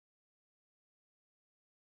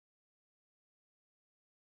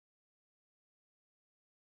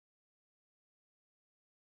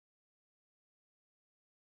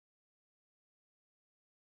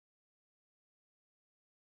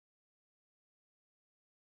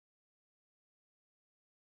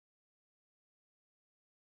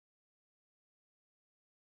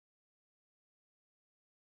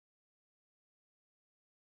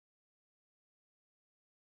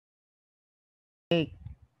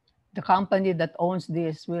the company that owns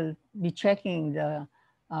this will be checking the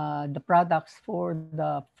products for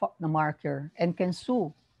the marker and can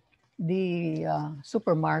sue the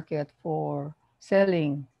supermarket for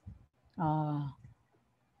selling um,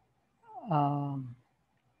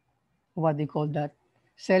 what they call that,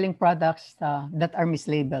 selling products that are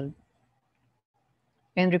mislabeled.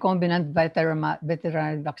 And recombinant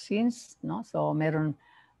veterinary vaccines, no? So meron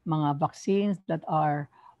mga vaccines that are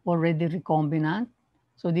already recombinant.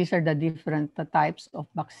 So these are the different types of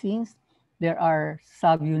vaccines. There are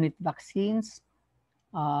subunit vaccines,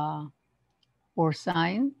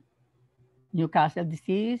 porcine, Newcastle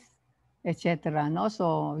disease, etc. No?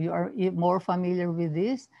 So you are more familiar with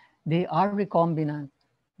this. They are recombinant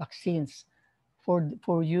vaccines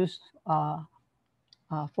for use on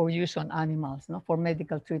animals, no, for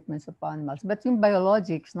medical treatments of animals. But in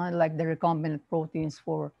biologics, not like the recombinant proteins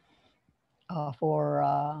for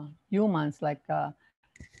humans, like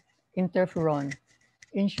interferon,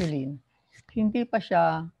 insulin, hindi pa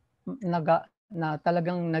siya na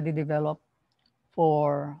talagang nadidevelop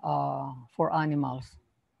for animals.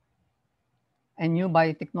 And new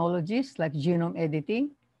biotechnologies like genome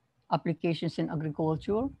editing, applications in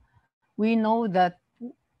agriculture, we know that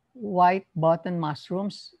white button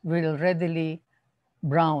mushrooms will readily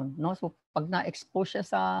brown, no? So pag na-expose siya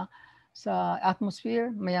sa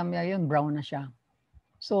atmosphere, maya-maya yun, brown na siya.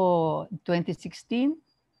 So 2016,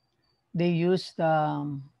 they used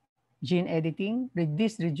gene editing.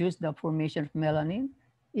 This reduced the formation of melanin.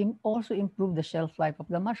 Also improved the shelf life of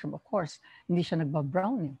the mushroom. Of course, hindi siya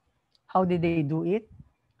nagba-brown eh. How did they do it?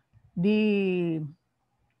 The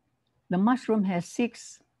mushroom has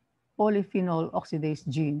 6 polyphenol oxidase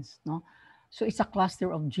genes, no? So it's a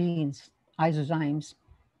cluster of genes, isozymes.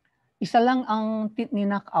 Isa lang ang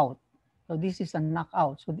ni-knock out. So this is a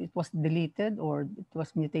knockout. So it was deleted or it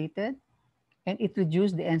was mutated and it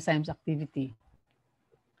reduced the enzyme's activity.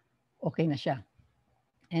 Okay na siya.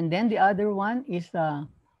 And then the other one is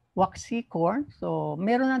waxy corn. So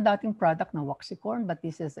meron na dating product na waxy corn, but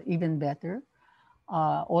this is even better.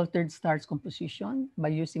 altered starch composition by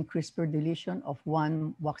using CRISPR deletion of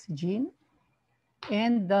one waxy gene.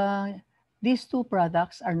 And these two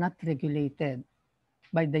products are not regulated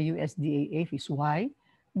by the USDA APHIS. Why?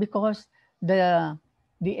 Because the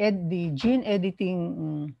gene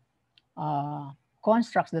editing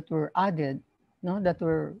constructs that were added, no, that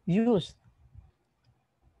were used,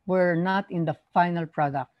 were not in the final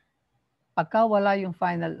product. Pagka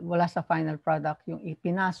wala sa final product yung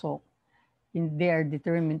ipinasok, they are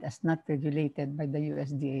determined as not regulated by the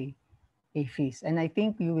USDA APHIS. And I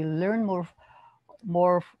think you will learn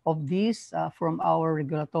more of this from our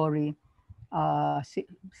regulatory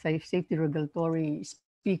safety regulatory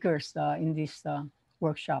speakers in this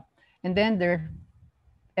workshop. And then there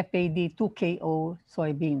FAD 2KO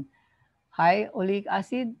soybean, high oleic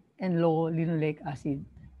acid and low linoleic acid.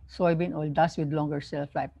 Soybean oil does with longer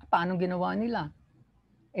shelf life. Paano ginawa nila?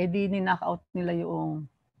 Di ni-knock-out nila yung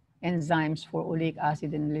enzymes for oleic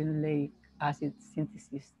acid and linoleic acid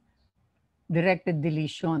synthesis. Directed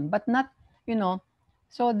deletion, but not,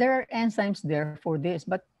 so there are enzymes there for this,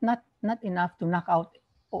 but not enough to knock out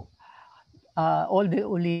all the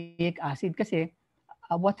oleic acid. Kasi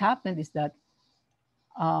what happened is that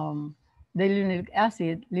the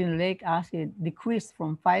linoleic acid decreased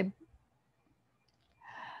from 5,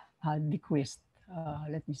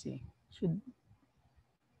 let me see,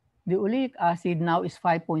 the oleic acid now is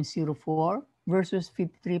 5.04 versus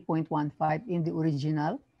 53.15 in the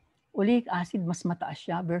original. Oleic acid mas mataas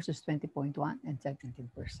siya versus 20.1 and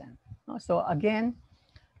 17%. So again,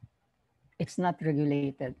 it's not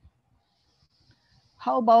regulated.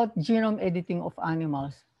 How about genome editing of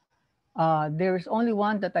animals? There is only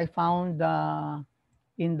one that I found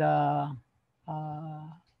in the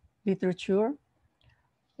literature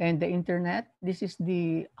and the internet. This is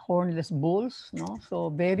the hornless bulls, no? So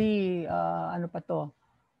very ano pa to,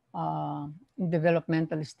 in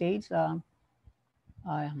developmental stage.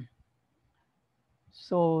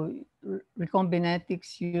 So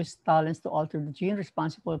recombinetics use talents to alter the gene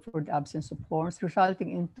responsible for the absence of horns, resulting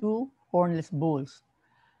in 2 hornless bulls.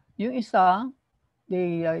 Yung isa,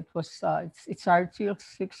 it's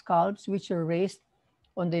R6 calves which are raised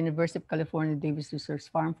on the University of California Davis Research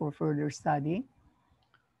Farm for further study.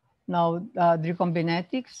 Now, the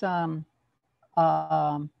recombinetics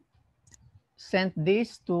sent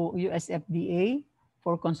this to US FDA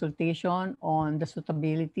for consultation on the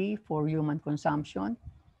suitability for human consumption,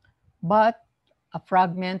 but a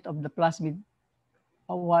fragment of the plasmid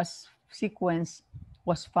sequence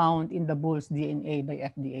was found in the bull's DNA by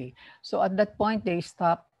FDA. So at that point, they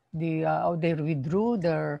stopped they withdrew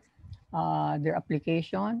their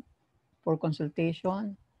application for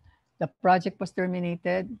consultation. The project was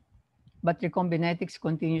terminated, but recombinetics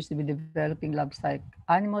continues to be developing livestock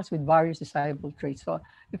animals with various desirable traits. So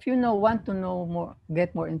if you want to know more,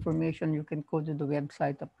 get more information, you can go to the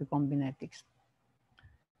website of recombinetics.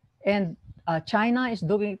 And China is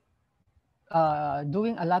doing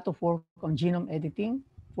a lot of work on genome editing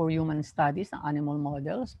for human studies and animal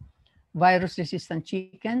models. Virus-resistant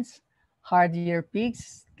chickens, hardier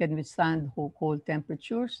pigs can withstand cold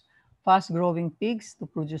temperatures, fast-growing pigs to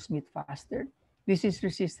produce meat faster,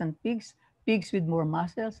 disease-resistant pigs, pigs with more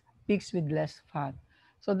muscles, pigs with less fat.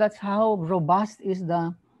 So that's how robust is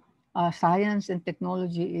the science and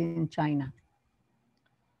technology in China.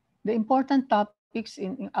 The important topics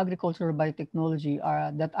in agricultural biotechnology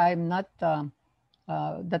are that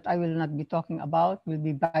that I will not be talking about will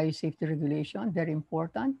be biosafety regulation, very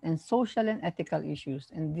important, and social and ethical issues.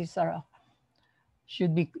 And these are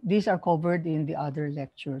covered in the other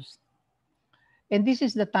lectures. And this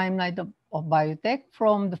is the timeline of biotech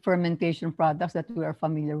from the fermentation products that we are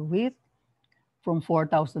familiar with, from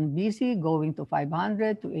 4000 BC going to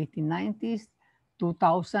 500 to 1890s,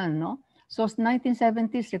 2000, no? So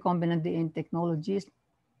 1970s, recombinant DNA technologies.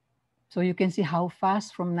 So you can see how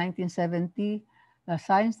fast from 1970,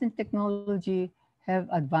 science and technology have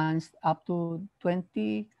advanced up to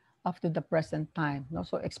the present time. No?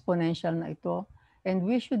 So exponential na ito. And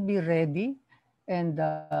we should be ready and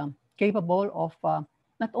capable of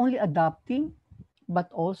not only adapting, but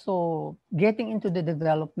also getting into the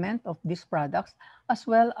development of these products, as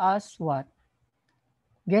well as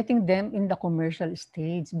getting them in the commercial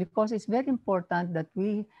stage, because it's very important that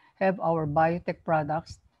we have our biotech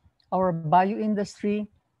products, our bio industry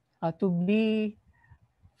to be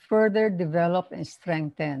further developed and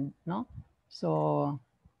strengthened. No? So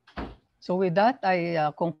with that,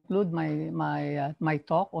 I conclude my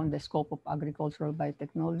talk on the scope of agricultural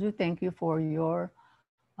biotechnology. Thank you for your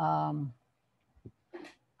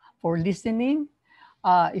for listening.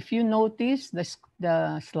 If you notice,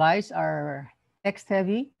 the slides are text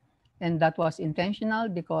heavy, And that was intentional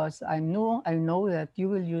because I know that you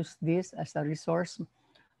will use this as a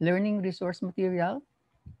learning resource material.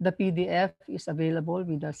 The PDF is available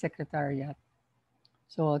with the Secretariat.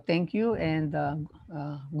 So thank you and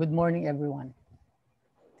good morning, everyone.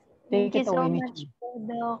 Thank you so much po,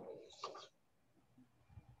 Doc.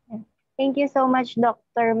 Thank you so much,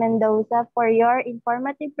 Dr. Mendoza, for your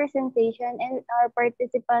informative presentation, and our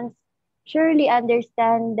participants surely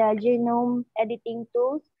understand the genome editing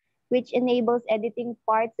tools, which enables editing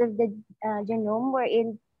parts of the genome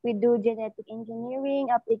wherein we do genetic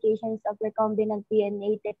engineering, applications of recombinant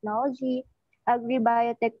DNA technology,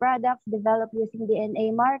 agri-biotech products developed using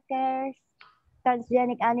DNA markers,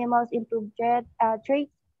 transgenic animals improve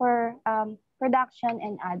traits for production,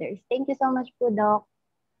 and others. Thank you so much po, Doc.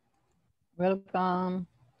 Welcome.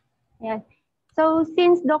 Yes. So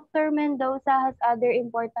since Dr. Mendoza has other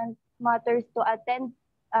important matters to attend,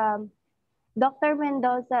 Dr.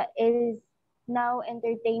 Mendoza is now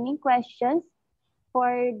entertaining questions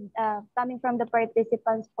for coming from the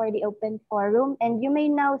participants for the open forum. And you may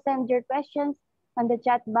now send your questions on the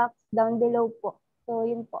chat box down below po. So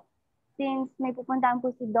yun po. Since may pupuntahan po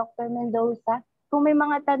si Dr. Mendoza, kung may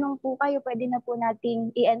mga tanong po kayo, pwede na po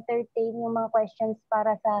nating i-entertain yung mga questions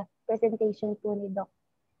para sa presentation po ni Doc.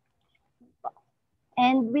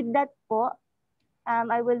 And with that po,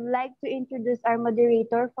 I would like to introduce our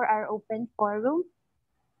moderator for our open forum.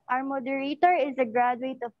 Our moderator is a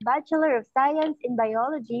graduate of Bachelor of Science in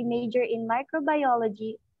Biology, major in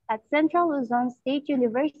Microbiology at Central Luzon State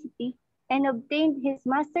University, and obtained his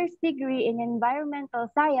master's degree in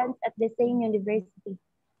Environmental Science at the same university.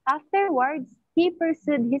 Afterwards, he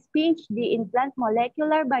pursued his PhD in Plant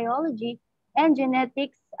Molecular Biology and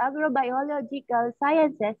Genetics Agrobiological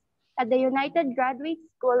Sciences at the United Graduate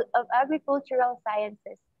School of Agricultural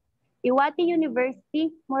Sciences, Iwate University,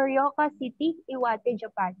 Morioka City, Iwate,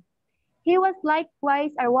 Japan. He was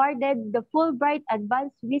likewise awarded the Fulbright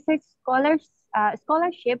Advanced Research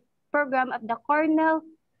Scholarship Program of the Cornell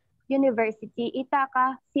University,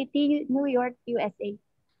 Ithaca City, New York, USA.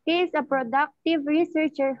 He is a productive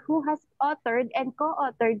researcher who has authored and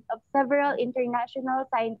co-authored of several international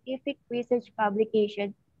scientific research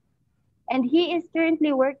publications. And he is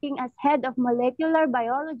currently working as head of Molecular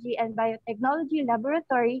Biology and Biotechnology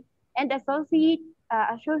Laboratory and Associate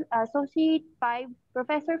 5,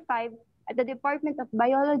 Professor 5 at the Department of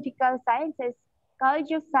Biological Sciences, College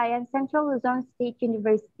of Science, Central Luzon State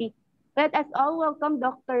University. Let us all welcome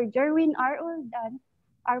Dr. Jerwin R. Uldan,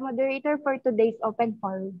 our moderator for today's open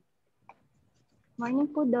forum. Morning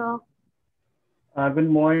po, Doc.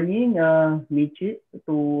 Good morning, Michi,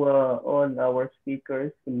 to all our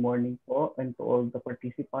speakers. Good morning po, and to all the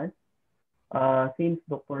participants. Since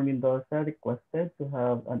Dr. Mendoza requested to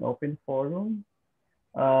have an open forum,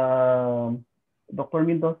 Dr.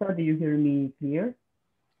 Mendoza, do you hear me clear?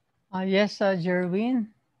 Yes,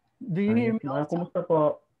 Jerwin. Do you hear me also? Kumusta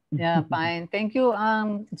po? Yeah, fine. Thank you.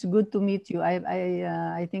 It's good to meet you.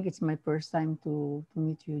 I think it's my first time to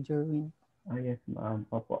meet you, Jerwin. Yes, ma'am.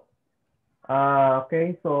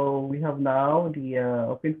 Okay, so we have now the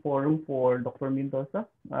open forum for Dr. Mendoza.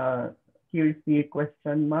 Here is the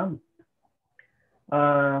question, ma'am.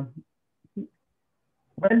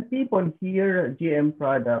 When people hear GM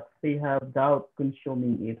products, they have doubt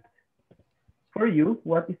consuming it. For you,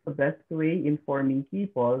 what is the best way informing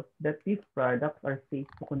people that these products are safe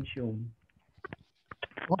to consume?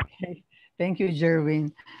 Okay, thank you,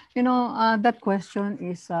 Jerwin. You know, that question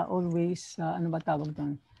is always, ano ba tawag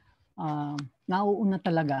doon? Nauuna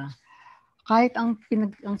talaga. Kahit ang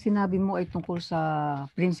sinabi mo ay tungkol sa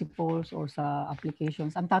principles or sa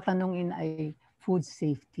applications, ang tatanungin ay food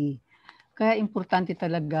safety. Kaya importante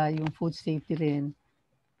talaga yung food safety rin.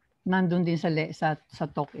 Nandun din sa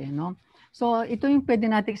talk no? So ito yung pwede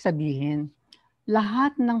natin sabihin.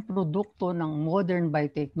 Lahat ng produkto ng modern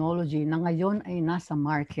biotechnology na ngayon ay nasa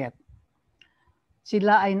market,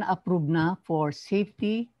 sila ay na-approve na for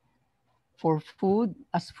safety, for food,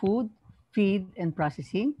 as food, feed, and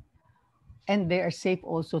processing. And they are safe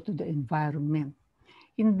also to the environment.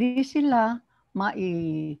 Hindi sila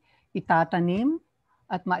itatanim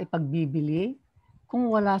at maipagbibili kung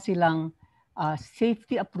wala silang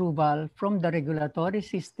safety approval from the regulatory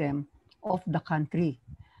system of the country.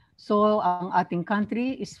 So ang ating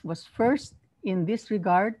country was first in this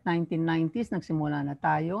regard. 1990s, nagsimula na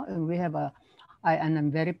tayo. And we have and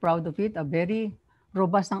I'm very proud of it, a very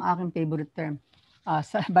robust ang aking favorite term,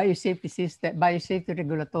 sa biosafety system, biosafety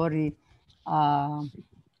regulatory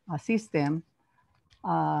system.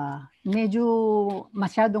 Medyo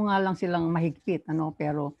masyado nga lang silang mahigpit,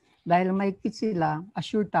 pero dahil mahigpit sila,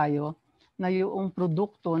 assure tayo na yung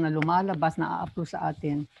produkto na lumalabas na a-approve sa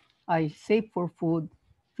atin ay safe for food,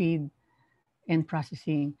 feed, and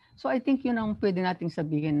processing. So I think yun ang pwede nating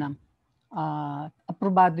sabihin na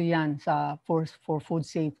aprobado yan for food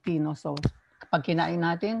safety. No? So kapag kinain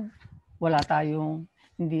natin,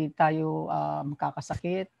 hindi tayo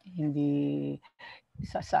makakasakit, hindi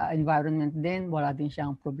sa environment din, wala din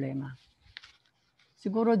siyang problema.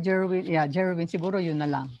 Siguro Jerwin, siguro yun na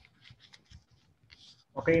lang.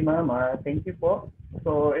 Okay, ma'am. Thank you po.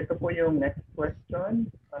 So, ito po yung next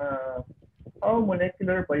question. How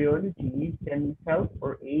molecular biology can help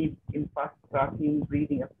or aid in fast-tracking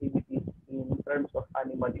breeding activities in terms of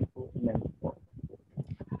animal improvement?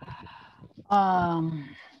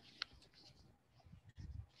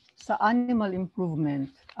 Sa animal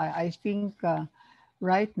improvement, I think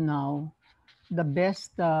right now, the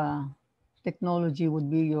best technology would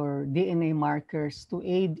be your DNA markers to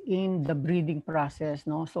aid in the breeding process.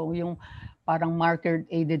 No? So yung parang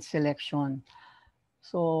marker-aided selection.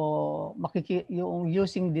 So yung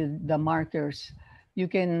using the markers, you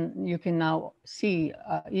can now see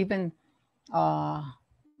even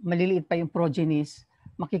maliliit pa yung progenies,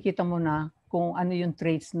 makikita mo na kung ano yung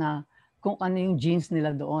traits na, kung ano yung genes nila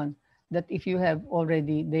doon. That if you have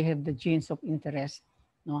already, they have the genes of interest.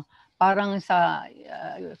 No? Parang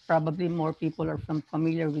probably more people are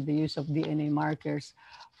familiar with the use of DNA markers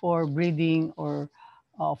for breeding or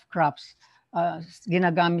of crops.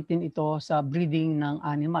 Ginagamit din ito sa breeding ng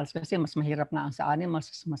animals kasi mas mahirap na ang sa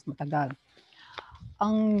animals, mas matagal.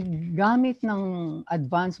 Ang gamit ng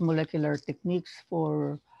advanced molecular techniques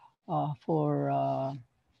for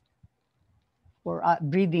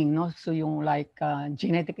breeding, no? So yung like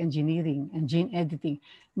genetic engineering and gene editing,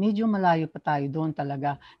 medyo malayo pa tayo doon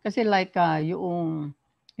talaga. Kasi like yung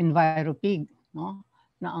EnviroPig, no?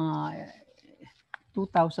 Na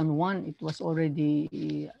 2001, it was already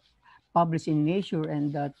published in Nature,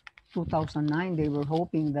 and 2009, they were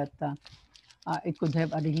hoping that it could have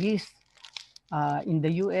a release in the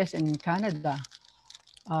US and in Canada.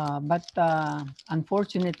 But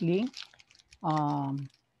unfortunately,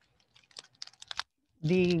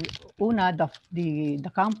 the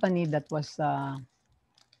company that was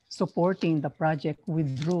supporting the project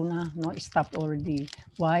withdrew na, no, stopped already.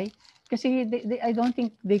 Why? Kasi I don't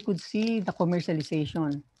think they could see the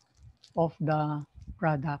commercialization of the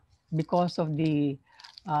product because of the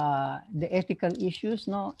ethical issues,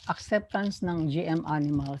 no, acceptance ng GM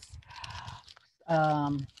animals.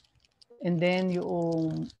 And then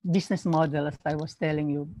yung business model, as I was telling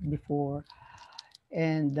you before.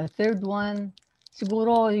 And the third one,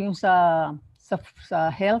 siguro yung sa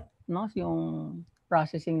health, no, yung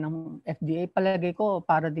processing ng FDA, palagay ko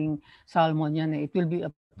para ding salmon yan. It will be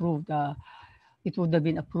approved. It would have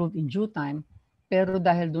been approved in due time. Pero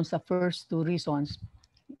dahil dun sa first two reasons,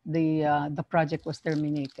 the project was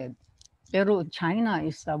terminated. Pero China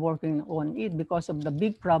is working on it because of the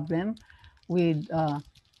big problem with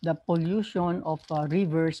the pollution of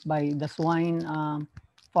rivers by the swine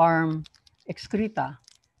farm excreta.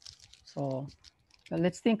 So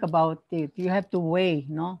let's think about it. You have to weigh,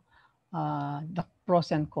 no, the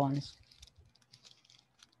pros and cons.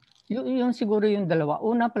 Yung siguro yung dalawa.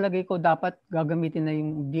 Una, palagay ko dapat gagamitin na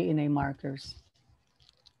yung DNA markers.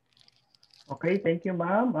 Okay, thank you,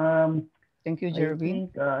 ma'am. Thank you, Jervin. I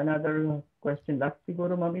think another question last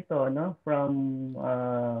siguro, ma'am, ito, no, from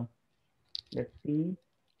let's see,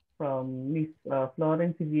 from Miss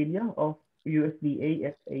Florence Sevilla of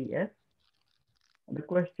USDA SAS. The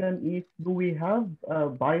question is, do we have a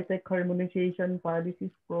biotech harmonization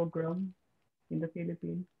policies program in the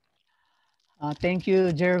Philippines? Thank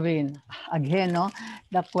you, Jervin. Again, no,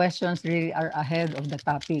 the questions really are ahead of the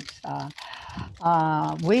topics.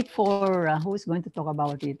 Wait for who's going to talk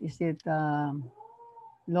about it. Is it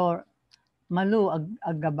Malu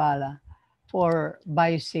Agabala for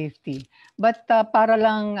biosafety? But para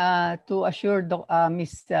lang to assure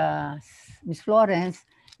Miss Florence,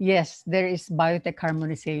 yes, there is biotech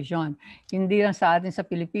harmonization. Hindi lang sa atin sa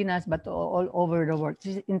Pilipinas, but all over the world.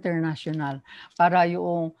 This is international. Para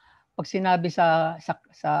yung pag sinabi sa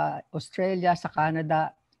Australia, sa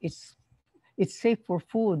Canada, it's safe for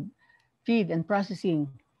food, feed, and processing.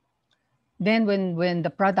 Then when the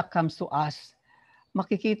product comes to us,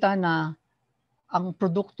 makikita na ang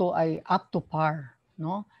produkto ay up to par,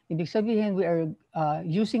 no? Ibig sabihin, we are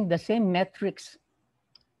using the same metrics.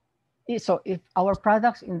 So if our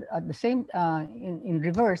products in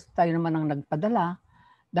reverse, tayo naman ang nagpadala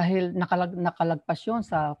dahil nakalagpas yun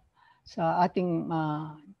sa ating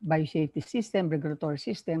biosafety system, regulatory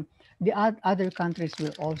system, the other countries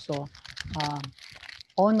will also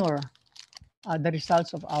honor the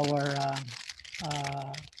results of our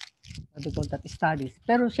what do you call that, studies.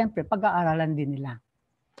 Pero siyempre, pag-aaralan din nila.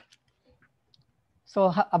 So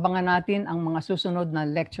abangan natin ang mga susunod na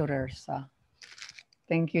lecturers.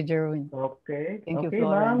 Thank you, Jerwin. Okay. Thank you, Okay,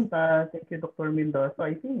 Florence. ma'am. Thank you, Dr. Mendoza.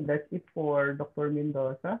 I think that's it for Dr.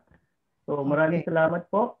 Mendoza. So maraming salamat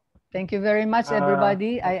po. Thank you very much,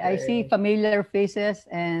 everybody. I see Okay. familiar faces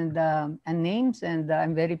and names, and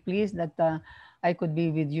I'm very pleased that I could be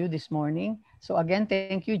with you this morning. So again,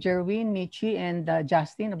 thank you, Jerwin, Michi, and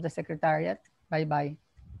Justin of the Secretariat. Bye-bye.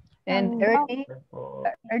 And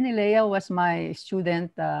Ernie Lea was my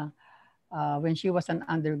student when she was an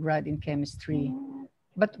undergrad in chemistry.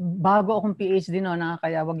 But bago akong PhD no,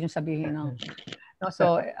 kaya wag niyo sabihin no.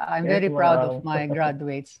 So I'm very proud of my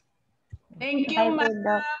graduates. Thank you,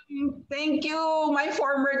 ma'am. Thank you, my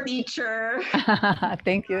former teacher.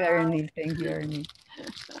 Thank you, Ernie. Thank you, Ernie.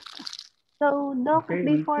 So, Doc, Okay,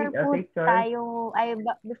 before Michi, po take charge.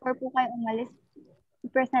 before po kayo umalis,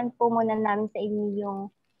 i-present po muna namin sa inyo yung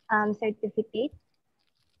certificate.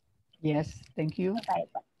 Yes, thank you. Okay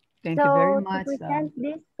po. Thank you very much. To present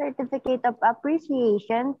this certificate of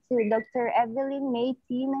appreciation to Dr. Evelyn May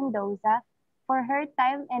T. Mendoza for her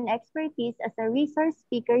time and expertise as a resource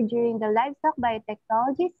speaker during the Livestock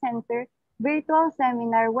Biotechnology Center virtual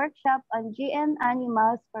seminar workshop on GM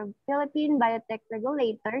animals for Philippine Biotech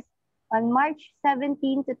Regulators on March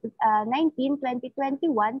 17 to 19,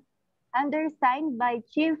 2021, undersigned by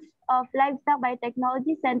Chief of Livestock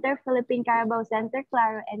Biotechnology Center, Philippine Carabao Center,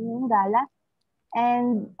 Claro and Mingala,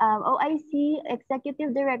 and OIC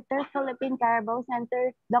Executive Director, Philippine Carabao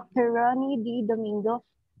Center, Dr. Ronnie D. Domingo.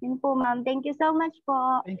 Yun po, ma'am. Thank you so much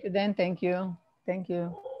po. Thank you, Dan. Thank you. Thank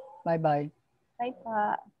you. Bye-bye. Bye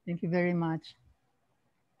po. Thank you very much.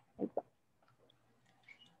 Bye po.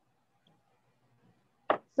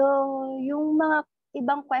 So, yung mga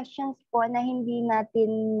ibang questions po na hindi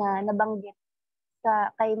natin nabanggit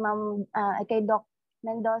kay Doc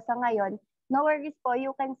Mendoza ngayon, no worries po,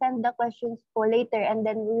 you can send the questions po later and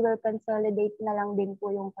then we will consolidate na lang din po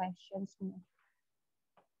yung questions mo.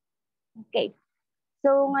 Okay.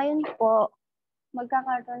 So, ngayon po,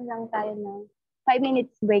 magkakaroon lang tayo ng 5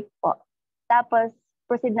 minutes break po. Tapos,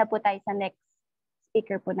 proceed na po tayo sa next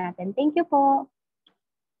speaker po natin. Thank you po.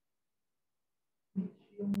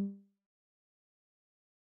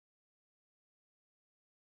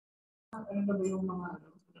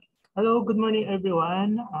 Hello, good morning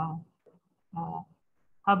everyone.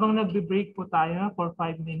 Habang nagbe-break po tayo for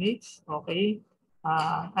 5 minutes, okay?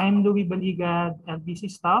 I'm Louis Baliga, LBC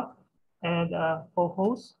staff and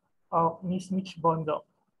co-host of Ms. Mitch Bondo.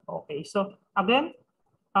 Okay, so again,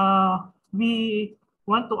 we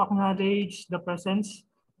want to acknowledge the presence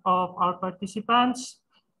of our participants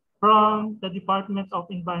from the Department of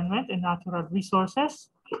Environment and Natural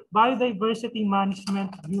Resources, Biodiversity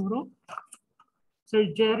Management Bureau,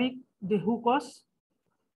 Sir Jeric De Hucos,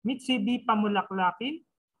 Mitsibi Pamulaklakin,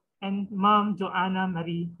 and Ma'am Joanna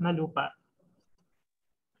Marie Malupa.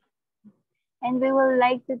 And we would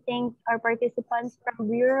like to thank our participants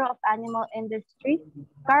from Bureau of Animal Industry,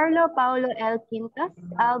 Carlo Paulo L. Quintas,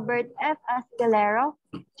 Albert F. Asquilero,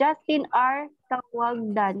 Justin R.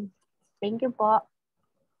 Kawagdan. Thank you po.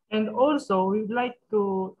 And also, we'd like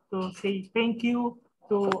to say thank you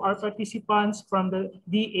to our participants from the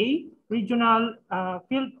DA, Regional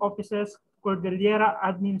Field Offices, Cordillera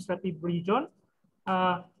Administrative Region,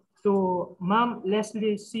 to Ma'am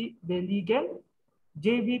Leslie C. Deligen,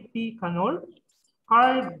 JVP Canol,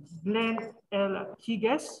 Carl Glenn L.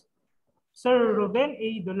 Higes, Sir Ruben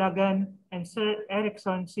A. Dulagan, and Sir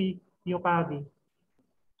Erickson C. Yokabi.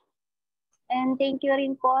 And thank you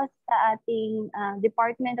rin po sa ating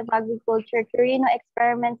Department of Agriculture Quirino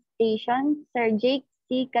Experiment Station, Sir Jake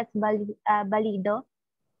C. Casbalido.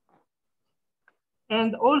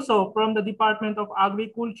 And also from the Department of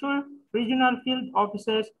Agriculture, Regional Field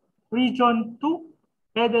Offices, Region 2,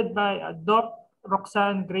 headed by Doc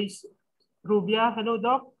Roxanne Grace Rubia. Hello,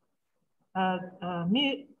 Doc.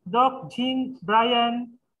 Doc Jean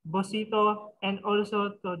Brian Bosito, and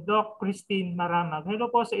also to Doc Christine Maramag. Hello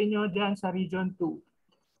po sa inyo dyan sa Region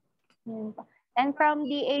 2. And from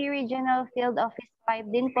DA Regional Field Office 5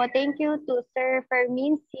 din po, thank you to Sir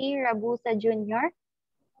Fermin C. Rabusa Jr.,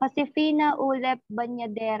 Josefina Ulep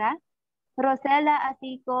Banyadera, Rosela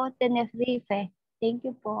Asico Tenerife. Thank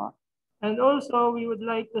you po. And also, we would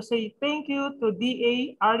like to say thank you to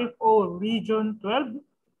DA RFO Region 12,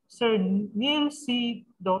 Sir Neil C.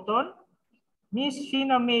 Doughton, Miss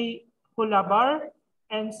Sheena May Hulabar,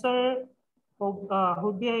 and Sir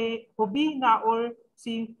Hubi Naor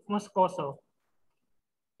C. Moscoso.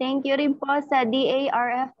 Thank you rin po sa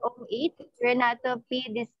DARFO 8, Renato P.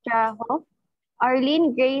 Distrajo,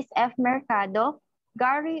 Arlene Grace F. Mercado,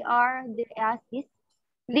 Gary R. De Asis,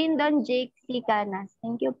 Lyndon Jake C. Canas.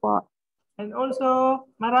 Thank you po. And also,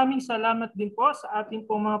 maraming salamat din po sa ating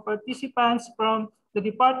po mga participants from the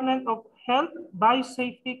Department of Health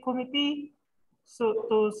Biosafety Committee, so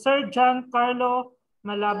to Sir John Carlo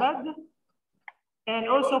Malabad, and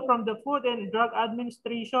also from the Food and Drug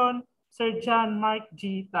Administration, Sir John Mark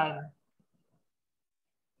G. Tan.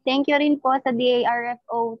 Thank you rin po sa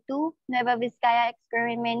DARFO2, Nueva Vizcaya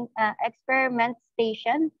Experiment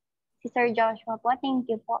Station, si Sir Joshua po. Thank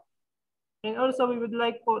you po. And also, we would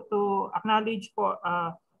like po to acknowledge po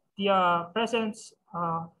the presence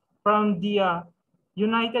from the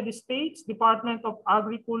United States Department of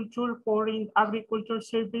Agriculture, Foreign Agriculture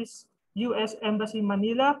Service, U.S. Embassy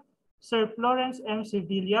Manila, Sir Florence M.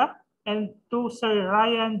 Sevilla, and to Sir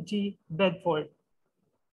Ryan G. Bedford.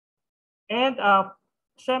 And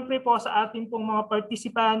syempre po sa ating pong mga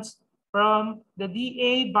participants from the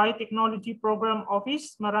DA Biotechnology Program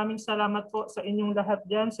Office, maraming salamat po sa inyong lahat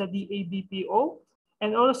dyan sa DA-BPO.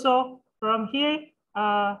 And also from here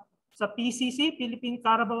sa PCC, Philippine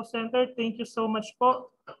Carabao Center, thank you so much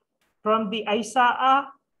po. From the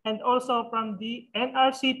ISAA and also from the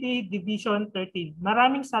NRCP Division 13.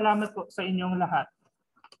 Maraming salamat po sa inyong lahat.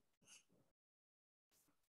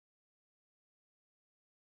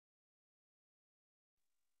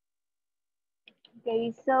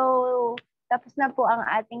 Okay, so tapos na po ang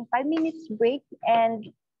ating 5 minutes break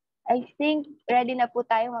and I think ready na po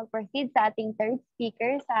tayo mag-proceed sa ating third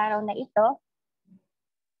speaker sa araw na ito.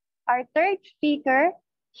 Our third speaker,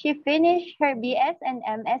 she finished her BS and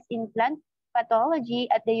MS in plant pathology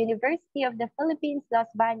at the University of the Philippines,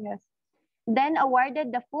 Los Baños, then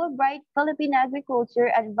awarded the Fulbright Philippine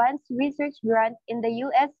Agriculture Advanced Research Grant in the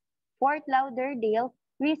U.S. Fort Lauderdale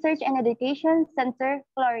Research and Education Center,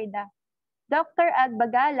 Florida. Dr.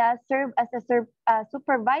 Agbagala served as a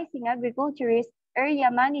supervising agriculturist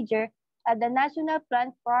area manager at the National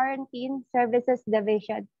Plant Quarantine Services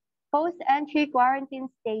Division, Post-Entry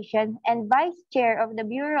Quarantine Station, and vice chair of the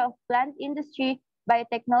Bureau of Plant Industry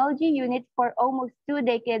Biotechnology Unit for almost 2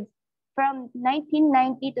 decades, from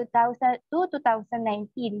 1990 to 2019.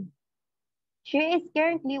 She is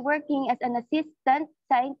currently working as an assistant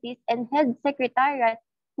scientist and head secretariat,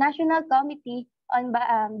 National Committee on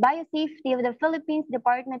Biosafety of the Philippines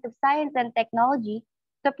Department of Science and Technology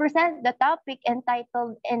to present the topic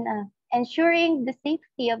entitled Ensuring the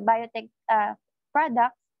Safety of Biotech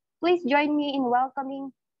Products. Please join me in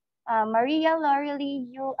welcoming Maria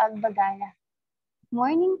Lorelie Yu Agbagala.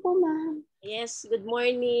 Morning po, ma'am. Yes, good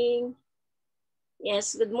morning.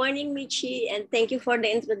 Yes, good morning, Michi, and thank you for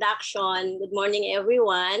the introduction. Good morning,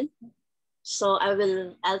 everyone. So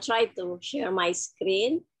I'll try to share my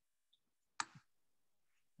screen.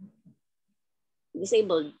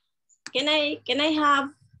 Disabled. Can I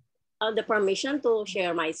have the permission to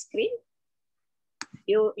share my screen?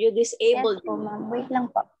 You disabled. Yes po, ma'am. Wait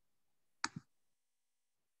lang po.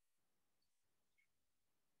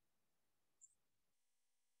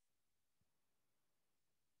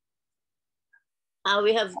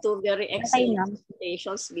 We have two very excellent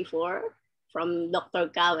presentations before from Dr.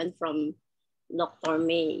 Cao and from Dr.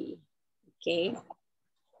 May. Okay.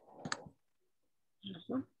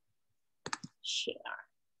 Share.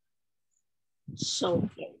 So,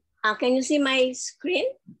 can you see my screen?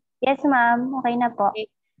 Yes, ma'am. Okay na po.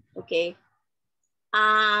 Okay.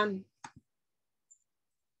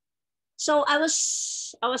 So I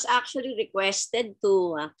was actually requested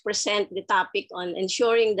to present the topic on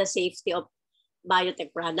ensuring the safety of biotech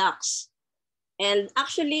products. And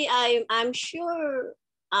actually, I'm sure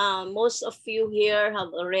most of you here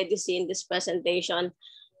have already seen this presentation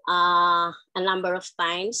a number of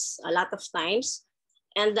times, a lot of times.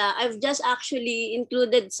 And I've just actually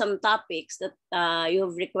included some topics that you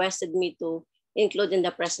have requested me to include in the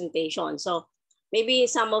presentation. So maybe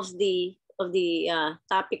some of the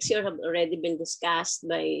topics here have already been discussed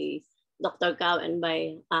by Dr. Cao and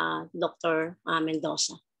by Dr.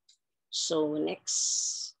 Mendoza. So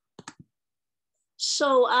next.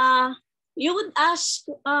 So you would ask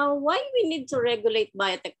why we need to regulate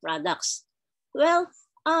biotech products. Well,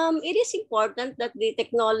 it is important that the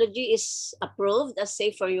technology is approved as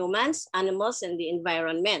safe for humans, animals, and the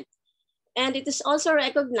environment. And it is also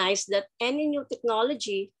recognized that any new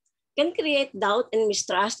technology can create doubt and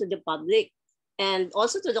mistrust to the public and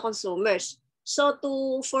also to the consumers. So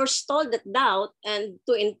to forestall that doubt and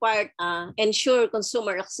to in part ensure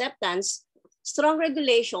consumer acceptance, strong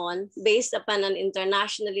regulation based upon an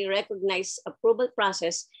internationally recognized approval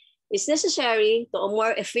process is necessary to a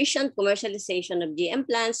more efficient commercialization of GM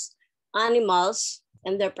plants, animals,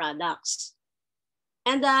 and their products.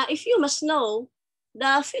 And if you must know,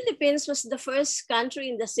 the Philippines was the first country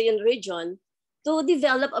in the ASEAN region to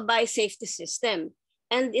develop a biosafety system.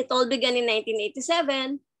 And it all began in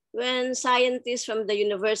 1987 when scientists from the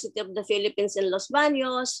University of the Philippines in Los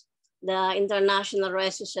Baños, the International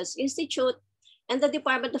Research Institute, and the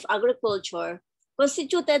Department of Agriculture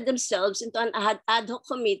constituted themselves into an ad hoc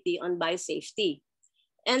committee on biosafety.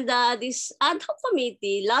 And this ad hoc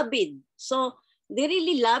committee lobbied. So they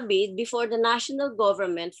really lobbied before the national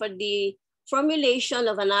government for the formulation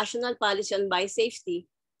of a national policy on biosafety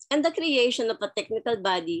and the creation of a technical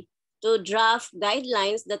body to draft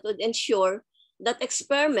guidelines that would ensure that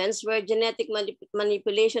experiments where genetic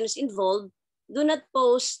manipulation is involved do not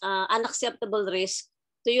pose unacceptable risk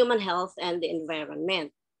to human health and the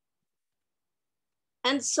environment.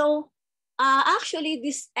 And so actually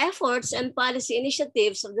these efforts and policy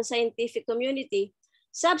initiatives of the scientific community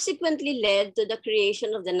subsequently led to the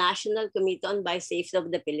creation of the National Committee on Biosafety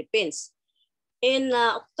of the Philippines. In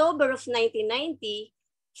October of 1990,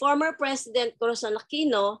 former President Corazon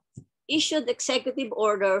Aquino issued Executive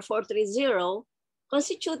Order 430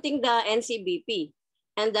 constituting the NCBP.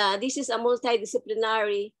 And this is a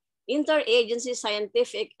multidisciplinary interagency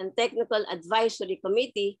scientific and technical advisory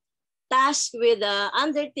committee tasked with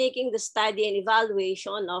undertaking the study and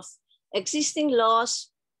evaluation of existing laws,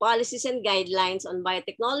 policies, and guidelines on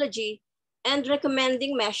biotechnology and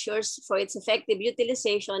recommending measures for its effective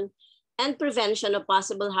utilization and prevention of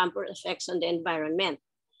possible harmful effects on the environment.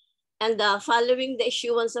 And following the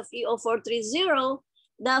issuance of EO 430,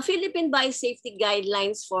 the Philippine Biosafety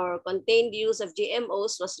Guidelines for Contained Use of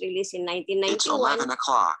GMOs was released in 1991. It's 11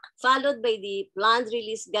 o'clock. Followed by the Planned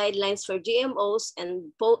Release Guidelines for GMOs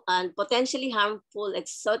and potentially harmful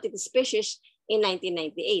exotic species in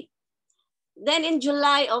 1998. Then in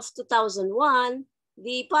July of 2001,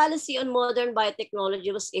 the Policy on Modern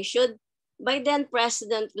Biotechnology was issued by then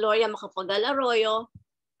President Gloria Macapagal Arroyo,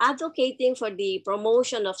 advocating for the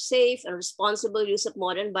promotion of safe and responsible use of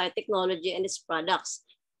modern biotechnology and its products.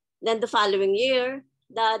 Then the following year,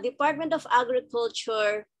 the Department of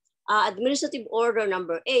Agriculture Administrative Order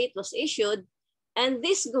number 8 was issued, and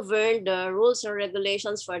this governed the rules and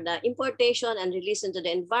regulations for the importation and release into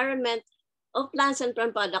the environment of plants and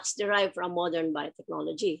plant products derived from modern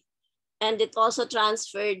biotechnology. And it also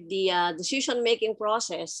transferred the decision-making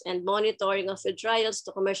process and monitoring of field trials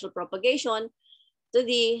to commercial propagation to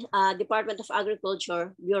the Department of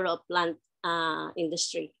Agriculture, Bureau of Plant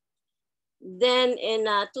Industry. Then in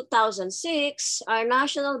 2006, our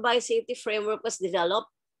National Biosafety Framework was developed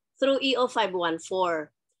through EO 514.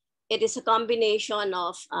 It is a combination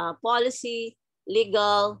of policy,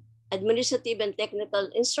 legal, administrative, and technical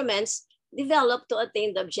instruments developed to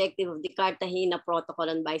attain the objective of the Cartagena Protocol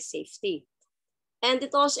on Biosafety. And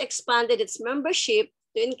it also expanded its membership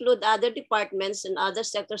to include other departments and other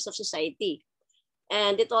sectors of society.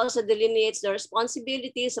 And it also delineates the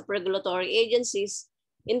responsibilities of regulatory agencies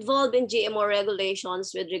involved in GMO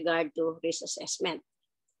regulations with regard to risk assessment.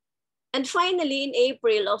 And finally, in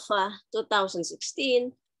April of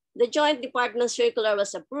 2016, the Joint Department Circular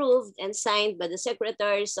was approved and signed by the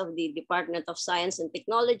Secretaries of the Department of Science and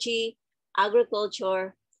Technology,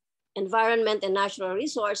 Agriculture, Environment and Natural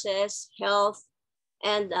Resources, Health,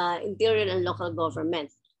 and Interior and Local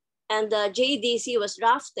Government. And the JDC was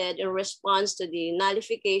drafted in response to the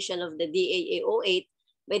nullification of the DAA 08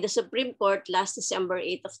 by the Supreme Court last December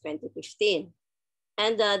 8 of 2015.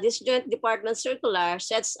 And this Joint Department Circular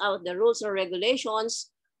sets out the rules and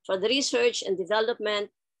regulations for the research and development,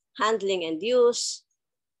 handling and use,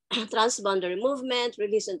 transboundary movement,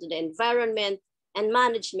 release into the environment, and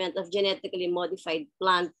management of genetically modified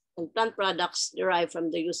plant and plant products derived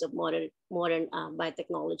from the use of modern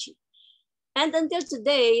biotechnology. And until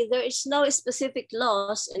today, there is no specific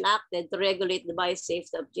laws enacted to regulate the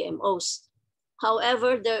biosafety of GMOs.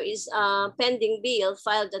 However, there is a pending bill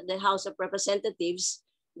filed at the House of Representatives,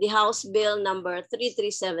 the House Bill number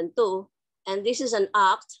 3372, and this is an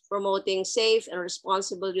act promoting safe and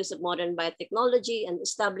responsible use of modern biotechnology and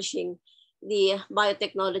establishing the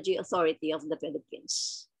Biotechnology Authority of the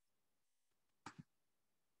Philippines.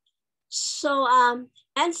 So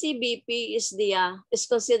NCBP is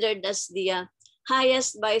considered as the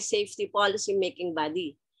highest biosafety policy making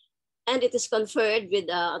body, and it is conferred with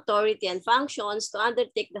authority and functions to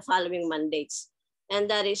undertake the following mandates, and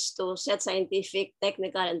that is to set scientific,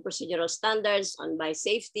 technical, and procedural standards on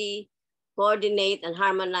biosafety, coordinate and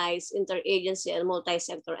harmonize interagency and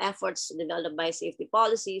multi-sector efforts to develop biosafety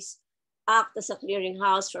policies, act as a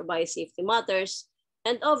clearinghouse for biosafety matters,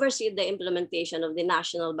 and oversee the implementation of the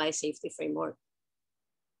National Biosafety Framework.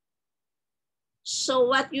 So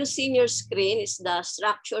what you see in your screen is the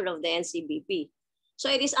structure of the NCBP. So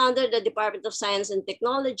it is under the Department of Science and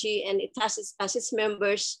Technology, and it has as its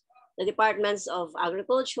members the Departments of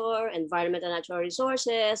Agriculture, Environment and Natural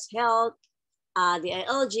Resources, Health, the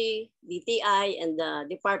ILG, DTI, and the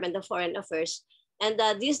Department of Foreign Affairs. And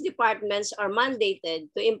these departments are mandated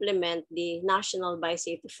to implement the National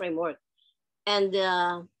Biosafety Framework. And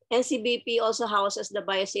NCBP also houses the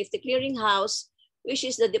Biosafety Clearinghouse, which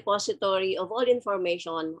is the depository of all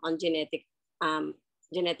information on genetic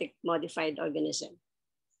modified organism.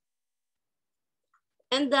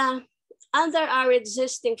 And under our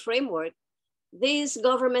existing framework, these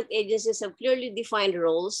government agencies have clearly defined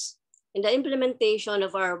roles in the implementation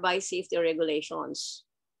of our biosafety regulations.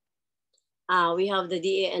 We have the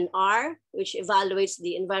DANR, which evaluates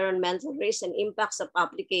the environmental risks and impacts of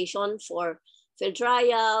application for field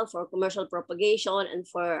trial, for commercial propagation, and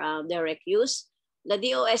for direct use. The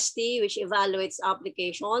DOST, which evaluates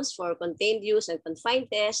applications for contained use and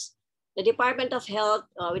confined tests. The Department of Health,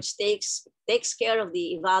 which takes care of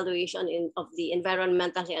the evaluation of the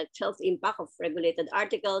environmental health impact of regulated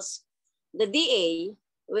articles. The DA,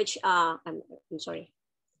 which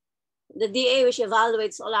the DA, which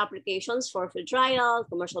evaluates all applications for field trial,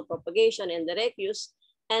 commercial propagation, and direct use.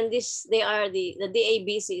 And the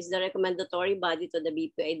DABC is the recommendatory body to the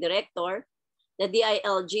BPA director. The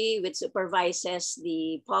DILG, which supervises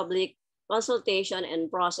the public consultation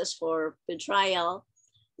and process for field trial.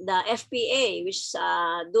 The FPA, which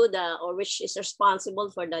which is responsible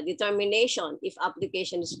for the determination if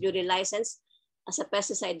application is duly licensed as a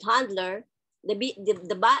pesticide handler. The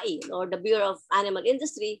BAI, or the Bureau of Animal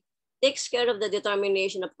Industry, takes care of the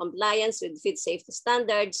determination of compliance with feed safety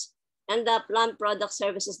standards, and the Plant Product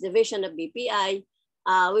Services Division of BPI,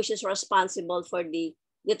 which is responsible for the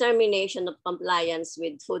determination of compliance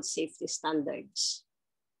with food safety standards.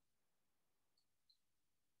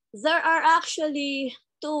 There are actually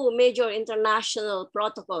two major international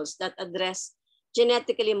protocols that address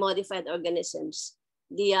genetically modified organisms: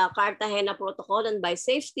 the Cartagena Protocol on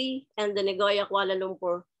Biosafety and the Nagoya Kuala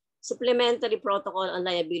Lumpur Supplementary Protocol on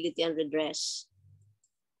Liability and Redress.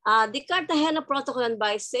 The Cartagena Protocol on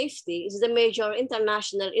Biosafety is the major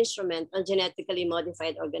international instrument on genetically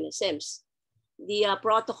modified organisms. The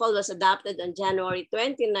protocol was adopted on January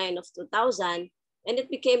 29 of 2000, and it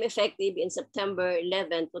became effective in September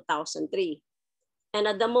 11, 2003. And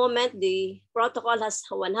at the moment, the protocol has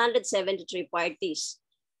 173 parties.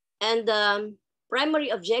 And the primary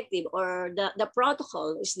objective, or the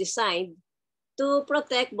protocol, is designed to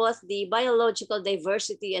protect both the biological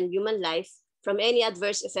diversity and human life from any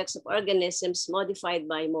adverse effects of organisms modified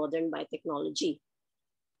by modern biotechnology.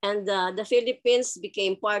 And the Philippines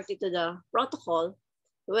became party to the protocol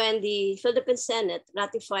when the Philippine Senate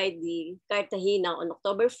ratified the Cartagena on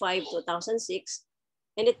October 5, 2006,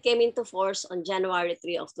 and it came into force on January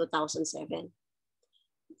 3 of 2007.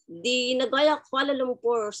 The Nagoya Kuala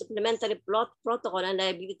Lumpur Supplementary Protocol on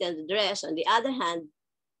Liability and Redress, on the other hand,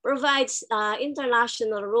 provides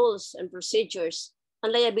international rules and procedures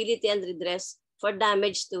on liability and redress for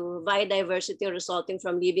damage to biodiversity resulting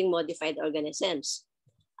from living modified organisms.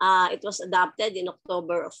 It was adopted in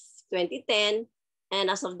October of 2010, and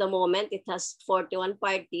as of the moment, it has 41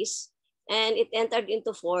 parties, and it entered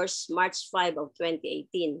into force March 5 of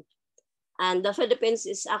 2018. And the Philippines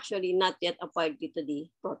is actually not yet a party to the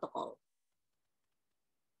protocol.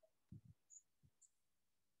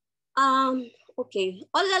 Okay,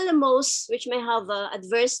 all LMOs which may have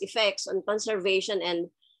adverse effects on conservation and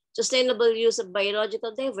sustainable use of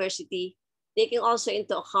biological diversity, taking also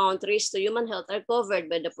into account risks to human health, are covered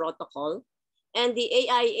by the protocol. And the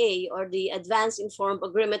AIA, or the Advanced Informed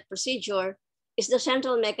Agreement Procedure, is the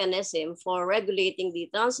central mechanism for regulating the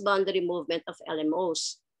transboundary movement of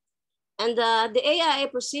LMOs. And the AIA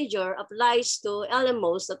procedure applies to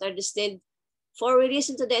LMOs that are destined for release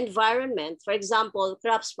into the environment, for example,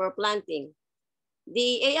 crops for planting.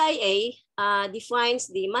 The AIA defines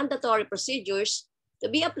the mandatory procedures to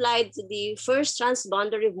be applied to the first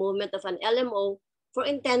transboundary movement of an LMO for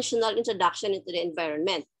intentional introduction into the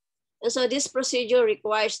environment. And so this procedure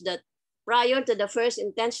requires that prior to the first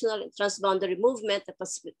intentional transboundary movement of a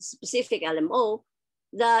specific LMO,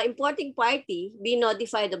 the importing party be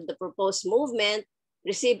notified of the proposed movement,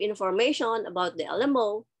 receive information about the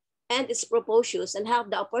LMO and its proposed use, and have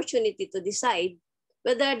the opportunity to decide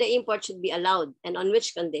whether the import should be allowed and on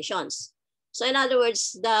which conditions. So in other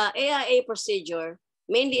words, the AIA procedure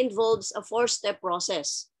mainly involves a four-step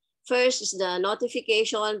process. First is the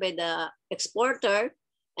notification by the exporter,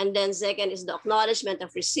 and then second is the acknowledgement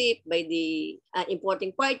of receipt by the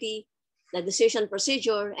importing party, the decision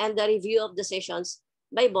procedure, and the review of decisions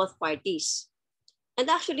by both parties. And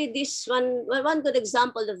actually this one good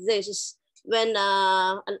example of this is when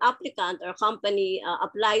an applicant or company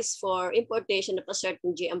applies for importation of a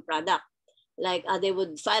certain GM product. Like they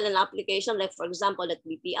would file an application, like for example, at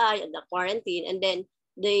BPI, at the quarantine, and then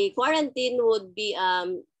the quarantine would be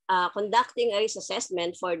conducting a risk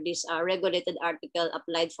assessment for this regulated article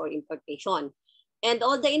applied for importation. And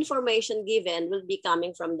all the information given will be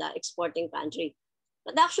coming from the exporting country.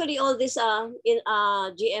 But actually all these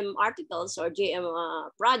GM articles or GM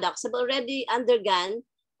products have already undergone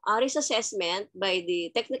risk assessment by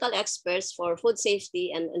the technical experts for food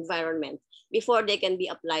safety and environment before they can be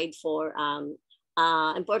applied for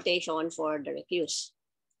importation for direct use.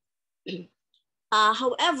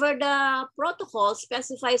 However, the protocol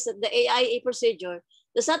specifies that the AIA procedure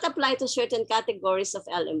does not apply to certain categories of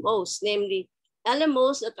LMOs, namely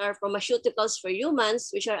LMOs that are pharmaceuticals for humans,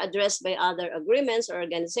 which are addressed by other agreements or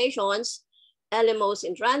organizations, LMOs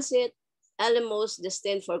in transit, LMOs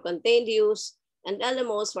destined for contained use, and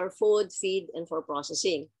LMOs for food, feed, and for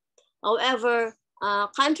processing. However,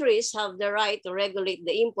 countries have the right to regulate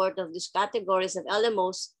the import of these categories of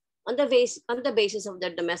LMOs on the basis of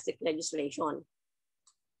their domestic legislation.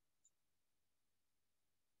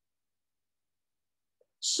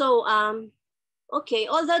 So, okay,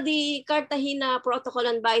 although the Cartagena Protocol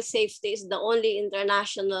on Biosafety is the only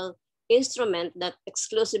international instrument that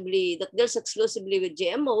deals exclusively with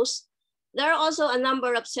GMOs, there are also a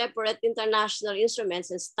number of separate international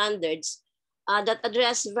instruments and standards that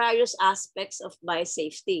address various aspects of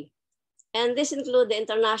biosafety. And this include the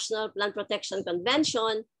International Plant Protection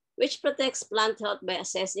Convention, which protects plant health by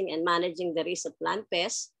assessing and managing the risk of plant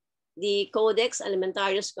pests, the Codex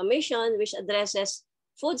Alimentarius Commission, which addresses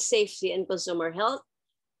food safety and consumer health.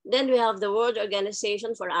 Then we have the World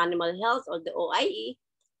Organization for Animal Health, or the OIE,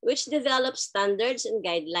 which develops standards and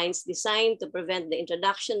guidelines designed to prevent the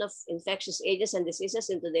introduction of infectious agents and diseases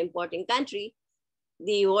into the importing country.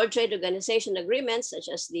 The World Trade Organization agreements, such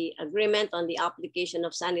as the Agreement on the Application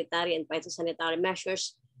of Sanitary and Phytosanitary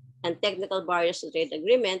Measures and Technical Barriers to Trade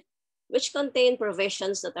Agreement, which contain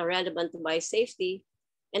provisions that are relevant to biosafety,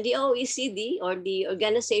 and the OECD, or the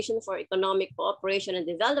Organization for Economic Cooperation and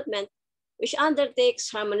Development, which undertakes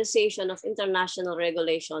harmonization of international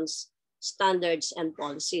regulations, standards, and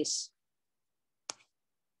policies.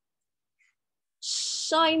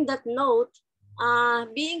 So in that note,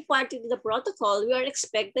 being party to the protocol, we are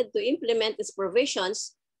expected to implement its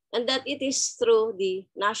provisions, and that it is through the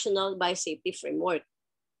National Biosafety Framework.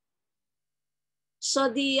 So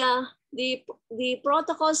the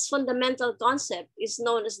protocol's fundamental concept is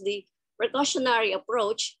known as the precautionary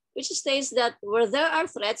approach, which states that where there are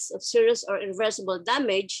threats of serious or irreversible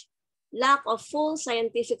damage, lack of full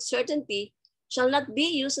scientific certainty shall not be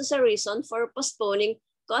used as a reason for postponing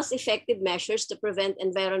cost-effective measures to prevent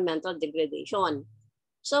environmental degradation.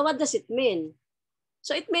 So what does it mean?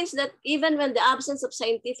 So it means that even when the absence of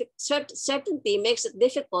scientific certainty makes it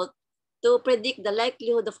difficult to predict the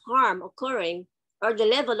likelihood of harm occurring or the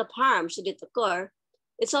level of harm should it occur,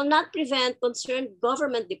 it shall not prevent concerned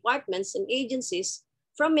government departments and agencies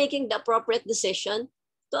from making the appropriate decision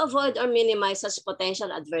to avoid or minimize such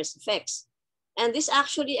potential adverse effects. And this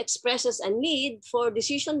actually expresses a need for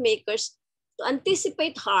decision makers to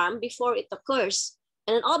anticipate harm before it occurs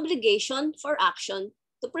and an obligation for action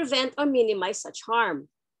to prevent or minimize such harm.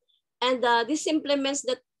 And this implements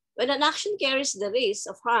that when an action carries the risk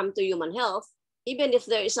of harm to human health, even if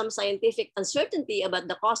there is some scientific uncertainty about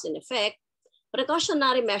the cause and effect,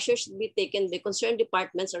 precautionary measures should be taken by concerned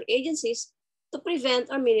departments or agencies to prevent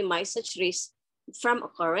or minimize such risks from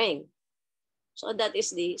occurring. So that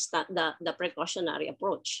is the precautionary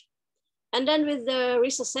approach. And then with the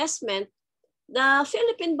risk assessment, the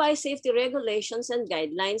Philippine Biosafety Regulations and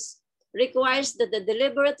Guidelines requires that the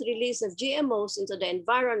deliberate release of GMOs into the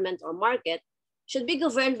environment or market should be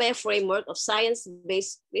governed by a framework of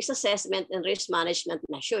science-based risk assessment and risk management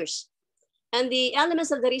measures. And the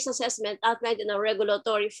elements of the risk assessment outlined in a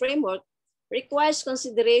regulatory framework requires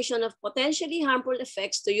consideration of potentially harmful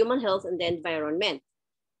effects to human health and the environment.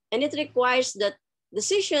 And it requires that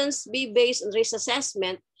decisions be based on risk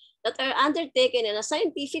assessment that are undertaken in a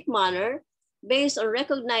scientific manner based on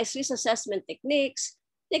recognized risk assessment techniques,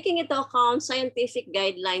 taking into account scientific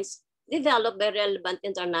guidelines developed by relevant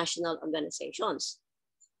international organizations.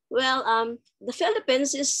 Well, the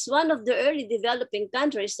Philippines is one of the early developing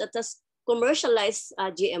countries that has commercialized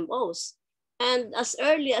GMOs. And as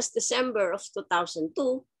early as December of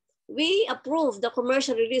 2002, we approved the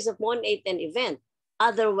commercial release of 1A10 event,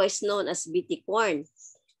 otherwise known as BT corn.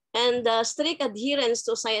 And strict adherence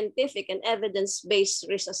to scientific and evidence-based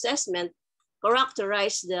risk assessment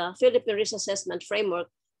characterized the Philippine risk assessment framework,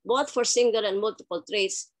 both for single and multiple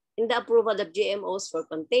traits in the approval of GMOs for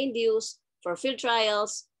contained use, for field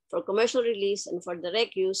trials, for commercial release, and for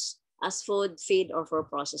direct use as food, feed, or for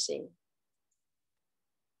processing.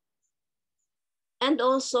 And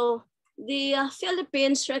also, the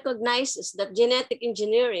Philippines recognizes that genetic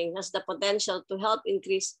engineering has the potential to help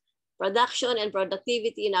increase production and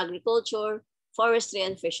productivity in agriculture, forestry,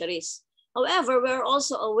 and fisheries. However, we're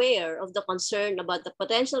also aware of the concern about the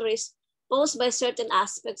potential risk posed by certain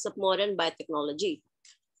aspects of modern biotechnology.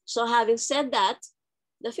 So having said that,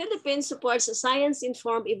 the Philippines supports a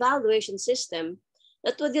science-informed evaluation system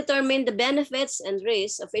that would determine the benefits and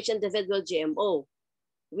risks of each individual GMO.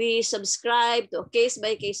 We subscribe to a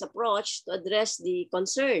case-by-case approach to address the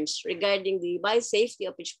concerns regarding the biosafety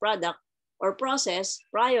of each product or process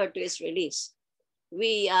prior to its release.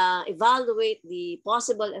 We evaluate the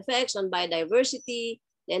possible effects on biodiversity,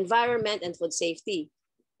 the environment, and food safety,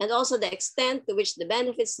 and also the extent to which the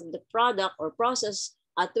benefits of the product or process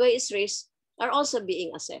outweigh its risks are also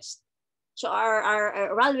being assessed. So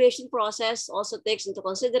our evaluation process also takes into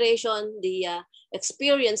consideration the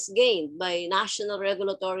experience gained by national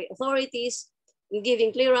regulatory authorities in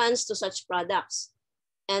giving clearance to such products.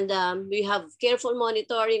 And we have careful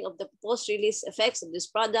monitoring of the post-release effects of these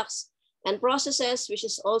products and processes, which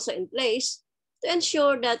is also in place to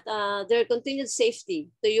ensure that their continued safety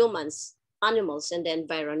to humans, animals, and the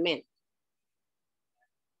environment.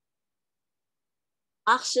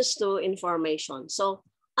 Access to information. So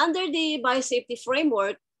under the biosafety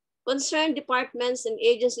framework, concerned departments and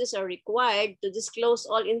agencies are required to disclose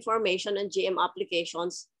all information on GM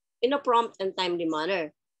applications in a prompt and timely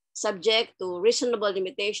manner, subject to reasonable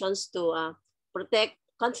limitations to protect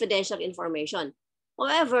confidential information.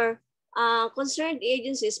 However, concerned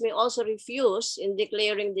agencies may also refuse in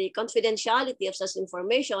declaring the confidentiality of such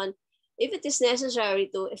information if it is necessary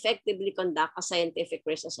to effectively conduct a scientific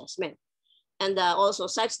risk assessment. And also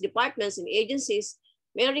such departments and agencies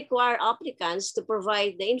may require applicants to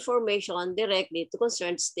provide the information directly to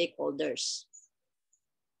concerned stakeholders.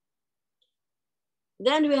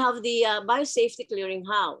 Then we have the Biosafety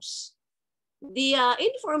Clearinghouse. The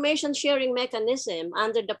information sharing mechanism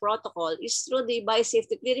under the protocol is through the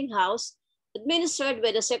Biosafety Clearinghouse administered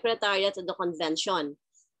by the Secretariat of the Convention.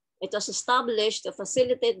 It was established to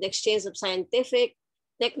facilitate the exchange of scientific,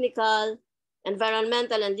 technical,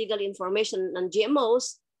 environmental, and legal information on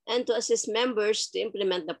GMOs and to assist members to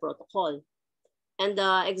implement the protocol. And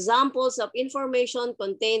the examples of information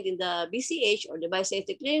contained in the BCH or the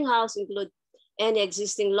Biosafety Clearinghouse include any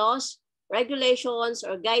existing laws, regulations,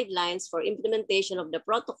 or guidelines for implementation of the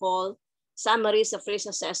protocol, summaries of risk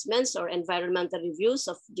assessments or environmental reviews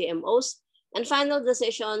of GMOs, and final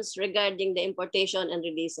decisions regarding the importation and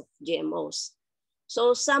release of GMOs.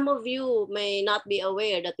 So some of you may not be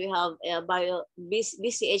aware that we have a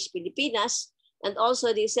BCH Pilipinas and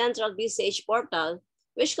also the central BCH portal,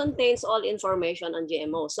 which contains all information on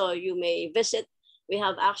GMO. So you may visit, you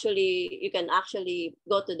can actually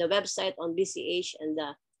go to the website on BCH and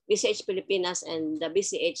the BCH Pilipinas and the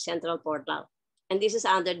BCH central portal. And this is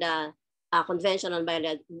under the Convention on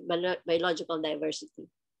Biological Diversity.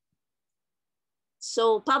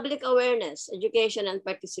 So public awareness, education, and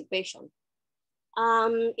participation.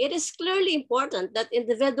 It is clearly important that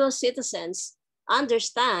individual citizens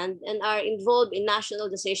understand and are involved in national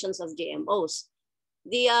decisions of GMOs.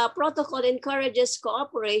 The protocol encourages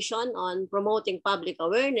cooperation on promoting public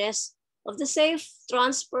awareness of the safe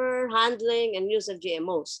transfer, handling, and use of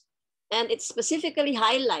GMOs. And it specifically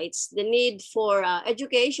highlights the need for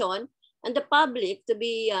education and the public to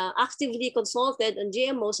be actively consulted on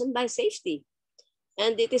GMOs and biosafety.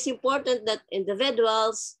 And it is important that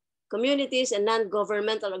individuals, communities, and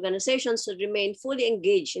non-governmental organizations should remain fully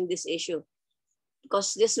engaged in this issue,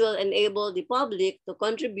 because this will enable the public to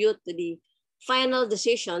contribute to the final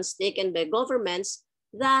decisions taken by governments,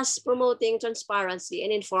 thus promoting transparency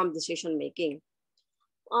and informed decision-making.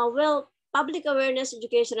 Well, public awareness,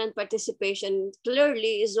 education, and participation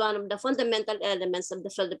clearly is one of the fundamental elements of the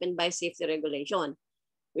Philippine Biosafety Regulation.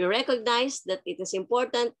 We recognize that it is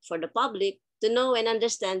important for the public to know and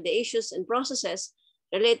understand the issues and processes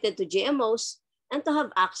related to GMOs and to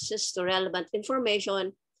have access to relevant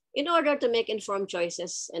information in order to make informed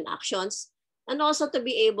choices and actions, and also to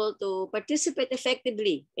be able to participate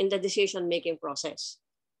effectively in the decision-making process.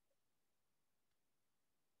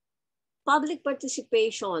 Public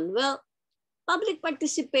participation. Well, public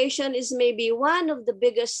participation is maybe one of the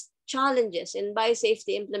biggest challenges in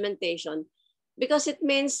biosafety implementation, because it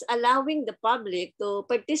means allowing the public to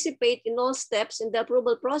participate in all steps in the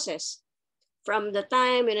approval process, from the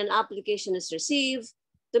time when an application is received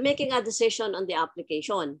to making a decision on the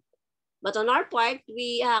application. But on our part,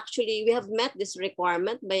 we have met this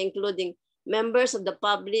requirement by including members of the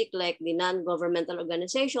public like the non-governmental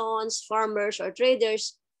organizations, farmers, or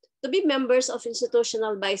traders to be members of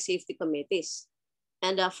institutional biosafety committees.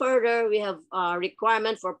 And further, we have a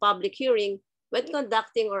requirement for public hearing when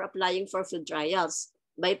conducting or applying for field trials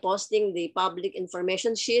by posting the public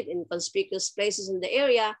information sheet in conspicuous places in the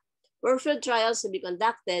area where field trials to be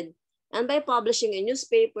conducted, and by publishing in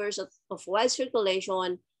newspapers of wide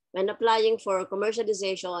circulation when applying for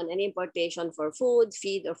commercialization and importation for food,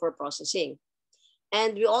 feed, or for processing.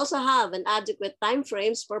 And we also have an adequate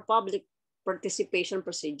timeframes for public participation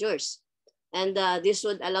procedures. And this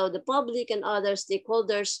would allow the public and other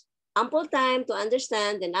stakeholders ample time to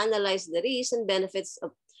understand and analyze the risks and benefits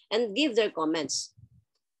of, and give their comments.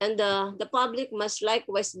 And the public must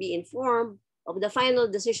likewise be informed of the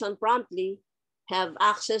final decision promptly, have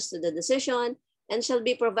access to the decision, and shall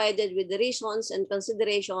be provided with the reasons and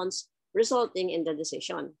considerations resulting in the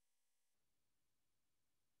decision.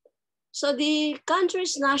 So the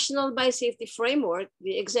country's National Biosafety Framework,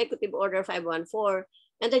 the Executive Order 514,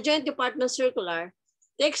 and the Joint Department Circular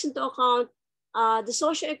takes into account the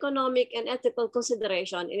socioeconomic and ethical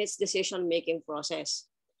consideration in its decision-making process.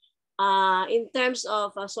 In terms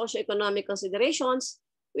of socioeconomic considerations,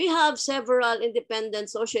 we have several independent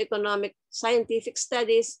socioeconomic scientific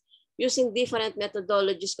studies using different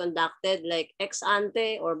methodologies conducted like ex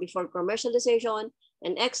ante or before commercialization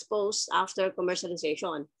and ex post after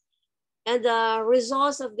commercialization. And the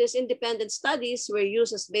results of these independent studies were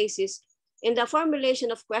used as basis in the formulation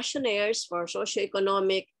of questionnaires for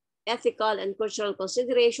socioeconomic, ethical, and cultural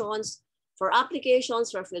considerations for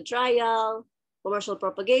applications for field trial, commercial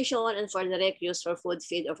propagation, and for direct use for food,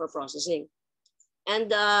 feed, or for processing.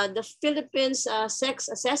 And the Philippines sex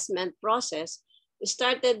assessment process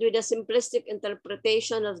started with a simplistic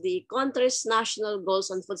interpretation of the country's national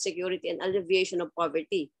goals on food security and alleviation of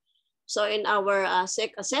poverty. So in our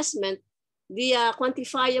sex assessment, the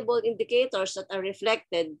quantifiable indicators that are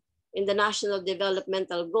reflected in the national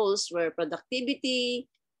developmental goals were productivity,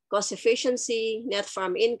 cost efficiency, net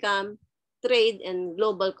farm income, trade, and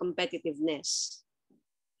global competitiveness.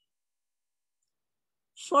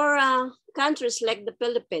 For countries like the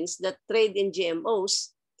Philippines that trade in GMOs,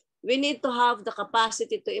 we need to have the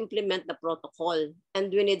capacity to implement the protocol,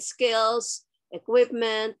 and we need skills,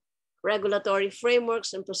 equipment, regulatory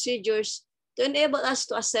frameworks, and procedures to enable us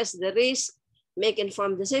to assess the risk, make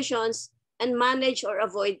informed decisions, and manage or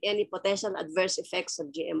avoid any potential adverse effects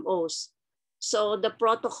of GMOs. So the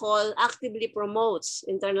protocol actively promotes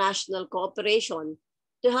international cooperation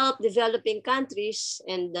to help developing countries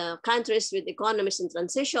and countries with economies in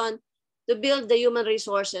transition to build the human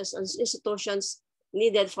resources and institutions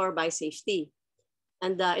needed for biosafety.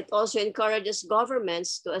 And it also encourages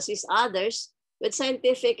governments to assist others with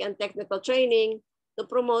scientific and technical training to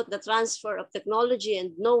promote the transfer of technology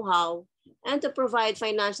and know-how and to provide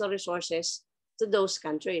financial resources to those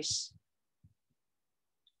countries.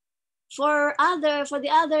 For the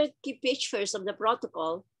other key features of the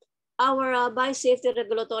protocol, our biosafety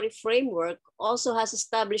regulatory framework also has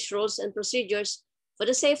established rules and procedures for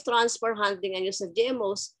the safe transfer, handling, and use of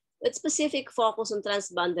GMOs with specific focus on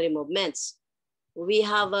transboundary movements. We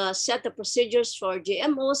have a set of procedures for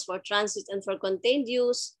GMOs for transit and for contained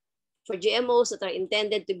use, for GMOs that are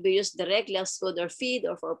intended to be used directly as food or feed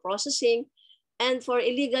or for processing, and for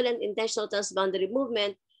illegal and intentional transboundary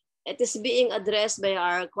movement. It is being addressed by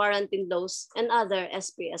our quarantine laws and other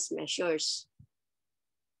SPS measures.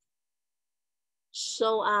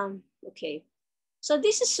 So, okay. So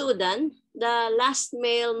this is Sudan, the last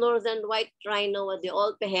male northern white rhino at the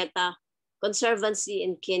Old Peheta Conservancy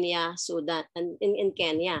in Kenya, Sudan, and in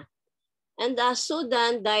Kenya. And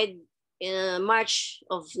Sudan died in March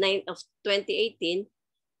of 2018.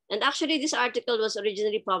 And actually this article was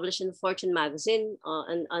originally published in Fortune magazine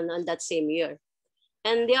on that same year.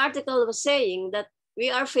 And the article was saying that we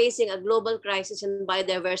are facing a global crisis in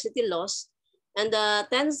biodiversity loss, and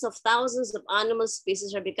tens of thousands of animal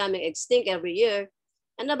species are becoming extinct every year,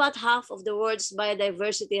 and about half of the world's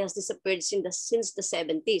biodiversity has disappeared since the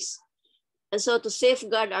 70s. And so to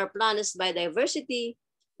safeguard our planet's biodiversity,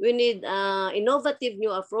 we need innovative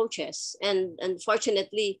new approaches. And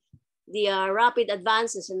fortunately, the rapid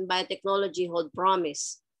advances in biotechnology hold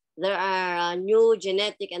promise. There are new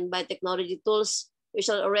genetic and biotechnology tools which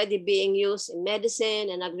are already being used in medicine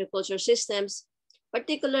and agriculture systems,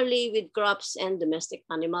 particularly with crops and domestic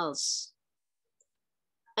animals.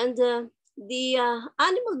 And the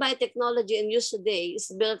animal biotechnology in use today is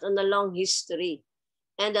built on a long history.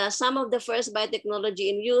 And some of the first biotechnology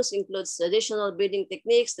in use includes traditional breeding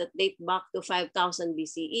techniques that date back to 5000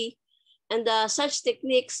 BCE. And such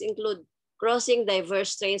techniques include crossing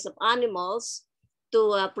diverse strains of animals,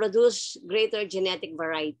 to produce greater genetic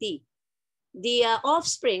variety. The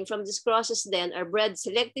offspring from these crosses then are bred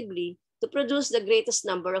selectively to produce the greatest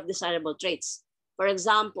number of desirable traits. For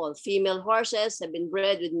example, female horses have been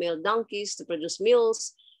bred with male donkeys to produce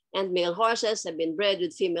mules, and male horses have been bred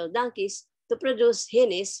with female donkeys to produce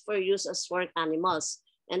hinnies for use as work animals.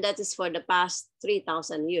 And that is for the past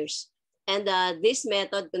 3,000 years. And this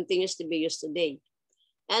method continues to be used today.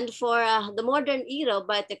 And for the modern era of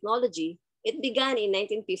biotechnology, it began in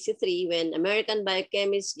 1953 when American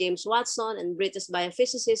biochemist James Watson and British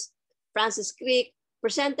biophysicist Francis Crick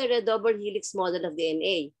presented a double helix model of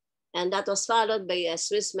DNA. And that was followed by a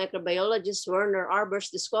Swiss microbiologist Werner Arber's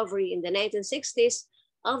discovery in the 1960s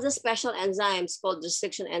of the special enzymes called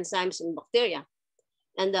restriction enzymes in bacteria.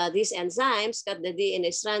 And these enzymes cut the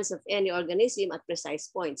DNA strands of any organism at precise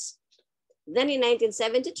points. Then in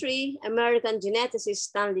 1973, American geneticist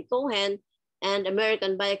Stanley Cohen and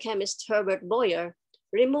American biochemist Herbert Boyer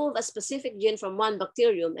removed a specific gene from one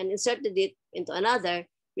bacterium and inserted it into another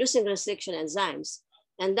using restriction enzymes.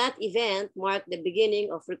 And that event marked the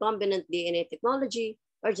beginning of recombinant DNA technology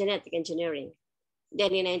or genetic engineering.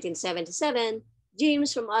 Then in 1977,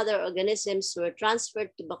 genes from other organisms were transferred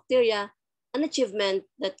to bacteria, an achievement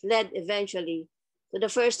that led eventually to the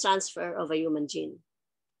first transfer of a human gene.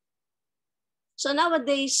 So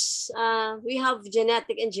nowadays, we have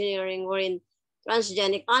genetic engineering wherein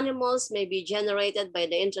transgenic animals may be generated by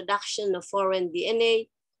the introduction of foreign DNA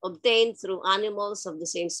obtained through animals of the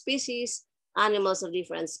same species, animals of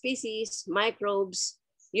different species, microbes,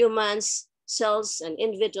 humans, cells, and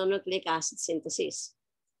in vitro nucleic acid synthesis.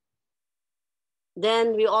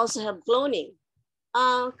 Then we also have cloning.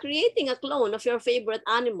 Creating a clone of your favorite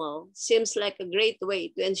animal seems like a great way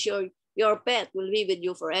to ensure your pet will be with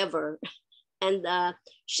you forever. And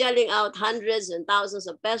shelling out hundreds and thousands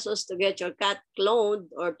of pesos to get your cat cloned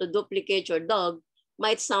or to duplicate your dog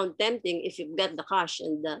might sound tempting if you've got the cash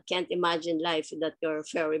and can't imagine life without your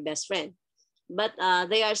furry best friend. But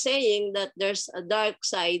they are saying that there's a dark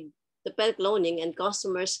side to pet cloning, and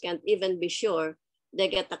customers can't even be sure they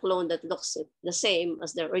get a clone that looks the same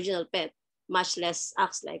as their original pet, much less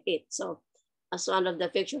acts like it. So as one of the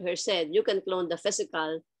picture here said, you can clone the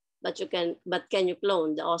physical, but can you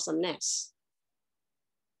clone the awesomeness?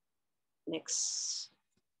 Next.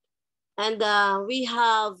 And we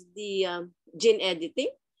have the gene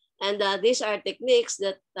editing. And these are techniques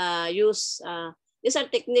that these are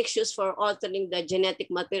techniques used for altering the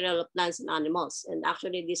genetic material of plants and animals. And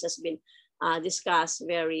actually this has been discussed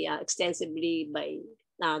very extensively by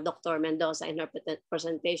Dr. Mendoza in her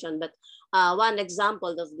presentation. But one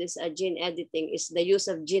example of this gene editing is the use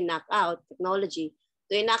of gene knockout technology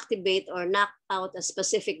to inactivate or knock out a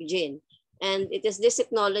specific gene. And it is this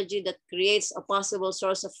technology that creates a possible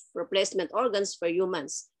source of replacement organs for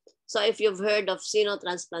humans. So if you've heard of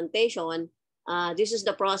xenotransplantation, this is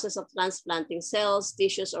the process of transplanting cells,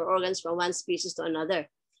 tissues, or organs from one species to another.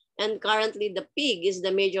 And currently the pig is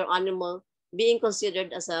the major animal being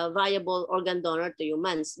considered as a viable organ donor to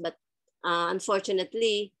humans. But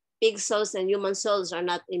unfortunately, pig cells and human cells are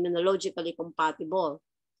not immunologically compatible.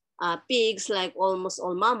 Pigs, like almost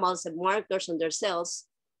all mammals, have markers on their cells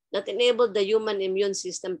that enable the human immune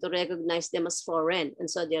system to recognize them as foreign, and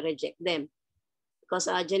so they reject them. Because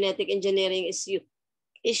genetic engineering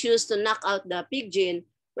is used to knock out the pig gene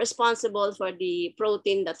responsible for the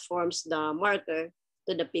protein that forms the marker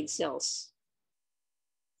to the pig cells.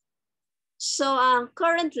 So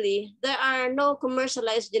currently, there are no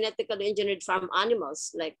commercialized genetically engineered farm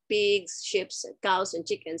animals like pigs, sheep, cows, and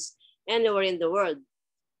chickens anywhere in the world.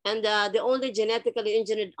 And the only genetically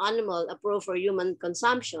engineered animal approved for human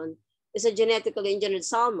consumption is a genetically engineered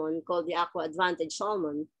salmon called the Aqua Advantage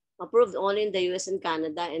salmon, approved only in the US and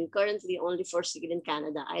Canada, and currently only for sale in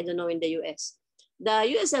Canada. I don't know in the US. The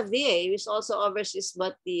US FDA, which also oversees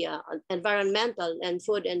both the environmental and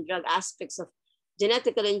food and drug aspects of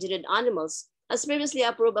genetically engineered animals, has previously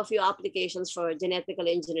approved a few applications for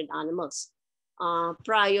genetically engineered animals.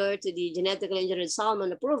 Prior to the genetically engineered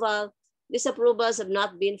salmon approval, these approvals have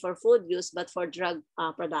not been for food use, but for drug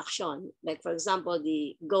production. Like for example,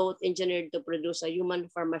 the goat engineered to produce a human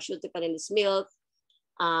pharmaceutical in its milk,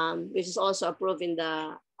 which is also approved in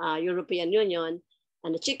the European Union,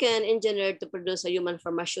 and the chicken engineered to produce a human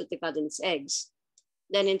pharmaceutical in its eggs.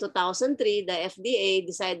 Then in 2003, the FDA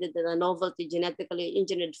decided that a novelty genetically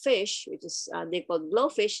engineered fish, which is they called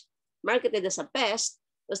glowfish, marketed as a pest,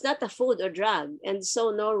 was not a food or drug, and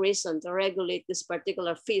so no reason to regulate this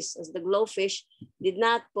particular fish, as the glowfish did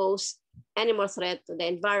not pose any more threat to the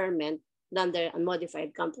environment than their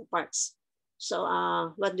unmodified counterparts. So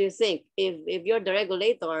what do you think? If you're the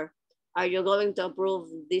regulator, Are you going to approve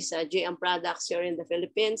these GM products here in the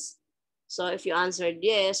Philippines? So if you answered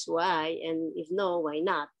yes, why? And if no, why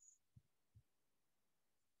not?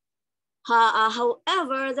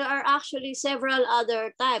 However, there are actually several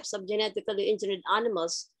other types of genetically engineered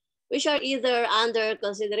animals which are either under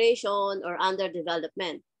consideration or under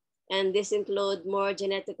development. And this include more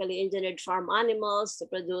genetically engineered farm animals to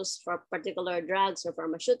produce for particular drugs or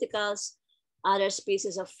pharmaceuticals, other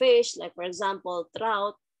species of fish, like for example,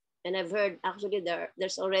 trout. And I've heard actually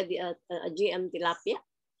there's already a GM tilapia.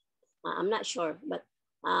 I'm not sure, but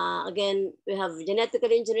again, we have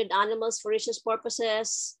genetically engineered animals for research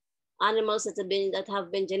purposes, animals that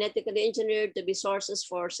have been genetically engineered to be sources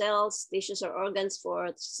for cells, tissues, or organs for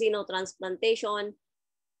xenotransplantation,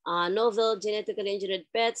 novel genetically engineered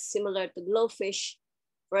pets similar to glowfish,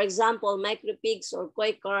 for example, micropigs or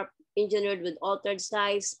koi carp engineered with altered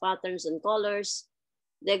size, patterns, and colors.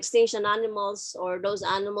 The extinction animals or those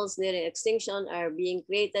animals nearing extinction are being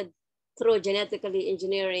created through genetically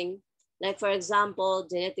engineering, like for example,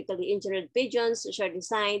 genetically engineered pigeons, which are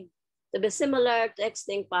designed to be similar to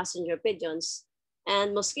extinct passenger pigeons,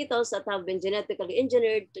 and mosquitoes that have been genetically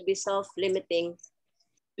engineered to be self-limiting,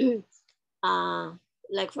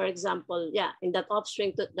 like for example, in that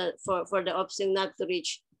offspring for the offspring not to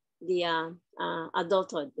reach the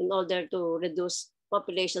adulthood in order to reduce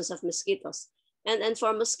populations of mosquitoes. And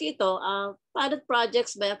for mosquito, pilot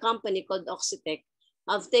projects by a company called Oxitec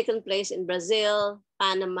have taken place in Brazil,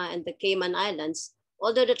 Panama, and the Cayman Islands,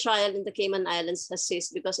 although the trial in the Cayman Islands has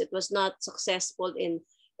ceased because it was not successful in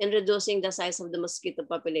reducing the size of the mosquito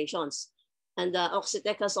populations. And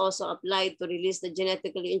Oxitec has also applied to release the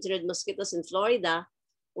genetically engineered mosquitoes in Florida,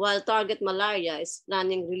 while Target Malaria is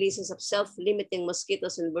planning releases of self-limiting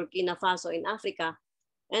mosquitoes in Burkina Faso in Africa,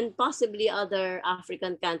 and possibly other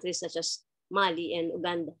African countries such as Mali and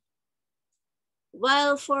Uganda.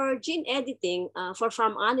 While for gene editing for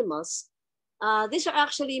farm animals, these are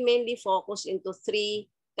actually mainly focused into three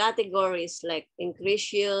categories, like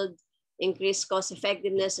increased yield, increased cost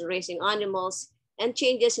effectiveness in raising animals, and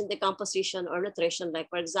changes in the composition or nutrition, like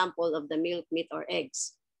for example, of the milk, meat, or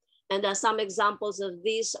eggs. And some examples of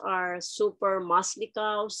these are super muscly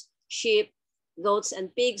cows, sheep, goats,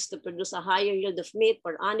 and pigs to produce a higher yield of meat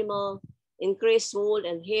per animal, increased wool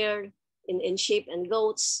and hair in sheep and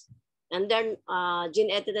goats. And then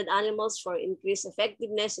gene-edited animals for increased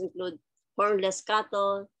effectiveness include hornless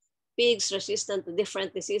cattle, pigs resistant to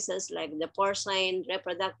different diseases like the porcine,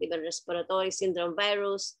 reproductive, and respiratory syndrome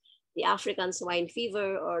virus, the African swine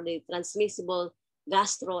fever, or the transmissible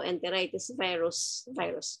gastroenteritis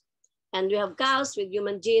virus. And we have cows with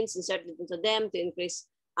human genes inserted into them to increase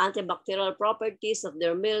antibacterial properties of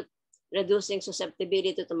their milk, reducing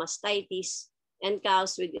susceptibility to mastitis, and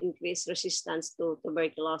cows with increased resistance to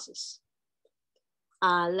tuberculosis.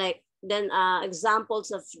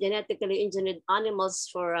 Examples of genetically engineered animals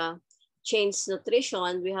for changed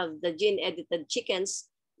nutrition, we have the gene-edited chickens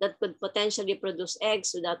that could potentially produce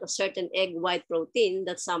eggs without a certain egg white protein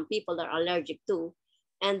that some people are allergic to,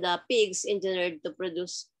 and the pigs engineered to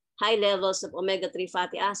produce high levels of omega-3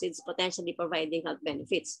 fatty acids, potentially providing health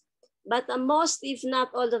benefits. But most, if not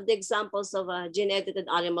all, of the examples of gene-edited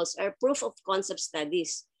animals are proof of concept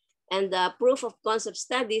studies. And the proof of concept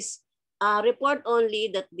studies report only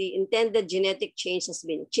that the intended genetic change has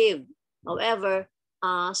been achieved. However,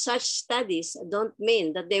 such studies don't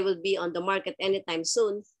mean that they will be on the market anytime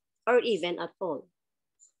soon or even at all.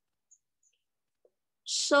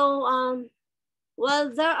 So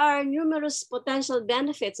while there are numerous potential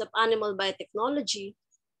benefits of animal biotechnology,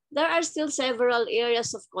 there are still several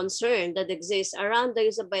areas of concern that exist around the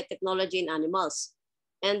use of biotechnology in animals.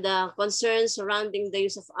 And the concerns surrounding the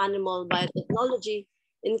use of animal biotechnology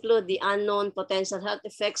include the unknown potential health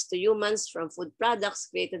effects to humans from food products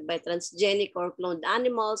created by transgenic or cloned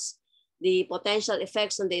animals, the potential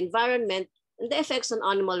effects on the environment, and the effects on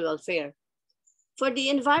animal welfare. For the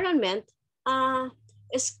environment,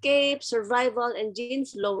 escape, survival, and gene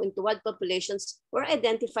flow into wild populations were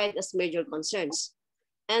identified as major concerns.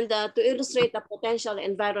 And to illustrate the potential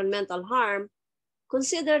environmental harm,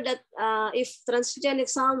 consider that if transgenic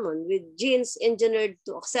salmon with genes engineered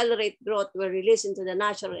to accelerate growth were released into the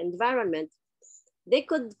natural environment, they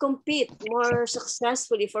could compete more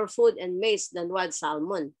successfully for food and mates than wild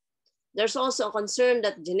salmon. There's also a concern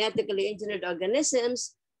that genetically engineered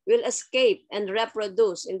organisms will escape and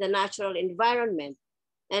reproduce in the natural environment.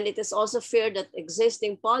 And it is also feared that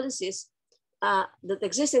existing policies, that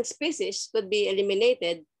existing species could be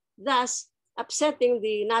eliminated, thus upsetting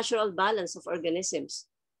the natural balance of organisms.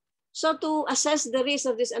 So to assess the risk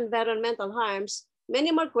of these environmental harms,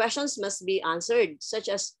 many more questions must be answered, such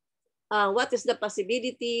as what is the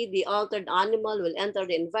possibility the altered animal will enter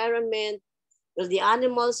the environment? Will the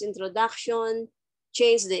animal's introduction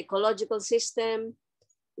change the ecological system?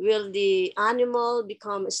 Will the animal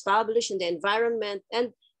become established in the environment?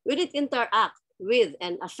 And will it interact with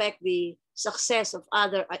and affect the success of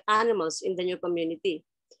other animals in the new community?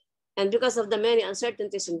 And because of the many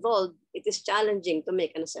uncertainties involved, it is challenging to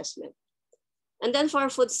make an assessment. And then for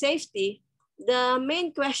food safety, the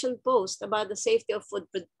main question posed about the safety of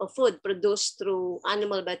food produced through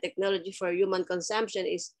animal biotechnology for human consumption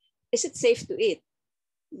is it safe to eat?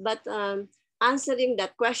 But answering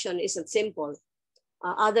that question isn't simple.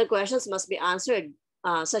 Other questions must be answered,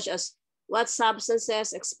 such as what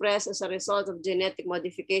substances expressed as a result of genetic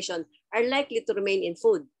modification are likely to remain in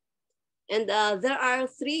food. And there are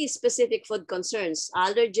 3 specific food concerns: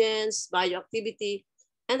 allergens, bioactivity,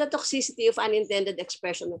 and the toxicity of unintended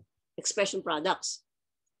expression products.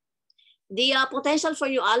 The potential for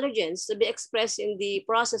new allergens to be expressed in the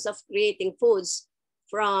process of creating foods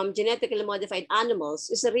from genetically modified animals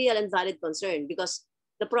is a real and valid concern because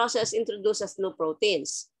the process introduces new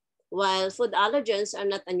proteins. While food allergens are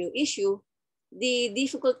not a new issue, the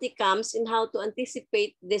difficulty comes in how to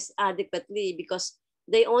anticipate this adequately because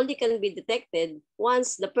they only can be detected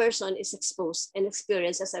once the person is exposed and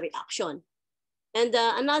experiences a reaction. And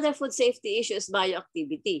another food safety issue is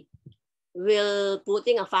bioactivity. Will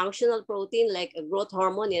putting a functional protein like a growth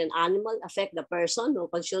hormone in an animal affect the person who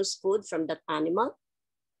consumes food from that animal?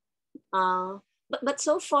 But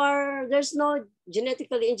so far, there's no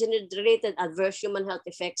genetically engineered related adverse human health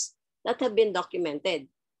effects that have been documented.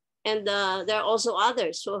 And there are also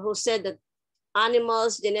others who said that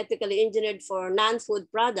animals genetically engineered for non-food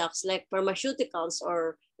products like pharmaceuticals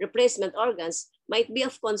or replacement organs might be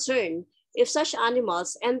of concern if such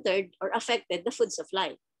animals entered or affected the food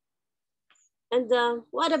supply. And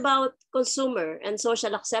what about consumer and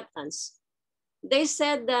social acceptance? They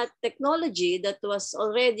said that technology that was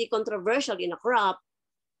already controversial in a crop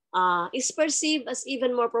is perceived as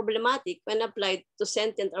even more problematic when applied to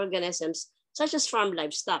sentient organisms such as farm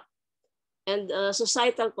livestock. And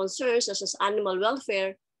societal concerns such as animal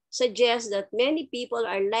welfare suggest that many people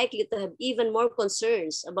are likely to have even more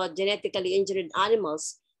concerns about genetically engineered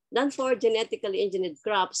animals than for genetically engineered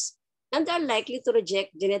crops, and are likely to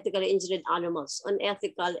reject genetically engineered animals on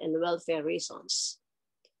ethical and welfare reasons.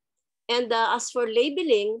 And as for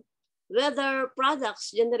labeling, whether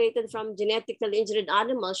products generated from genetically engineered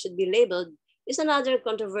animals should be labeled is another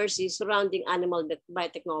controversy surrounding animal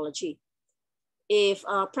biotechnology. If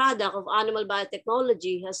a product of animal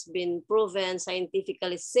biotechnology has been proven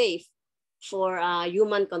scientifically safe for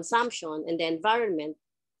human consumption and the environment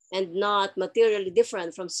and not materially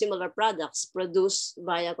different from similar products produced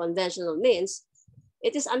via conventional means,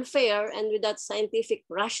 it is unfair and without scientific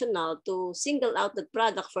rationale to single out the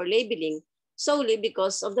product for labeling solely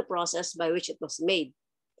because of the process by which it was made.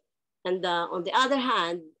 And on the other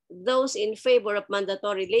hand, those in favor of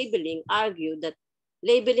mandatory labeling argue that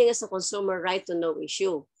labeling is a consumer right to know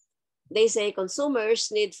issue. They say consumers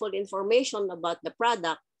need full information about the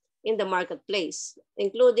product in the marketplace,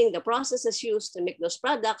 including the processes used to make those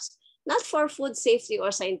products, not for food safety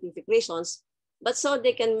or scientific reasons, but so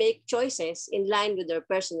they can make choices in line with their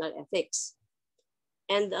personal ethics.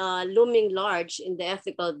 And looming large in the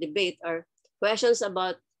ethical debate are questions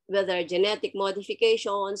about whether genetic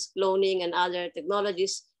modifications, cloning, and other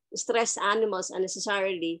technologies stress animals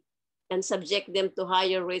unnecessarily and subject them to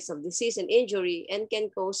higher rates of disease and injury and can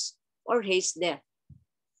cause or haste death.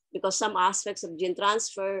 Because some aspects of gene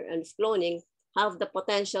transfer and cloning have the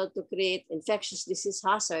potential to create infectious disease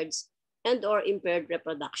hazards and or impaired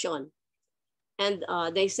reproduction. And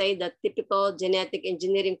they say that typical genetic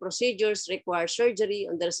engineering procedures require surgery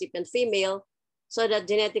on the recipient female so that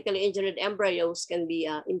genetically engineered embryos can be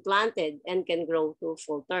implanted and can grow to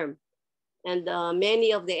full term. And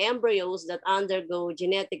many of the embryos that undergo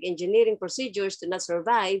genetic engineering procedures do not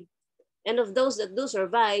survive. And of those that do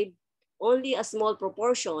survive, only a small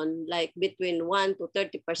proportion, like between 1 to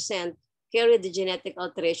 30%, carry the genetic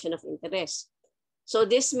alteration of interest. So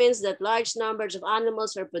this means that large numbers of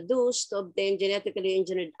animals are produced to obtain genetically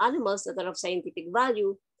engineered animals that are of scientific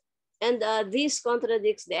value, and this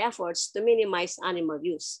contradicts the efforts to minimize animal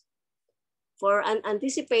use. For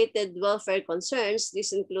unanticipated welfare concerns,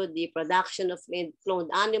 these include the production of cloned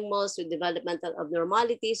animals with developmental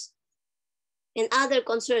abnormalities, and other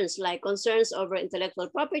concerns like concerns over intellectual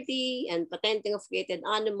property and patenting of created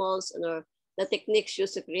animals or the techniques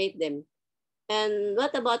used to create them. And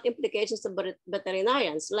what about implications to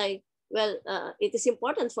veterinarians? Like, well, it is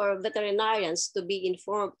important for veterinarians to be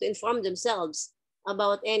informed, to inform themselves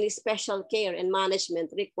about any special care and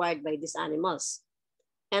management required by these animals.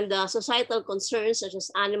 And the societal concerns such as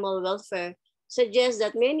animal welfare suggest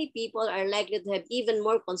that many people are likely to have even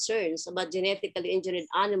more concerns about genetically engineered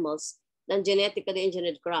animals than genetically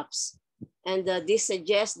engineered crops. And this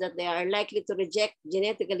suggests that they are likely to reject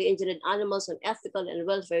genetically engineered animals on ethical and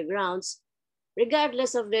welfare grounds,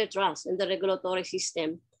 regardless of their trust in the regulatory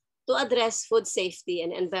system to address food safety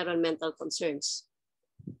and environmental concerns.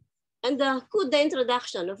 And could the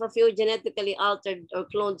introduction of a few genetically altered or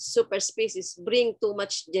cloned super species bring too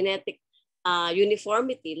much genetic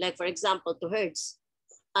uniformity, like for example, to herds?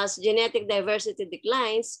 As genetic diversity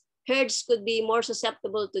declines, herds could be more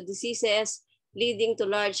susceptible to diseases, leading to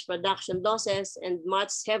large production losses and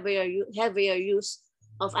much heavier use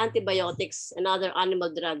of antibiotics and other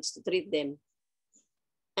animal drugs to treat them.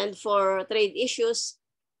 And for trade issues,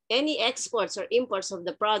 any exports or imports of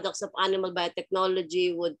the products of animal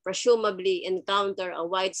biotechnology would presumably encounter a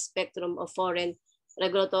wide spectrum of foreign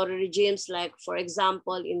regulatory regimes, like, for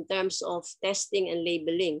example, in terms of testing and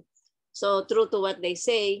labeling. So true to what they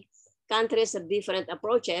say, countries have different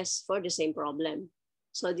approaches for the same problem.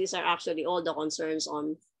 So these are actually all the concerns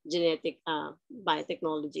on genetic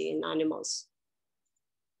biotechnology in animals.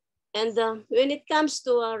 And when it comes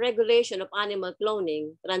to regulation of animal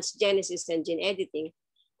cloning, transgenesis, and gene editing,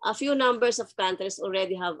 a few numbers of countries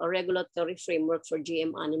already have a regulatory framework for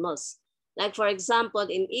GM animals. Like for example,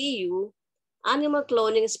 in EU, animal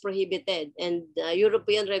cloning is prohibited, and the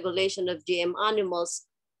European regulation of GM animals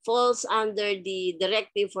falls under the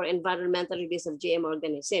Directive for Environmental Release of GM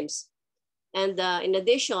Organisms. And in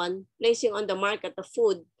addition, placing on the market of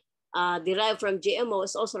food derived from GMO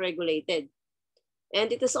is also regulated.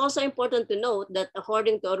 And it is also important to note that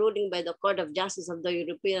according to a ruling by the Court of Justice of the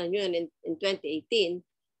European Union in 2018,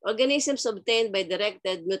 organisms obtained by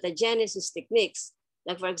directed mutagenesis techniques,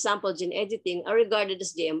 like for example, gene editing, are regarded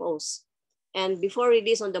as GMOs. And before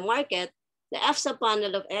release on the market, the EFSA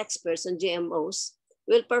panel of experts on GMOs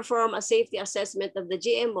will perform a safety assessment of the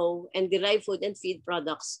GMO and derived food and feed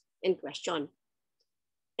products in question.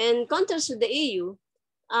 In contrast to the EU,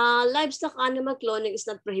 livestock animal cloning is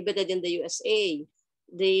not prohibited in the USA.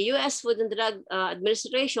 The US Food and Drug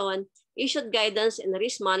Administration issued guidance and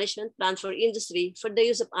risk management plans for industry for the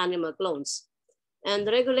use of animal clones. And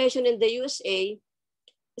the regulation in the USA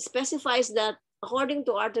specifies that according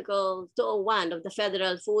to Article 201 of the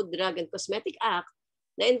Federal Food, Drug, and Cosmetic Act,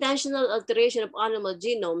 the intentional alteration of animal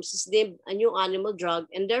genomes is deemed a new animal drug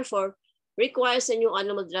and therefore requires a new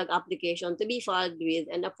animal drug application to be filed with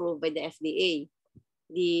and approved by the FDA.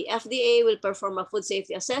 The FDA will perform a food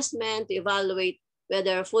safety assessment to evaluate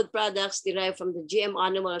whether food products derived from the GM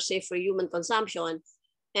animal are safe for human consumption,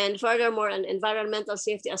 and furthermore, an environmental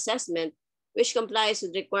safety assessment, which complies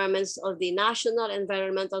with requirements of the National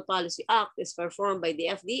Environmental Policy Act, is performed by the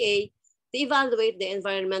FDA to evaluate the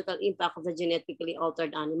environmental impact of the genetically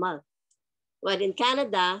altered animal. While in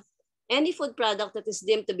Canada, any food product that is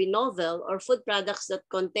deemed to be novel or food products that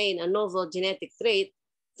contain a novel genetic trait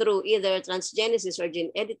through either transgenesis or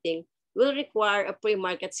gene editing will require a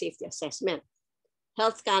pre-market safety assessment.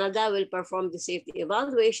 Health Canada will perform the safety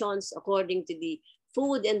evaluations according to the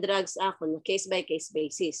Food and Drugs Act on a case-by-case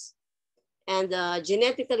basis. And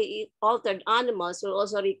genetically altered animals will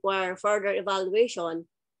also require further evaluation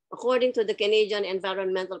according to the Canadian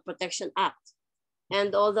Environmental Protection Act.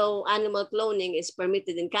 And although animal cloning is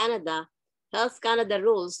permitted in Canada, Health Canada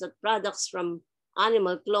rules that products from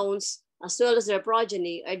animal clones as well as their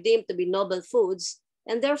progeny are deemed to be novel foods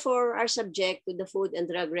and therefore are subject to the Food and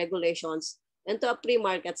Drug regulations and to a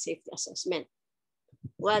pre-market safety assessment.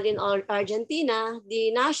 While in Argentina,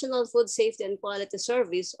 the National Food Safety and Quality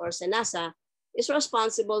Service, or SENASA, is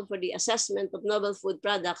responsible for the assessment of novel food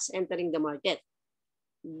products entering the market.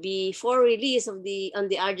 Before release on the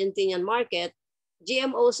Argentinian market,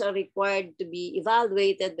 GMOs are required to be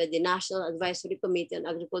evaluated by the National Advisory Committee on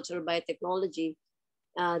Agricultural Biotechnology.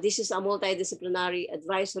 This is a multidisciplinary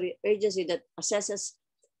advisory agency that assesses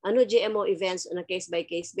new GMO events on a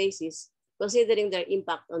case-by-case basis, considering their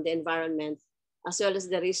impact on the environment, as well as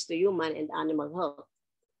the risk to human and animal health.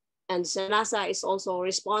 And SENASA is also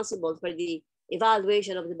responsible for the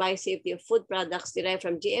evaluation of the biosafety of food products derived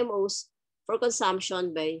from GMOs for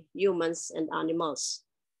consumption by humans and animals.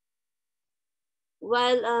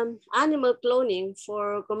 While animal cloning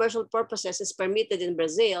for commercial purposes is permitted in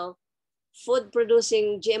Brazil,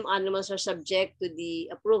 food-producing GM animals are subject to the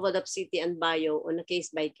approval of City and Bio on a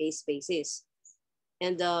case-by-case basis.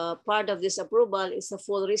 And part of this approval is a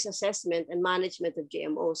full risk assessment and management of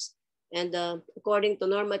GMOs. And according to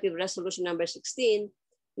normative resolution number 16,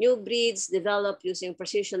 new breeds developed using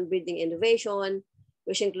precision breeding innovation,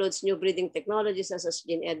 which includes new breeding technologies such as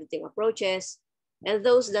gene editing approaches, and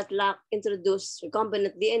those that lack introduced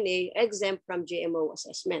recombinant DNA are exempt from GMO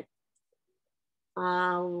assessment.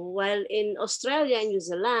 While in Australia and New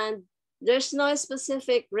Zealand, there's no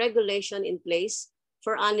specific regulation in place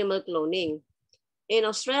for animal cloning. In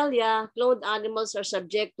Australia, cloned animals are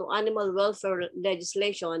subject to animal welfare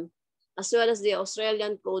legislation, as well as the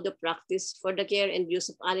Australian Code of Practice for the care and use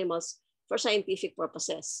of animals for scientific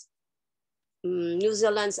purposes. New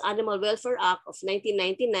Zealand's Animal Welfare Act of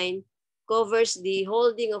 1999 covers the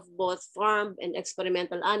holding of both farmed and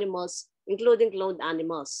experimental animals, including cloned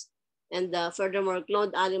animals. And furthermore,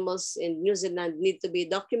 cloned animals in New Zealand need to be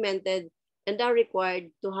documented and are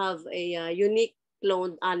required to have a unique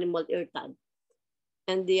cloned animal ear tag.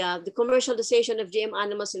 And the commercialization of GM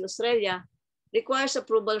animals in Australia requires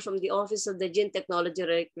approval from the Office of the Gene Technology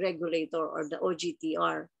Regulator, or the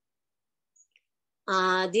OGTR.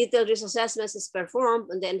 Detailed risk assessments is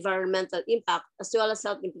performed on the environmental impact as well as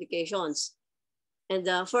health implications. And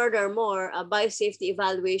furthermore, a biosafety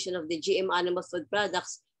evaluation of the GM animal food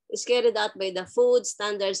products is carried out by the Food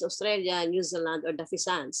Standards Australia and New Zealand, or the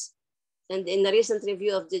FSANZ. And in a recent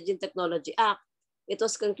review of the Gene Technology Act, it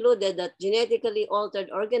was concluded that genetically altered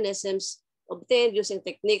organisms obtained using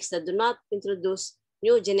techniques that do not introduce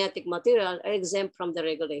new genetic material are exempt from the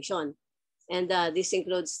regulation. And this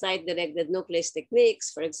includes site-directed nuclease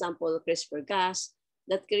techniques, for example, CRISPR-Cas,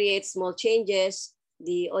 that creates small changes,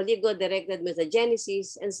 the oligo-directed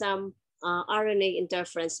mutagenesis, and some RNA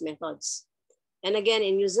interference methods. And again,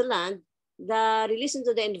 in New Zealand, the release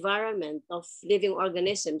into the environment of living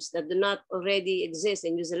organisms that do not already exist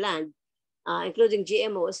in New Zealand, including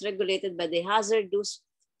GMO, is regulated by the Hazardous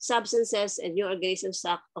Substances and New Organisms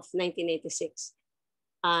Act of 1986.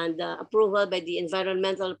 And approval by the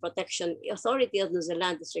Environmental Protection Authority of New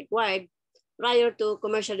Zealand is required prior to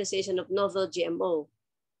commercialization of novel GMO.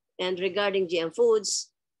 And regarding GM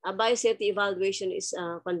foods, a biosafety evaluation is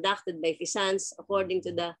conducted by FSANZ according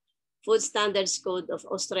to the Food Standards Code of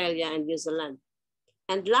Australia and New Zealand.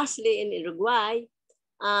 And lastly, in Uruguay,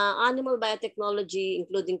 animal biotechnology,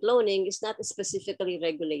 including cloning, is not specifically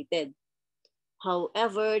regulated.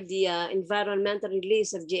 However, the environmental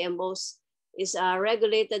release of GMOs is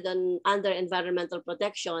regulated under environmental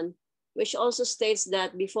protection, which also states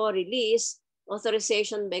that before release,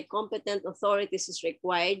 authorization by competent authorities is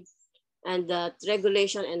required, and the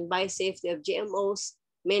regulation and biosafety of GMOs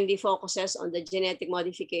mainly focuses on the genetic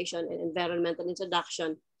modification and environmental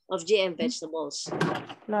introduction of GM vegetables.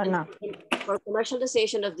 For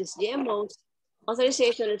commercialization of these GMOs,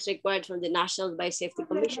 authorization is required from the National Biosafety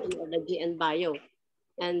Commission, or the GNBio.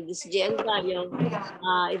 And this GNBio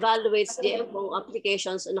evaluates GMO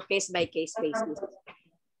applications on a case-by-case basis.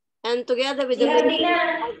 And together with the Ministry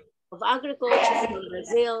of Agriculture in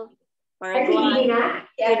Brazil, Paraguay,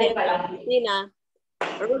 Chile, and Argentina,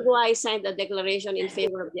 Uruguay signed a declaration in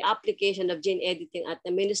favor of the application of gene editing at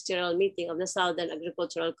the ministerial meeting of the Southern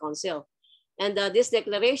Agricultural Council. And this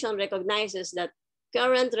declaration recognizes that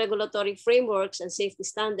current regulatory frameworks and safety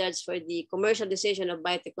standards for the commercialization of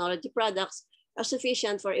biotechnology products are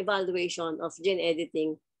sufficient for evaluation of gene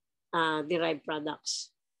editing derived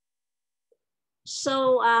products.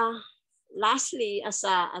 So lastly, as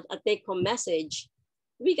a take-home message,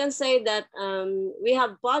 we can say that we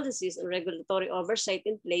have policies and regulatory oversight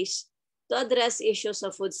in place to address issues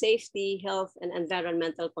of food safety, health, and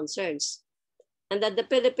environmental concerns. And that the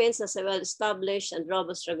Philippines has a well-established and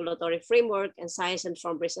robust regulatory framework and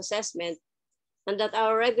science-informed risk assessment, and that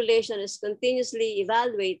our regulation is continuously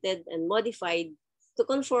evaluated and modified to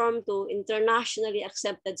conform to internationally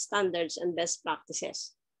accepted standards and best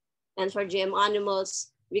practices. And for GM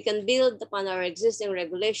animals, we can build upon our existing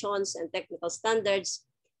regulations and technical standards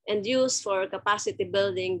and use for capacity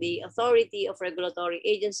building the authority of regulatory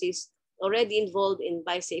agencies already involved in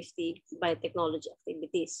biosafety, biotechnology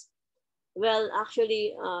activities. Well,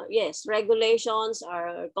 actually, yes, regulations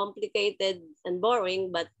are complicated and boring,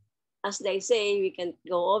 but as they say, we can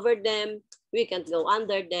go over them, we can't go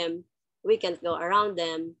under them, we can't go around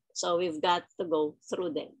them, so we've got to go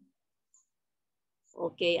through them.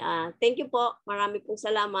 Okay, thank you po. Marami pong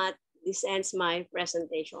salamat. This ends my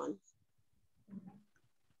presentation.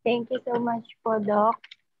 Thank you so much po, Doc.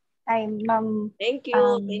 I'm Ma'am. Thank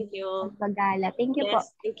you, thank you. Pagala. Thank you yes, po.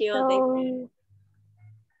 Thank you, So, thank you.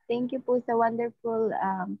 thank you po sa wonderful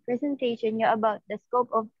presentation nyo about the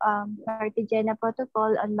scope of Cartagena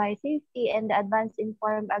Protocol on Biosafety and the Advanced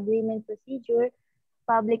Informed Agreement Procedure,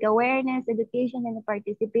 public awareness, education, and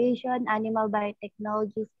participation, animal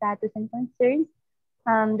biotechnology status and concerns.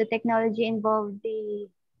 The technology involved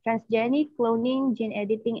the transgenic, cloning, gene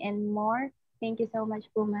editing, and more. Thank you so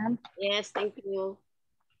much po, ma'am. Yes, thank you.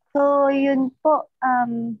 So, yun po.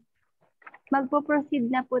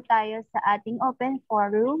 magpo-proceed na po tayo sa ating open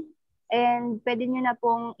forum and pwede nyo na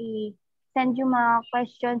pong i-send yung mga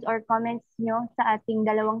questions or comments nyo sa ating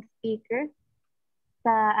dalawang speaker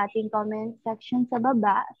sa ating comment section sa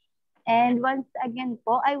baba. And once again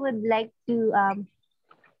po, I would like to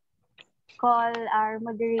call our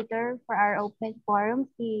moderator for our open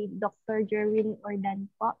forum, si Dr. Jerwin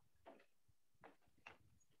Ordan po.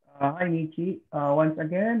 Hi, Michi. Once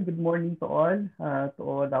again, good morning to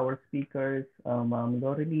all our speakers, Ma'am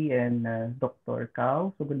Dorely and Dr.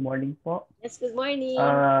 Cao. So, good morning po. Yes, good morning.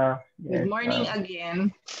 Good morning again.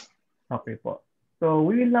 Okay po. So,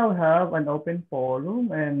 we will now have an open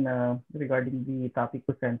forum and regarding the topic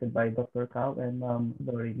presented by Dr. Cao and Ma'am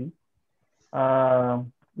Dorely.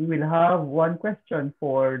 We will have one question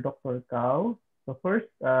for Dr. Cao. So,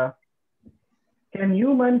 first, can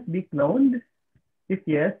humans be cloned? If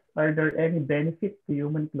yes, are there any benefits to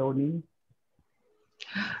human cloning?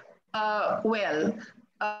 Well,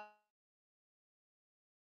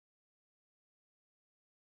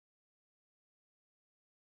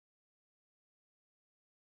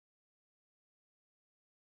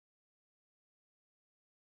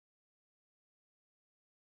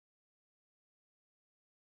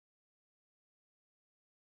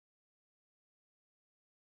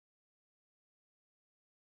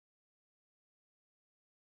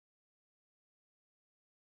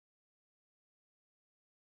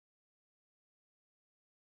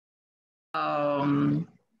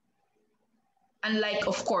 unlike,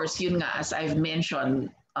 of course, yun nga, as I've mentioned,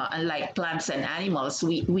 unlike plants and animals,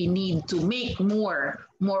 we need to make more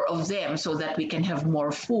of them so that we can have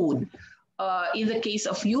more food. In the case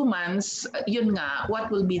of humans, yun nga, what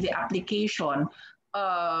will be the application?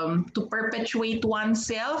 To perpetuate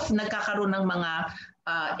oneself, nagkakaroon ng mga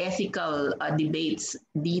ethical debates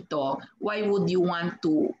dito. Why would you want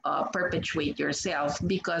to perpetuate yourself?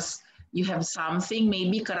 Because you have something,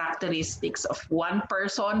 maybe characteristics of one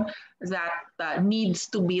person that needs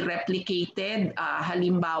to be replicated.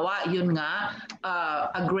 Halimbawa, yun nga,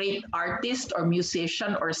 a great artist or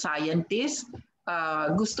musician or scientist,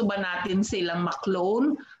 gusto ba natin silang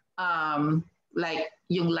maklone? Like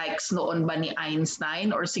yung likes noon ba ni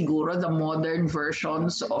Einstein or siguro the modern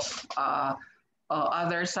versions of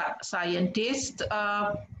other scientists?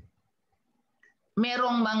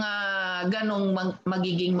 Merong mga ganong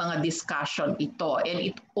magiging mga discussion ito. And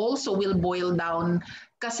it also will boil down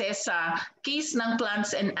kasi sa case ng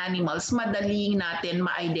plants and animals, madaling natin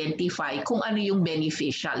ma-identify kung ano yung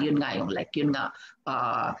beneficial. Yun nga yung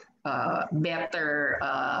better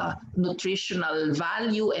nutritional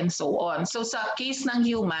value and so on. So sa case ng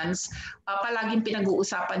humans, palaging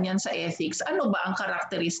pinag-uusapan yan sa ethics. Ano ba ang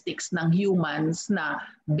characteristics ng humans na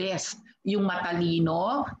best? Yung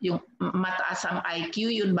matalino, yung mataas ang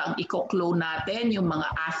IQ, yun ba ang i-clone natin? Yung mga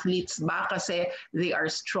athletes ba kasi they are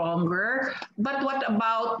stronger? But what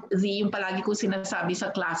about yung palagi ko sinasabi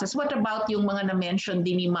sa classes, what about yung mga na-mention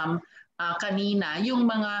din ni Ma'am kanina, yung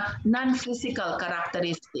mga non-physical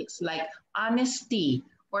characteristics like honesty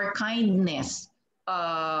or kindness?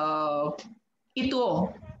 Ito,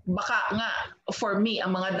 baka nga for me,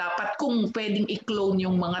 ang mga dapat kung pwedeng i-clone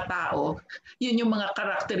yung mga tao, yun yung mga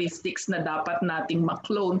characteristics na dapat nating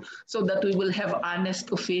ma-clone so that we will have honest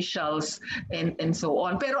officials and so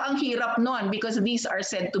on. Pero ang hirap nun because these are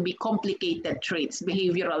said to be complicated traits.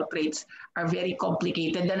 Behavioral traits are very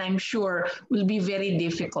complicated and I'm sure will be very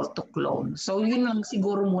difficult to clone. So yun lang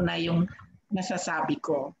siguro muna yung masasabi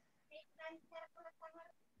ko.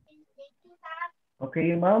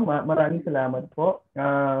 Okay, ma'am. Maraming salamat po.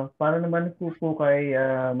 Para naman po kay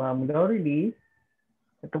Ma'am Dorely,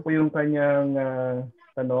 ito po yung kanyang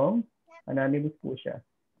tanong. Anonymous po siya.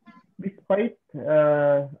 Despite,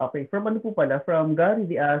 okay, from ano po pala? From Gary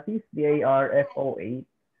Diasis, DARFO8.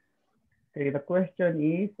 Okay, the question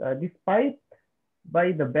is, despite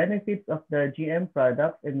by the benefits of the GM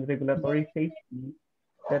products and regulatory safety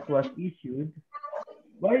that was issued,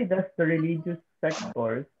 why does the religious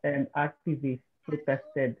sectors and activists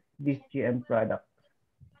protested this GM product?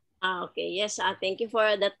 Okay, yes, thank you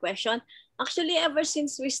for that question. Actually, ever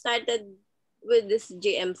since we started with this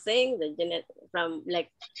GM thing, from like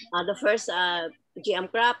the first GM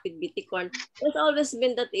crop with BT corn, there's always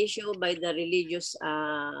been that issue by the religious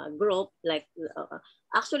group. Like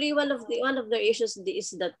actually, one of the issues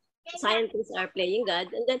is that scientists are playing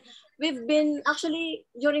God, and then we've been actually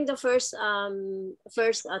during the first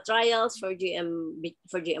trials for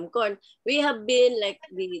GM corn, we have been like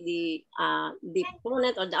the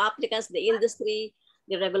proponent or the applicants, the industry,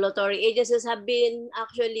 the regulatory agencies have been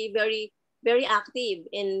actually very active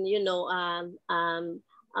in in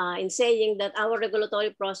saying that our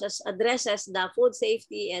regulatory process addresses the food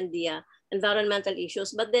safety and the environmental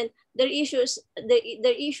issues, but then their issues,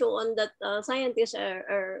 their issue on that scientists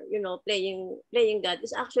are playing God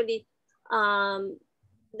is actually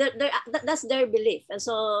that's their belief, and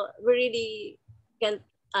so we really can't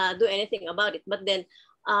do anything about it. But then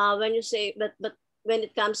when you say but when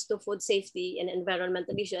it comes to food safety and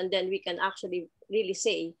environmental issue, and then we can actually really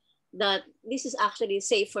say that this is actually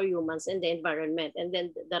safe for humans and the environment, and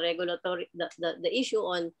then the regulatory the issue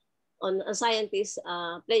on a scientist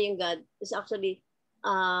playing God is actually we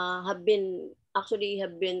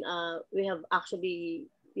have actually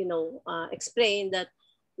explained that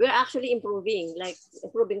we're actually improving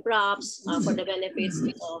crops for the benefits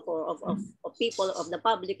of people, of the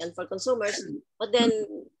public, and for consumers. But then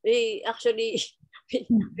we actually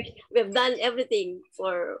we've done everything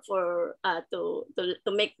to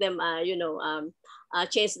make them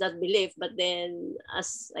change that belief. But then,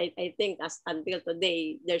 as I think, as until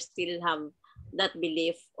today, they still have that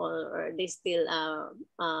belief, or they still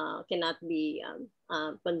cannot be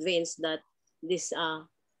convinced that these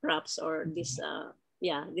crops or these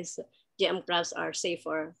GM crops are safe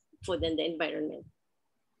for food and the environment.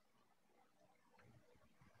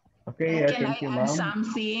 Okay, Can I thank you, add ma'am.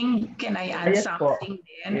 something? Can I add Yes po. something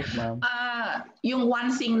din? Yes, ma'am. Yung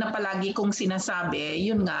one thing na palagi kong sinasabi,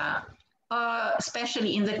 yun nga,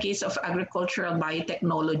 especially in the case of agricultural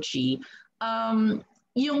biotechnology,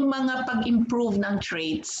 yung mga pag-improve ng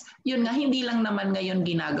traits, yun nga, hindi lang naman ngayon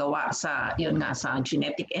ginagawa sa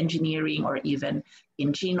genetic engineering or even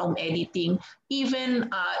in genome editing.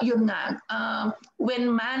 Even yun nga,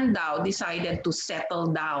 when Mandow decided to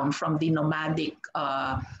settle down from the nomadic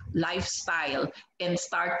lifestyle and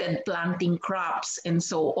started planting crops and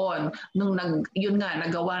so on,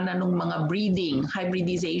 nagawa na nung mga breeding,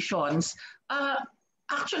 hybridizations,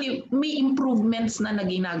 actually, may improvements na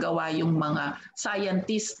ginagawa yung mga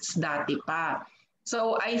scientists dati pa.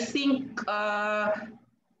 So I think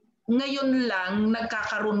ngayon lang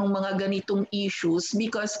nagkakaroon ng mga ganitong issues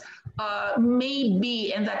because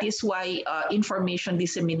maybe, and that is why information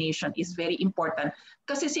dissemination is very important.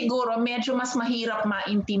 Kasi siguro medyo mas mahirap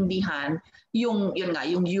maintindihan yung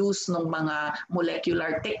use ng mga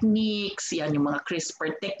molecular techniques, yan yung mga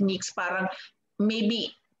CRISPR techniques, parang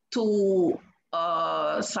maybe to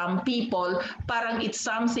some people, parang it's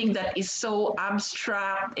something that is so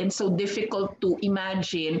abstract and so difficult to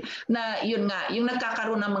imagine na yun nga, yung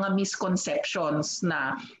nagkakaroon ng mga misconceptions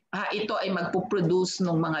na ito ay magpo-produce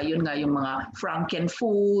ng mga yung mga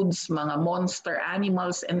frankenfoods, mga monster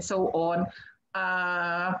animals and so on.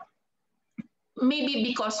 Maybe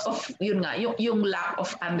because of yung lack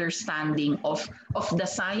of understanding of the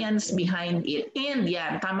science behind it, and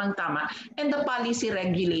yan, tamang-tama, and the policy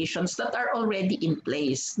regulations that are already in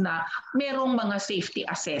place na merong mga safety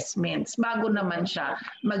assessments bago naman siya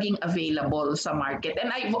maging available sa market. And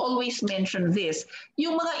I've always mentioned this,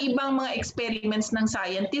 yung mga ibang mga experiments ng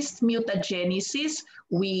scientists, mutagenesis,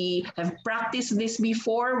 we have practiced this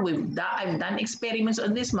before. I've done experiments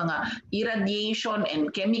on this, mga irradiation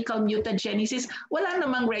and chemical mutagenesis. Wala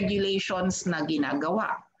namang regulations na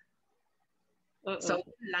ginagawa. So,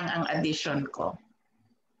 lang ang addition ko.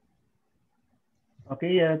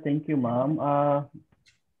 Okay, thank you, ma'am.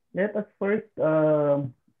 Let us first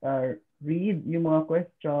read yung mga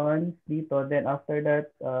questions dito. Then after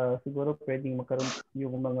that, siguro pwedeng magkaroon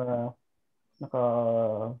yung mga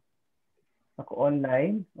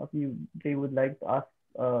naka-online. If they would like to ask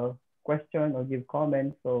a question or give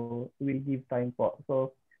comments, so we'll give time po.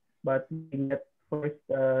 So, but let's first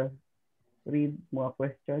read mga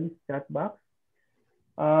questions, chat box.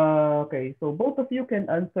 Okay, so both of you can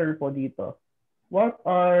answer po dito. What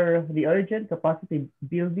are the urgent capacity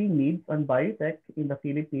building needs on biotech in the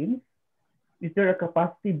Philippines? Is there a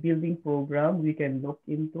capacity building program we can look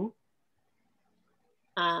into?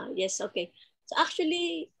 Yes, okay. So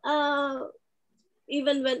actually,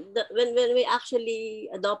 even when we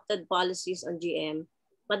actually adopted policies on GM,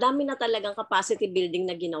 madami na talagang capacity building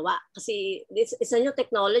na ginawa. Kasi it's a new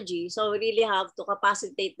technology, so we really have to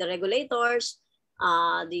capacitate the regulators,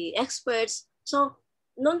 the experts. So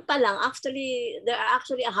noon pa lang, actually, there are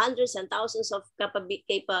actually hundreds and thousands of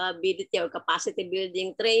capability or capacity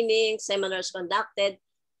building training, seminars conducted.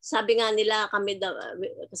 Sabi nga nila kami,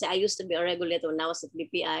 kasi I used to be a regulator when I was at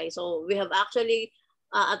BPI, so we have actually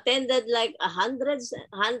attended like hundreds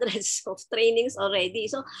of trainings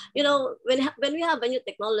already. So, when we have a new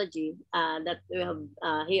technology that we have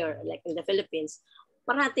here, like in the Philippines,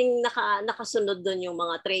 parating nakasunod doon yung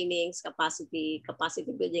mga trainings, capacity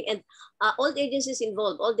building. And all agencies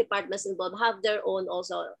involved, all departments involved have their own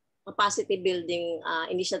also capacity building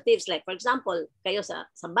initiatives. Like for example, kayo sa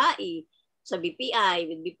BAI, sa BPI,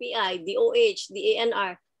 with BPI, DOH,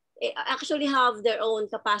 DANR, actually have their own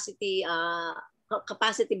capacity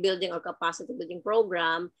building or capacity building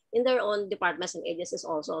program in their own departments and agencies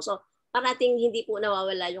also. So parating hindi po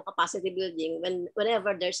nawawala yung capacity building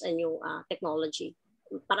whenever there's a new technology.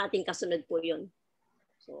 Parating kasunod po yun.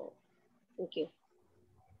 So, thank you.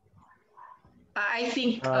 I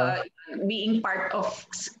think being part of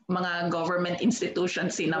mga government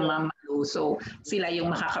institutions si Ma'am Malu, so sila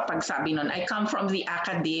yung makakapagsabi nun. I come from the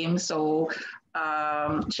academe, so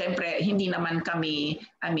syempre hindi naman kami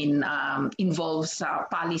involved sa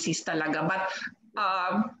policies talaga, but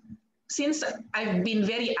since I've been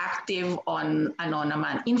very active on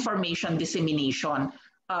information dissemination,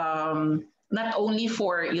 not only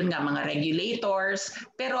for mga regulators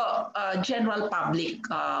pero general public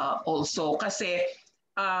also, kasi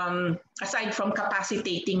aside from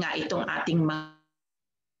capacitating nga itong ating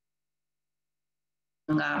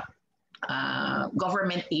mga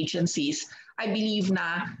government agencies, I believe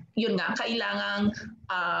na kailangang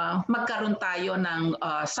magkaroon tayo ng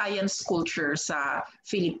science culture sa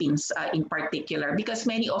Philippines in particular, because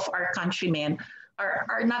many of our countrymen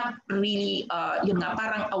are not really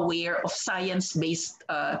parang aware of science-based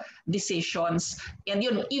decisions. And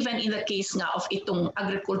even in the case nga of itong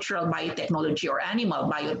agricultural biotechnology or animal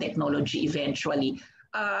biotechnology eventually,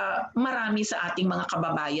 marami sa ating mga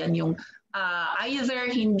kababayan yung either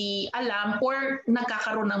hindi alam or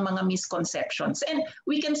nagkakaroon ng mga misconceptions. And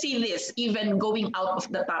we can see this even going out of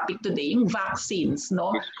the topic today, yung vaccines,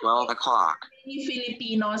 no? It's 12 o'clock. Many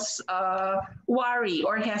Filipinos worry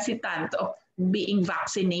or hesitant of being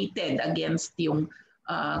vaccinated against yung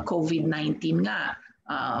COVID-19 nga.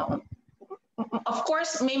 Of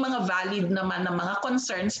course, may mga valid naman na mga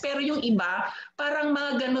concerns, pero yung iba, parang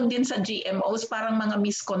mga ganun din sa GMOs, parang mga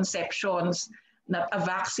misconceptions that a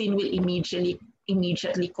vaccine will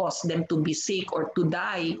immediately cause them to be sick or to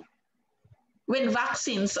die. When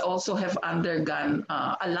vaccines also have undergone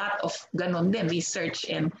a lot of ganun din research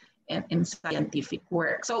and scientific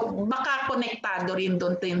work. So baka konektado rin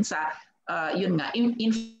doon sa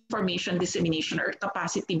information dissemination or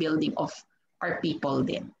capacity building of our people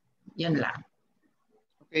din. Yan lang.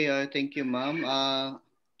 Okay, thank you, ma'am.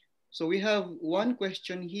 So we have one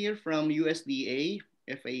question here from USDA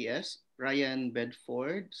FAS, Ryan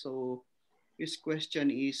Bedford. So his question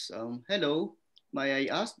is, hello, may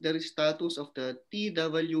I ask the status of the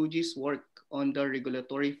TWG's work on the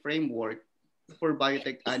regulatory framework for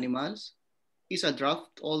biotech animals? Is a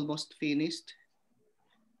draft almost finished?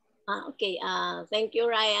 Okay, thank you,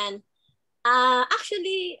 Ryan.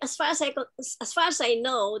 Actually, as far as I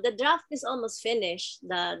know, the draft is almost finished.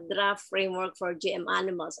 The draft framework for GM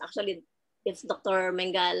animals. Actually, if Dr.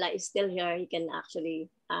 Mengala is still here, he can actually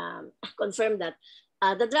confirm that.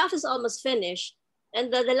 The draft is almost finished. And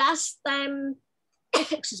the last time,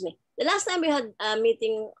 excuse me, the last time we had a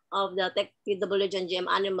meeting of the TWG and GM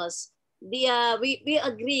animals, we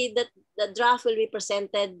agreed that the draft will be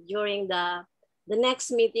presented during the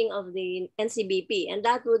next meeting of the NCBP, and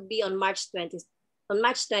that would be on March 26.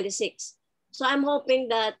 So I'm hoping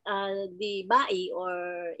that the BAI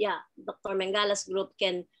or Dr. Mengala's group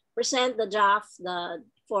can present the draft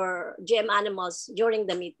for GM animals during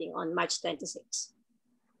the meeting on March 26.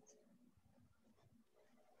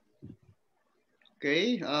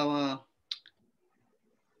 Okay.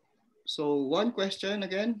 So one question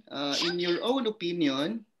again. In your own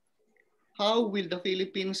opinion, how will the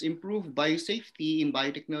Philippines improve biosafety in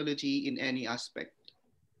biotechnology in any aspect?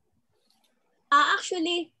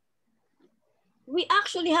 Actually, we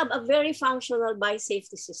actually have a very functional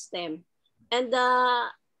biosafety system. And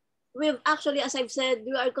we've actually, as I've said,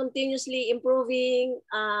 we are continuously improving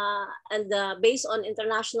and based on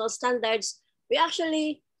international standards, we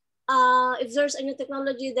actually, if there's a new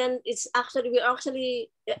technology, then we're actually,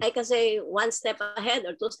 I can say 1 step ahead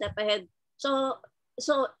or 2 steps ahead. So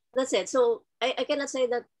that's it. So I cannot say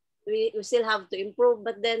that we still have to improve,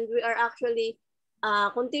 but then we are actually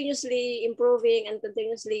continuously improving and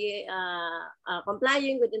continuously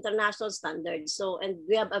complying with international standards. So, and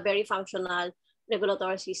we have a very functional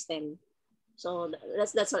regulatory system. So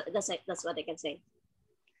that's what I can say.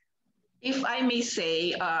 If I may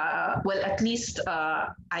say, well, at least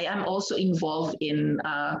I am also involved in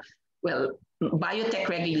biotech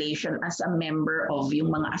regulation as a member of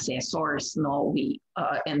yung mga assessors, no,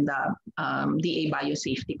 and the DA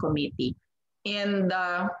Biosafety Committee. And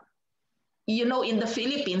in the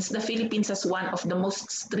Philippines has one of the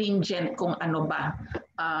most stringent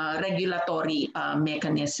regulatory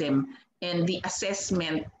mechanism, and the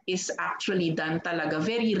assessment is actually done talaga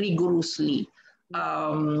very rigorously.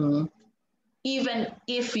 even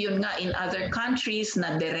if yun nga in other countries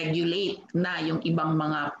na deregulate na yung ibang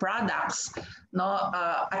mga products, no,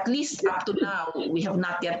 at least up to now we have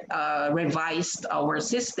not yet revised our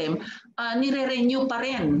system, nire-renew pa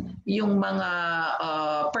rin yung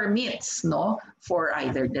mga permits, no, for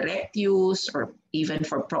either direct use or even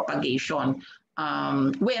for propagation.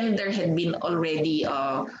 When there had been already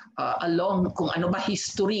a long, kung ano ba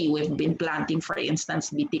history, we've been planting, for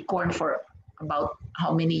instance, BT corn for about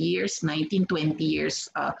how many years? 19, 20 years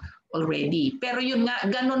already. Pero yun nga,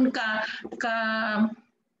 ganun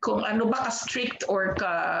kung ano ba ka-strict or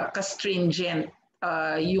ka-stringent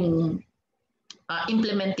yung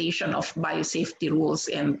implementation of biosafety rules.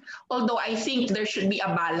 And although I think there should be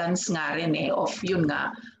a balance nga rin of yun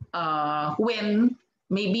nga, when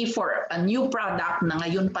maybe for a new product na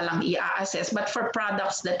ngayon palang i-assess, but for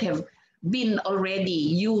products that have been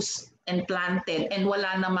already used and planted and wala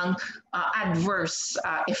namang adverse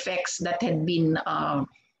effects that had been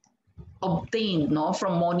obtained, no,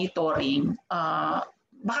 from monitoring,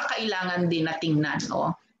 baka kailangan din na tingnan,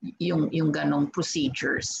 no, yung ganong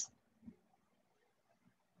procedures.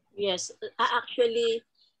 Yes, actually,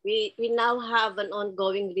 we now have an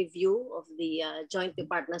ongoing review of the joint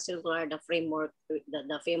department circular, the framework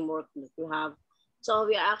that we have. So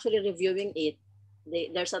we are actually reviewing it.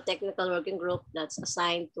 There's a technical working group that's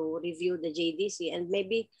assigned to review the JDC, and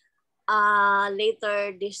maybe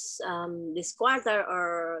later this quarter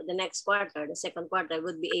or the next quarter, the second quarter,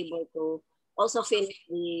 would be able to also finish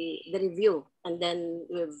the review, and then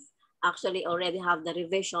we've actually already have the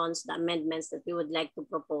revisions, the amendments that we would like to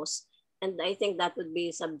propose, and I think that would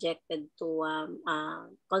be subjected to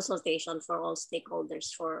consultation for all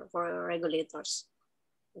stakeholders, for regulators.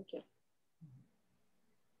 Thank you.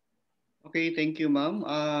 Okay, thank you, ma'am.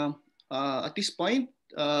 At this point,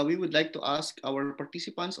 we would like to ask our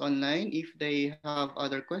participants online if they have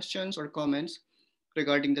other questions or comments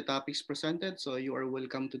regarding the topics presented. So you are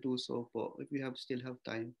welcome to do so po if we still have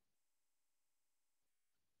time.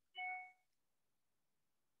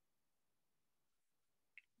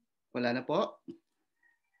 Wala na po?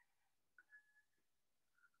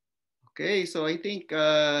 Okay, so I think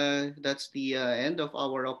that's the end of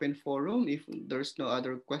our open forum. If there's no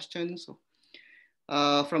other questions,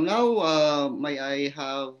 from now, may I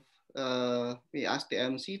ask the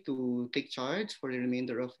MC to take charge for the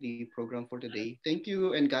remainder of the program for today. Thank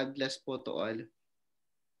you and God bless po to all.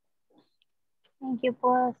 Thank you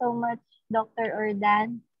po so much, Dr.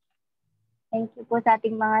 Ordan. Thank you po sa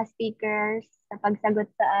ating mga speakers sa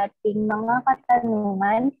pagsagot sa ating mga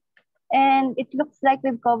katanungan. And it looks like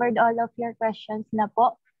we've covered all of your questions na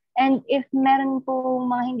po. And if meron po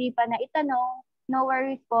mga hindi pa na itanong, no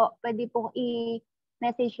worries po. Pwede po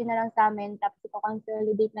i-message na lang sa amin. Tapos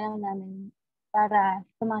i-consolidate na lang namin para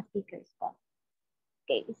sa mga speakers po.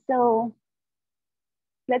 Okay, so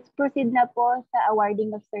let's proceed na po sa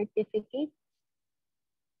awarding of certificates.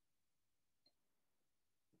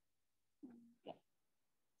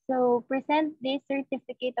 So present this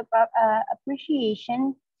certificate of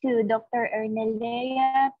appreciation to Dr.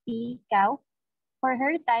 Ernelea P. Cao for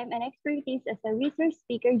her time and expertise as a research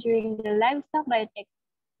speaker during the Livestock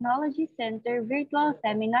Biotechnology Center virtual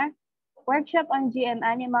seminar workshop on GM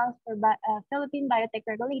animals for Philippine Biotech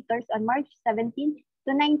Regulators on March 17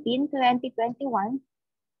 to 19, 2021.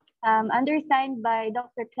 Undersigned by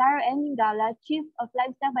Dr. Clara N. Ingala, Chief of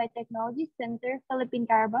Livestock Biotechnology Center, Philippine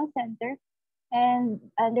Carabao Center, and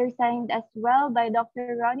undersigned as well by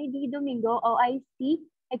Dr. Ronnie D. Domingo, OIC,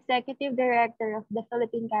 Executive Director of the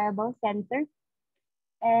Philippine Carabao Center.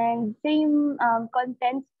 And same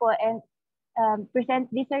contents po, and present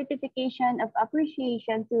the certification of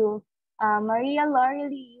appreciation to Maria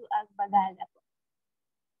Lorely Agbagala po.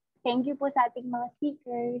 Thank you po sa ating mga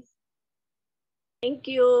speakers. Thank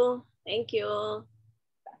you. Thank you.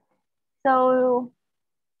 So,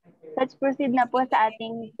 let's proceed na po sa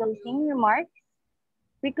ating closing remarks.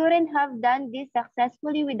 We couldn't have done this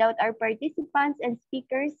successfully without our participants and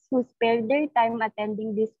speakers who spared their time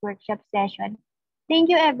attending this workshop session.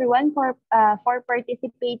 Thank you everyone for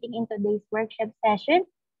participating in today's workshop session.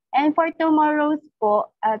 And for tomorrow's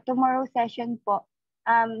session po,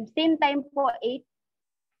 same time po 8,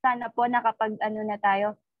 sana po nakain na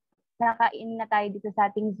tayo dito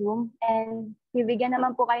sa ating Zoom. And bibigyan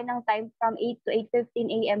naman po kayo ng time from 8 to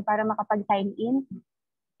 8:15 a.m. para makapag-sign in.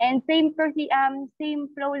 And same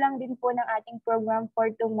flow lang din po ng ating program for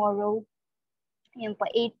tomorrow. Yun po,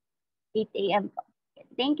 8 a.m. po.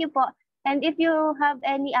 Thank you po. And if you have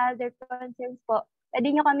any other concerns po, pwede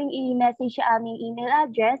nyo kaming i-message sa aming email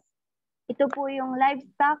address. Ito po yung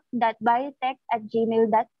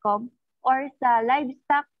livestock.biotech@gmail.com or sa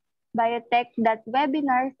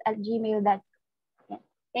livestockbiotech.webinars@gmail.com.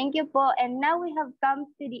 Thank you po. And now we have come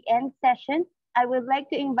to the end session. I would like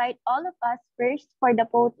to invite all of us first for the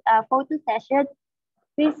photo session.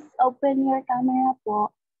 Please open your camera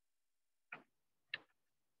po.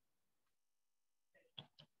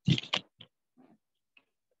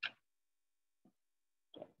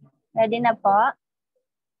 Ready na po?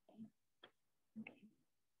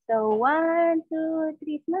 So, 1, 2,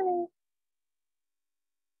 3, smile.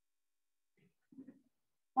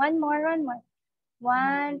 One more.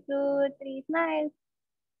 1, 2, 3, smile.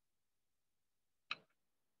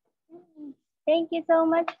 Thank you so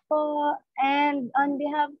much po. And on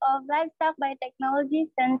behalf of Livestock Biotechnology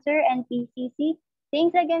Center and PCC,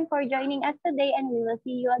 thanks again for joining us today, and we will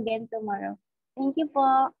see you again tomorrow. Thank you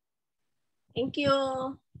po. Thank you.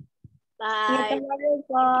 Bye. See you tomorrow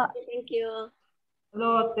po. Thank you.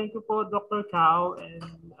 Hello, thank you po, Dr. Cao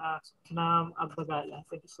and Ma'am Agbagala.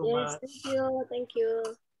 Thank you so much. Thank you. Thank you.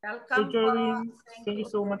 Sir Jerwin, thank you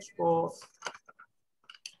so much po.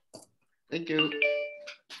 Thank you.